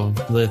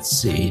let's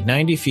see,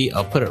 90 feet.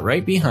 I'll put it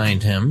right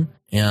behind him.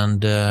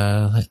 And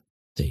let's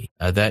see.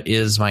 That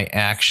is my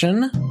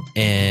action.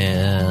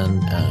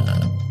 And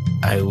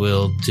I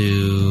will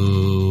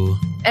do.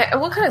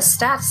 What kind of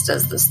stats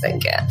does this thing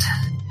get?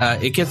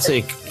 It gets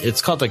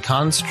it's called a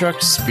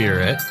Construct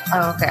Spirit.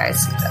 Oh, okay, I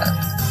see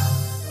that.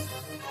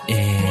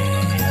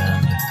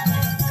 And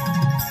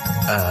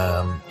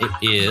it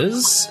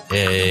is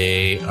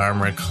a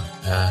armor.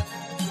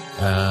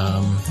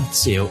 Let's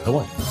see.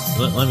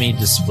 Let me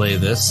display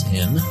this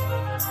in.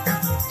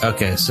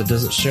 Okay, so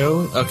does it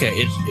show? Okay,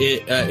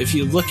 if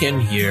you look in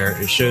here,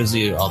 it shows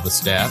you all the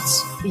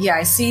stats. Yeah,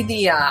 I see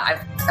the.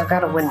 I've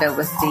got a window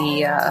with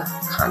the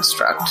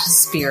Construct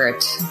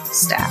Spirit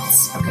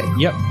stats. Okay.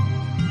 Yep.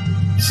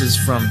 This is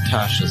from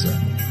Tasha's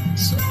end.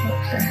 So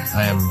Okay.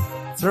 I am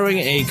throwing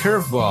a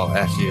curveball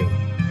at you.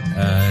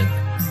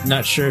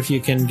 Not sure if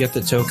you can get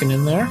the token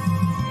in there.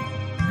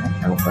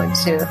 I'm going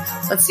to.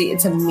 Let's see.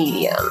 It's a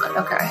medium.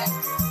 Okay.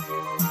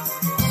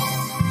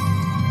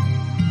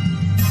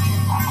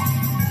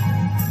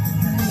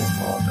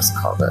 We'll just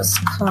call this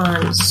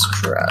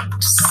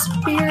Construct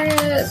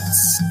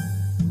Spirits.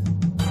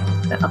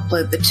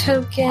 Upload the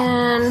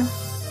token.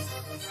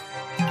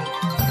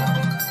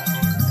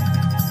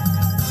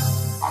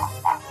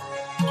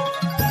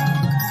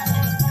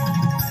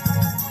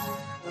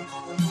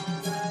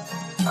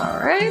 All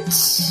right.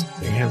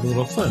 We have a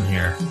little fun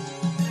here.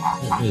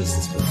 What is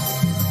this one?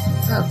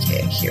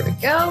 Okay, here we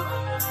go.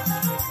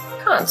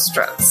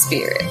 Construct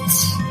Spirit.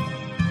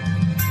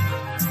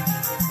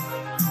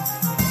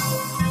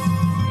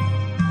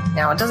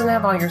 Now, it doesn't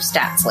have all your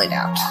stats laid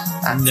out.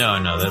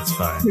 No, that's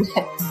fine.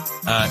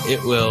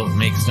 It will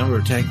make its number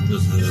of attack.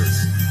 This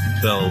is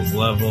spell's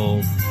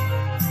level.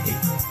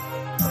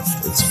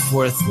 It's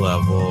 4th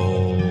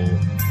level.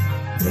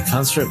 The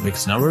construct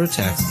makes number of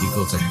attacks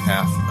equal to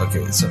half.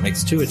 Okay, so it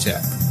makes 2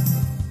 attacks.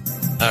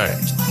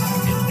 Alright.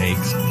 It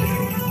makes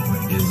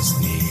what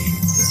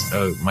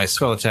is my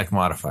spell attack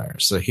modifier.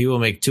 So he will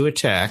make 2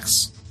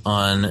 attacks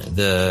on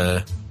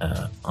the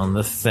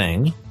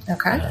thing.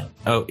 Okay.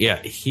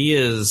 He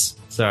is.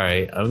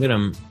 Sorry,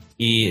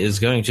 he is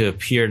going to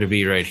appear to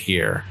be right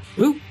here.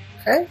 Oop.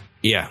 Okay.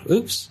 Yeah.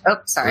 Oops. Oh,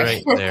 sorry.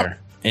 Right there.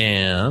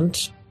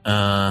 And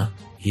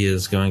he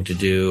is going to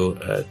do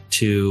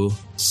 2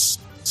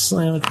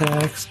 slam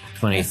attacks.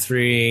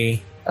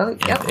 23. Oh,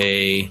 yep. And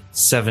a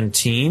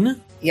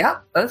 17.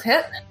 Yep, both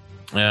hit.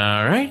 All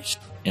right.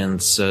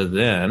 And so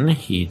then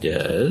he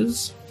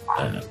does.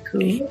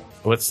 Cool.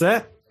 What's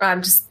that?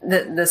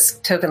 This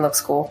token looks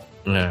cool.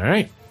 All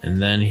right.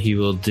 And then he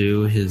will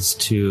do his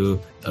 2.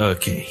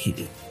 Okay, he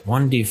did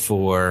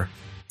 1d4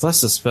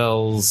 plus the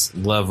spell's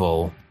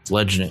level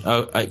legend.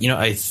 Oh, I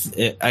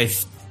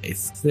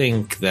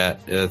think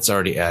that it's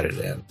already added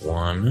in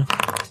 1.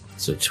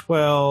 So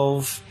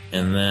 12,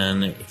 and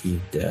then he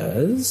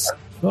does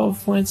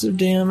 12 points of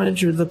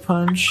damage with the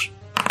punch,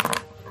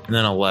 and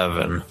then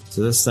 11.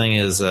 So this thing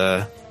is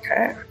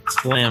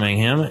slamming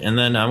him, and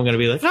then I'm going to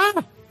be like,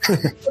 ah!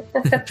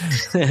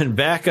 And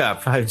back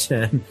up 5,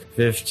 10,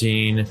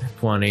 15,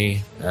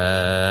 20,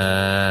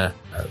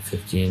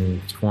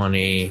 15,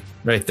 20,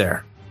 right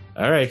there.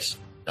 All right.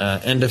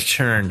 End of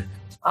turn.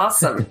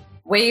 Awesome.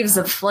 Waves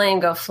of flame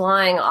go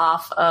flying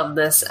off of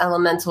this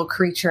elemental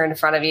creature in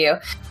front of you.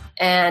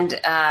 And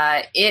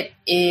it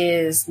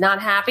is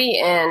not happy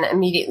and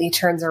immediately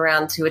turns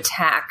around to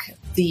attack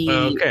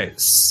the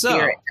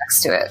spirit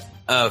next to it.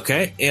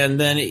 Okay, and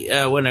then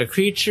when a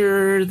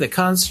creature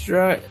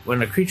construct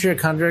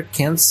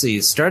can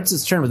see starts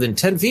its turn within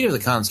 10 feet of the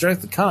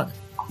construct,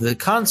 the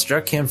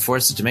construct can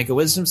force it to make a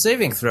wisdom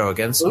saving throw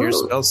against your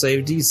spell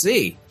save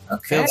DC.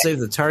 Okay. Failed save,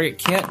 the target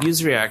can't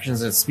use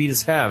reactions and its speed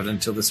is halved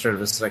until the start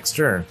of its next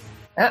turn.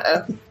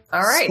 Uh-oh.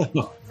 All right.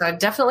 So it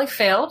definitely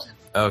failed.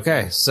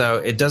 Okay, so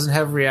it doesn't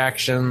have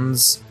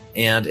reactions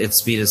and its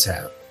speed is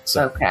halved.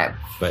 So, okay.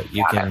 But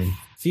you can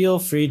feel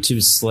free to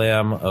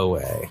slam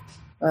away.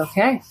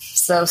 Okay,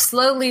 so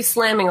slowly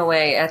slamming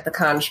away at the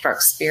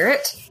construct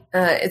spirit.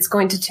 It's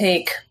going to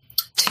take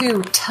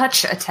 2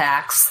 touch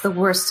attacks, the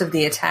worst of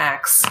the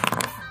attacks,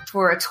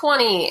 for a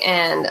 20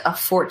 and a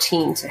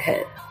 14 to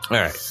hit. All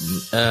right.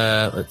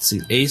 Let's see.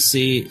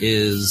 AC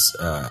is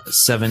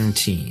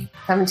 17.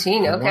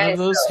 17, okay. One of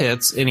those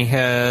hits, and he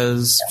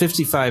has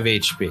 55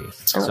 HP.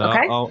 So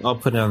Okay. I'll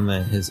put on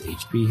his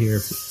HP here,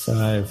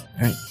 55. All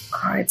right.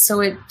 All right,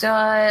 so it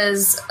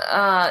does.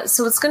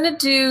 So it's going to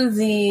do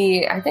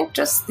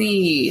just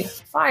the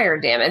fire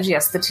damage.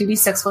 Yes, the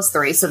 2d6 plus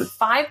 3. So the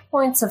 5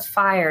 points of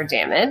fire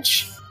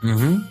damage.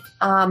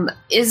 Mm-hmm.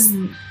 Is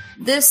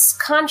this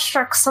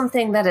construct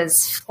something that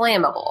is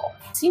flammable?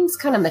 It seems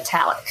kind of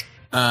metallic.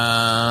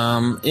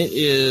 It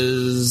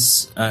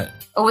is.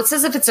 It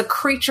says if it's a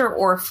creature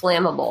or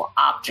flammable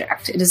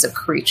object. It is a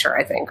creature,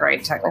 I think,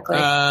 right? Technically.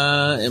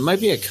 It might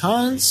be a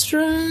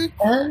construct.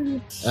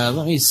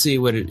 Let me see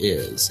what it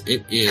is.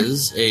 It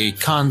is a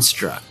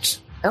construct.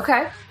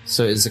 Okay.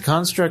 So is a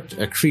construct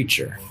a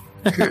creature?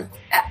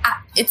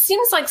 It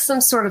seems like some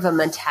sort of a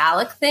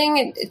metallic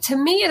thing. To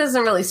me, it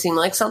doesn't really seem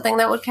like something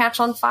that would catch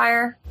on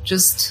fire.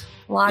 Just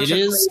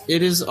logically.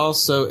 It is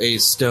also a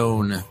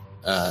stone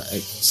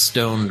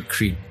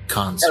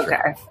construct.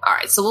 Okay. All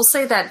right. So we'll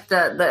say that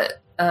the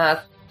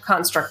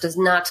construct does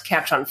not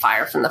catch on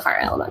fire from the fire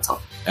elemental.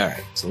 All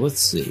right. So let's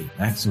see.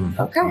 Maximum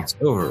Okay.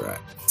 override.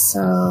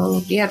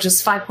 So yeah,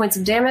 just 5 points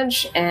of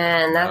damage,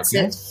 and that's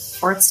it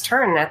for its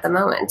turn at the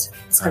moment.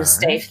 It's going to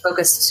stay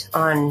focused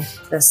on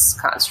this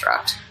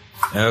construct.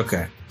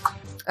 Okay.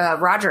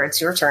 Roger,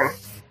 it's your turn.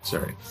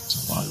 Sorry.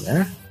 So long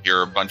there.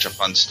 Hear a bunch of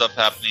fun stuff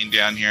happening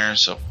down here.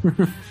 So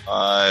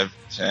 5,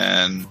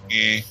 10,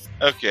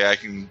 okay, I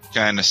can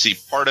kind of see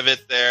part of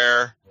it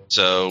there.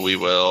 So we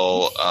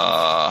will,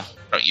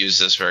 don't use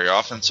this very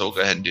often, so we'll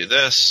go ahead and do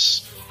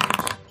this.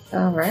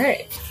 All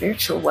right.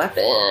 Spiritual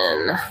weapon.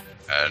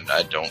 And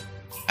I don't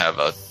have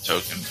a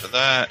token for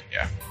that.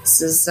 Yeah.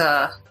 This is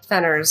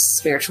Fenner's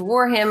spiritual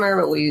warhammer,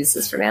 but we'll use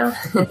this for now.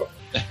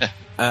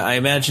 I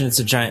imagine it's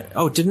a giant.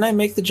 Oh, didn't I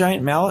make the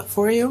giant mallet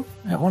for you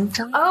at one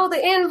time? Oh,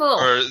 the anvil.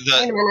 Or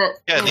Wait a minute.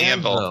 Yeah, the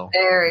anvil.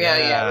 There we go.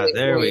 Yeah,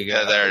 there we go.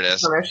 Yeah, there it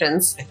is.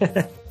 Permissions.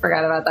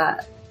 Forgot about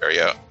that. There we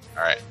go.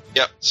 All right.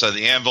 Yep. So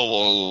the anvil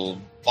will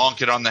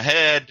bonk it on the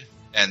head,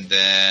 and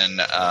then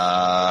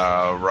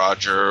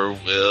Roger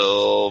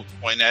will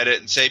point at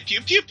it and say,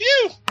 "Pew pew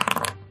pew."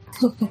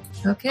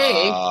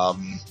 Okay.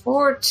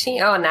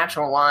 14. Oh, a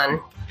natural 1.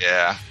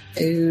 Yeah.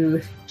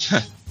 Ooh.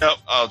 Nope.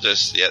 I'll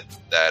just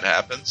that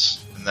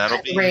happens, and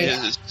that'll be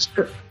his.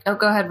 Oh,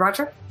 go ahead,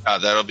 Roger.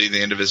 That'll be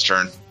the end of his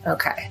turn.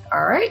 Okay.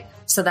 All right.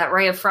 So that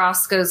ray of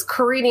frost goes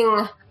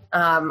careening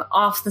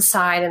off the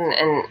side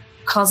and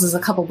causes a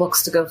couple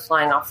books to go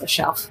flying off the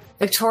shelf.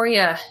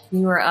 Victoria,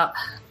 you are up.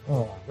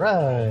 All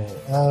right.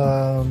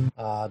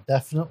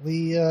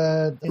 Definitely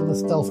in the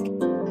stealth.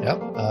 Yep.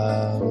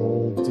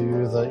 We'll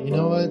do the. You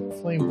know what?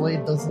 Flame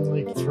Blade doesn't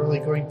like. It's really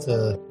going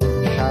to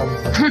have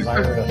the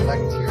desired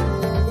effect here.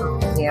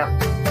 Yep.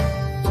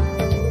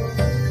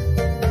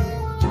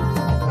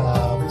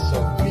 So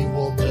we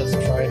will just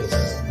try to.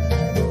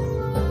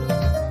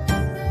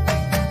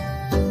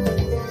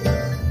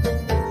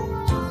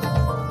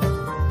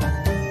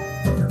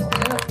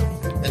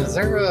 And is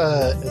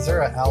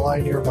there an ally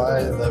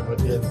nearby that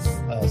would give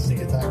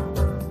sneak attack?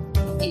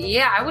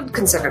 Yeah, I would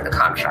consider the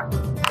contract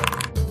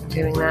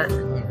doing that. All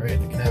right,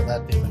 I can have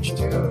that damage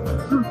too.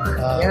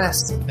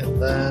 Yes.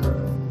 And then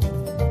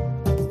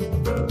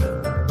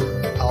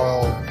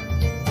I'll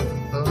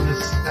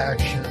bonus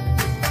action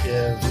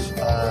give.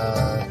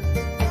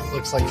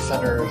 Looks like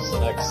Fenner is the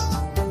next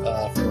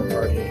from the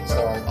party,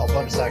 so I'll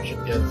bonus action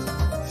give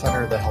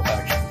Fenner the help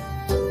action.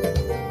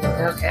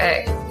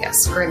 Okay.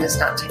 Yes, Grim is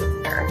not taking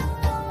a turn.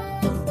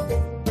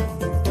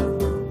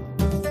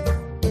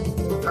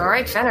 All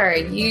right, Fenner,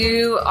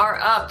 you are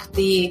up.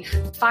 The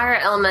fire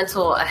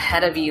elemental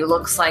ahead of you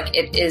looks like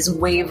it is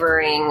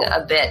wavering a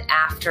bit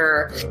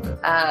after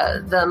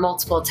the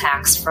multiple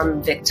attacks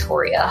from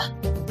Victoria.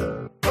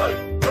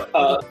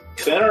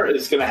 Fenner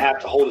is going to have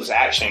to hold his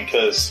action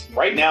because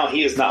right now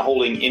he is not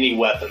holding any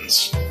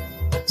weapons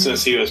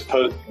since he was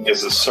posing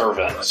as a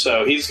servant.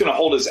 So he's going to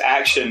hold his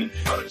action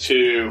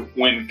to,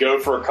 when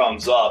Gopher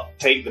comes up,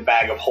 take the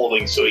bag of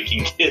holding so he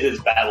can get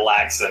his battle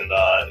axe and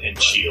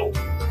shield.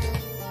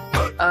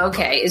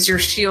 Okay, is your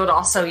shield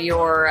also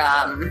your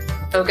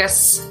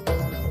focus?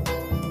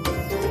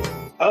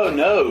 Oh,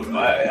 no.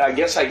 I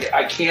guess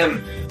I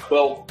can.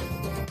 Well,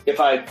 if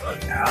I...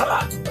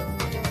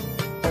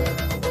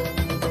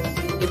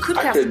 You could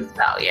cast a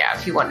spell, yeah,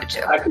 if you wanted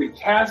to. I could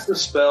cast a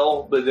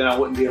spell, but then I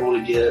wouldn't be able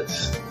to get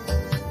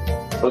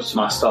most of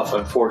my stuff.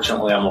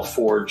 Unfortunately, I'm a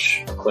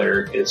forge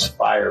cleric. It's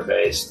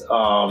fire-based.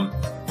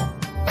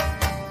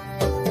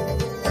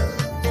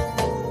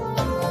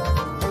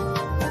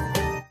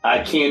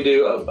 I can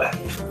do...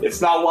 it's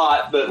not a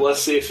lot, but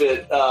let's see if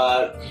it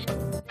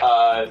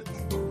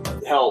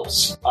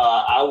helps.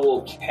 I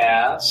will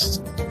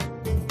cast...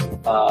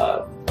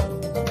 I'll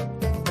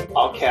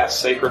cast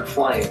Sacred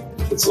Flame.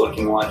 It's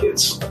looking like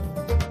it's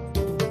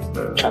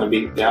trying to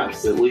beat it down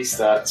because at least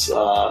that's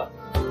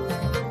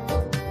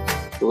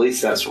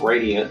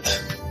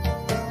radiant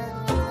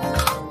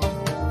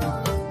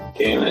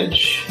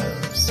damage.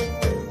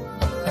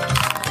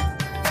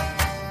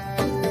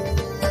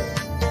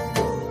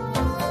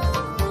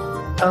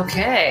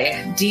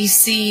 Okay.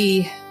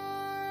 DC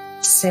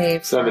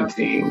save.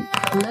 17.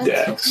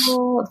 Dex.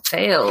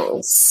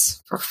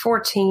 Fails for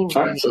 14.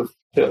 All right, so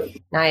yeah.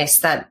 Nice.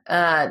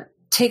 That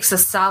takes a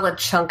solid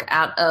chunk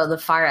out of the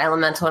fire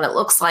elemental, and it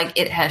looks like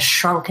it has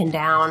shrunken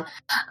down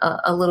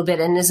a little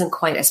bit and isn't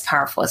quite as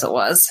powerful as it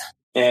was.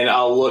 And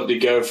I'll look to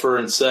Gopher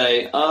and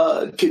say,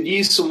 could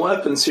use some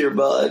weapons here,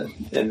 bud.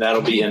 And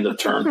that'll be end of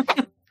turn.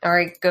 All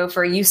right,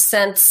 Gopher, you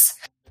sense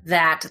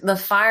that the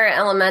fire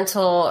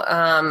elemental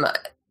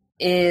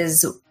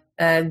is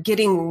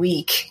getting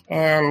weak,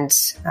 and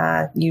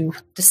you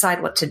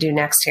decide what to do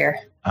next here.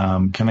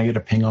 Can I get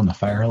a ping on the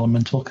fire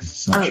elemental? Because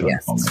it's not showing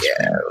on this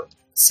screen.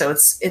 So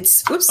it's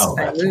oops, Oh,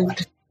 I that's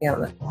moved.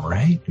 Yeah,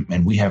 Right?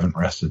 And we haven't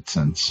rested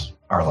since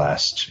our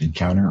last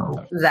encounter?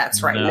 Or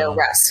that's right. No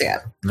rest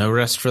yet. No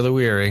rest for the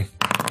weary.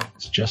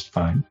 it's just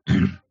fine.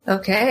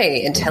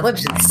 Okay,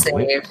 intelligence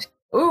save.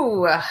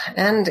 Ooh,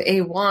 and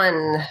a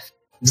 1.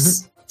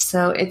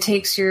 So it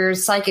takes your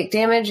psychic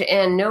damage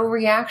and no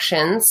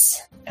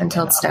reactions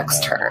until its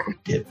next turn.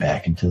 Get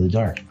back into the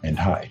dark and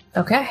hide.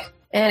 Okay,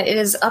 and it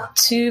is up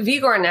to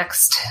Vigor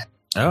next.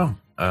 Oh,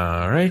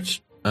 all right.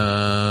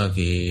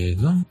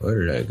 Vigor.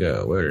 Where did I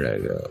go?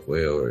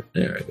 Way over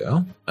there. I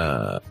go.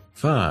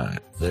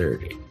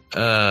 5:30.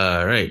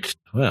 Right.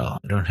 Well,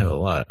 I don't have a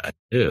lot I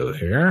do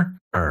here.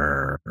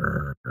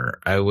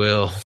 I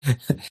will.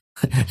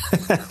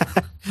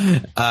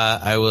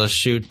 I will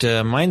shoot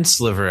Mind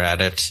Sliver at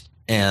it,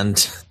 and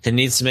it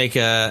needs to make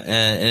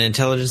an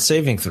intelligence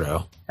saving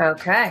throw.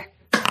 Okay.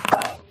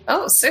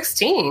 Oh,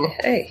 16.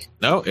 Hey.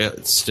 No,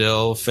 it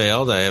still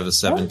failed. I have a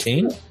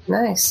 17.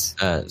 Nice.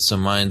 So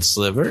Mind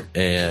Sliver,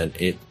 and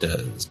it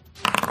does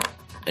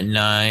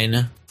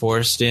 9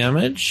 force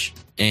damage.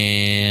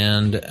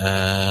 And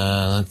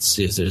let's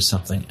see if there's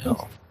something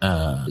else.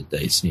 The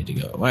dice need to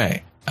go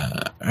away. All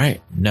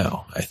right.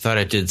 No, I thought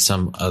it did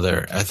some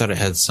other. I thought it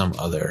had some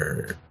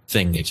other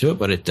thing to it,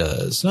 but it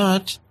does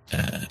not.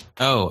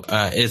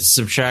 It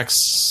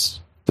subtracts.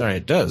 Sorry,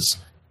 it does.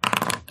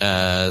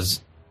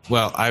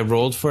 Well, I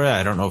rolled for it.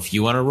 I don't know if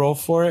you want to roll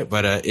for it,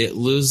 but it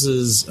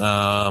loses.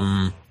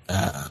 When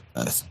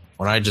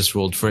I just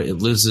rolled for it, it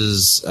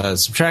loses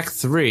subtract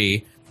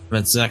 3 from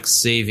its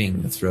next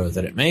saving throw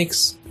that it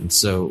makes. And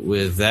so,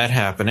 with that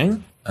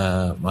happening,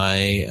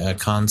 my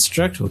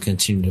construct will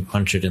continue to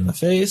punch it in the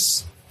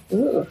face.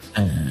 Ooh.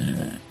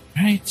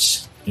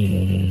 Right,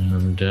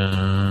 and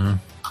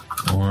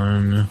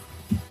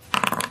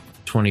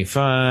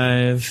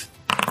 125,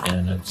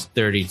 and it's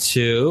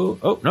 32.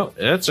 Oh no,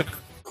 that's a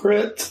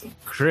Crit.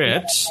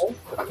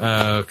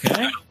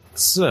 Okay.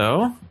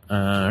 So,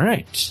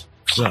 alright.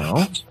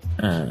 So,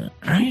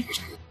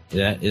 alright.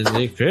 That is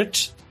a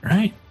crit.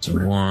 Right. It's a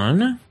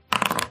 1.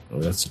 Oh,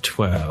 that's a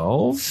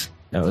 12.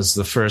 That was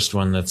the first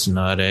one that's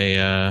not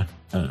a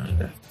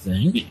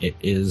thing. It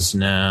is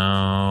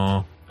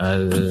now...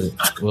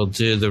 we'll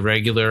do the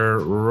regular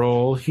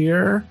roll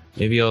here.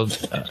 Maybe I'll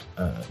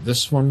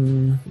this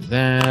one,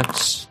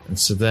 that, and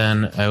so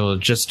then I will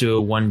just do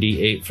a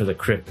 1d8 for the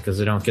crit because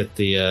I don't get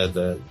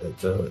the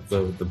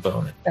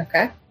bonus.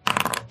 Okay.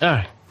 All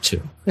right,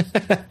 2.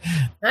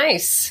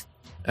 Nice.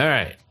 All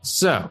right,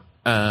 so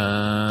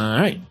all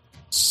right,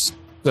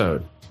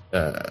 so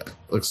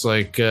looks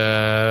like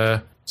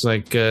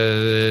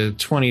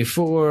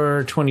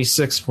 24,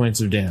 26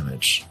 points of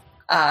damage.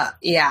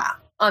 Yeah.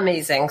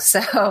 Amazing.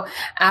 So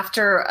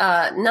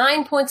after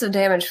 9 points of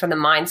damage from the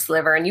Mind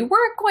Sliver, and you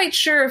weren't quite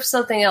sure if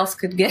something else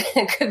could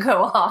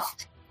go off,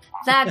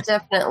 that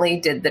definitely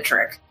did the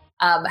trick.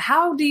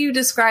 How do you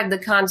describe the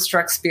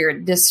construct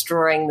spirit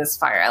destroying this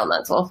fire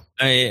elemental?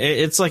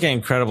 It's like an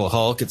Incredible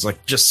Hulk. It's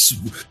like just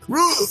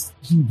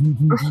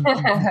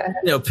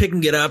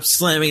picking it up,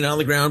 slamming it on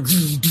the ground.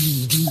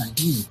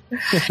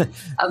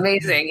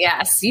 Amazing.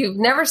 Yes. You've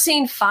never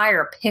seen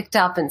fire picked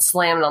up and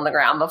slammed on the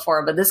ground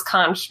before, but this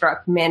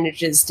construct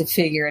manages to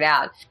figure it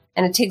out.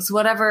 And it takes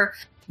whatever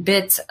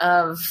bit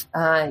of,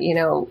 a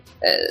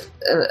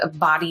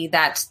body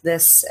that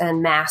this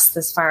and mass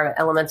this fire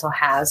elemental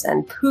has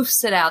and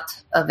poofs it out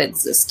of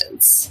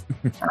existence.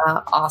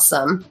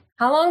 Awesome.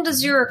 How long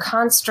does your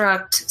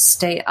construct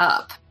stay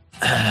up?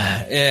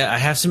 I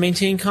have to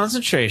maintain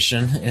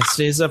concentration. It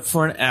stays up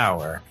for an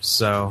hour.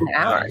 So an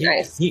hour,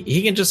 nice.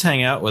 He can just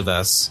hang out with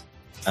us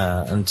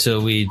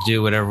until we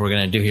do whatever we're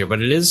going to do here.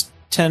 But it is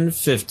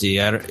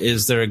 10:50.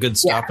 Is there a good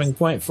stopping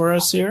point for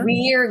us here?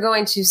 We are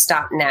going to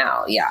stop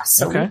now. Yeah.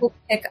 So we will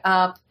pick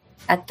up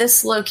at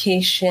this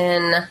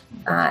location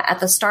at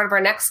the start of our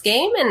next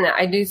game. And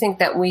I do think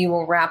that we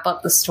will wrap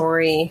up the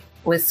story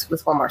with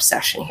one more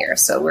session here.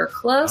 So we're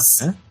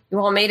close. Okay. You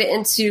all made it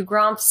into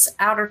Gromp's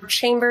outer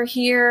chamber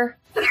here.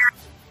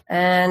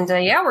 And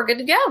we're good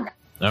to go.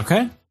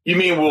 Okay. You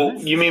mean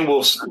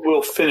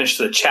we'll finish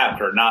the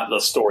chapter, not the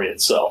story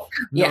itself?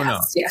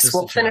 Yes,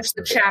 we'll finish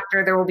the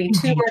chapter. There will be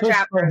 2 more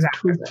chapters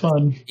after this.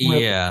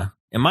 Yeah.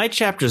 And my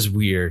chapter's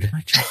weird.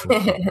 Have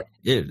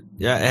you?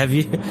 I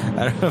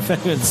don't know if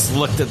anyone's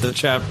looked at the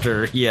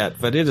chapter yet,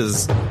 but it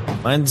is.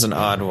 Mine's an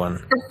odd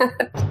one.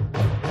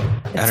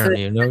 I don't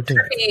even know.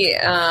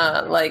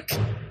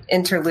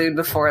 interlude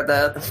before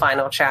the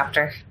final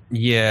chapter.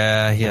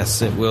 Yeah,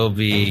 yes, it will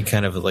be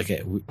kind of like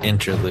an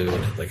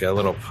interlude, like a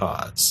little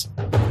pause.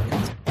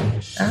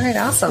 All right,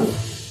 awesome.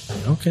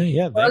 Okay,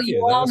 yeah, thank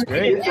you. That was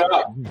great. Good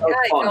job. That was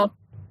fun.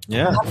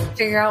 Yeah. We'll have to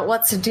figure out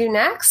what to do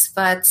next,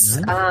 but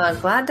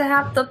glad to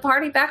have the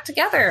party back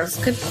together. It was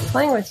good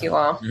playing with you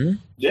all.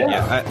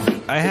 Yeah,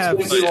 I have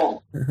It's been too long.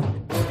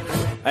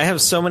 I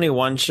have so many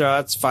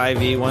one-shots,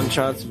 5e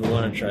one-shots, if we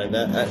want to try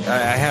that.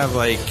 I have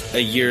like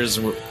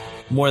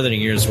more than a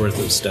year's worth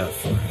of stuff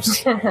for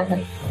us.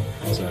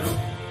 So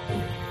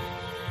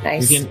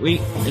Nice. we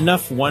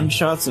enough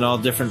one-shots in all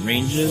different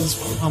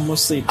ranges,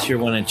 mostly tier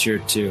 1 and tier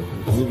 2.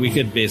 We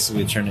could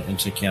basically turn it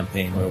into a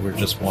campaign where we're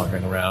just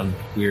wandering around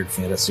weird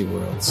fantasy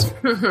worlds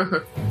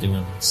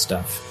doing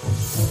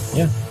stuff.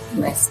 Yeah.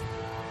 Nice.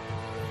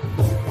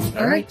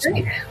 All right,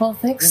 great. Well,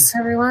 thanks,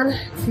 everyone.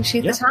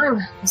 Appreciate the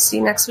time. We'll see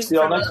you next week. See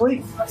y'all next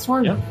week. Last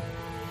one. Yep.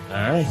 All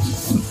right.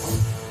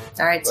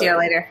 All right, see you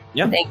later.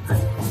 Yep.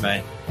 Thanks.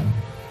 Bye.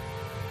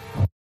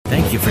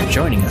 Thank you for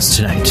joining us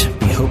tonight.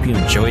 We hope you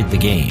enjoyed the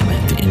game.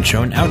 The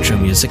intro and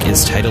outro music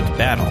is titled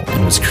Battle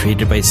and was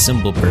created by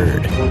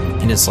Symbolbird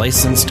and is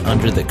licensed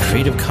under the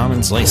Creative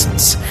Commons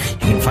license.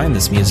 You can find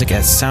this music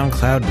at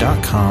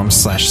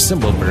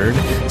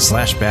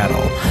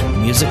soundcloud.com/Symbolbird/battle. The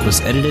music was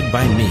edited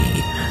by me.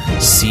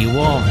 See you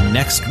all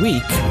next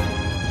week.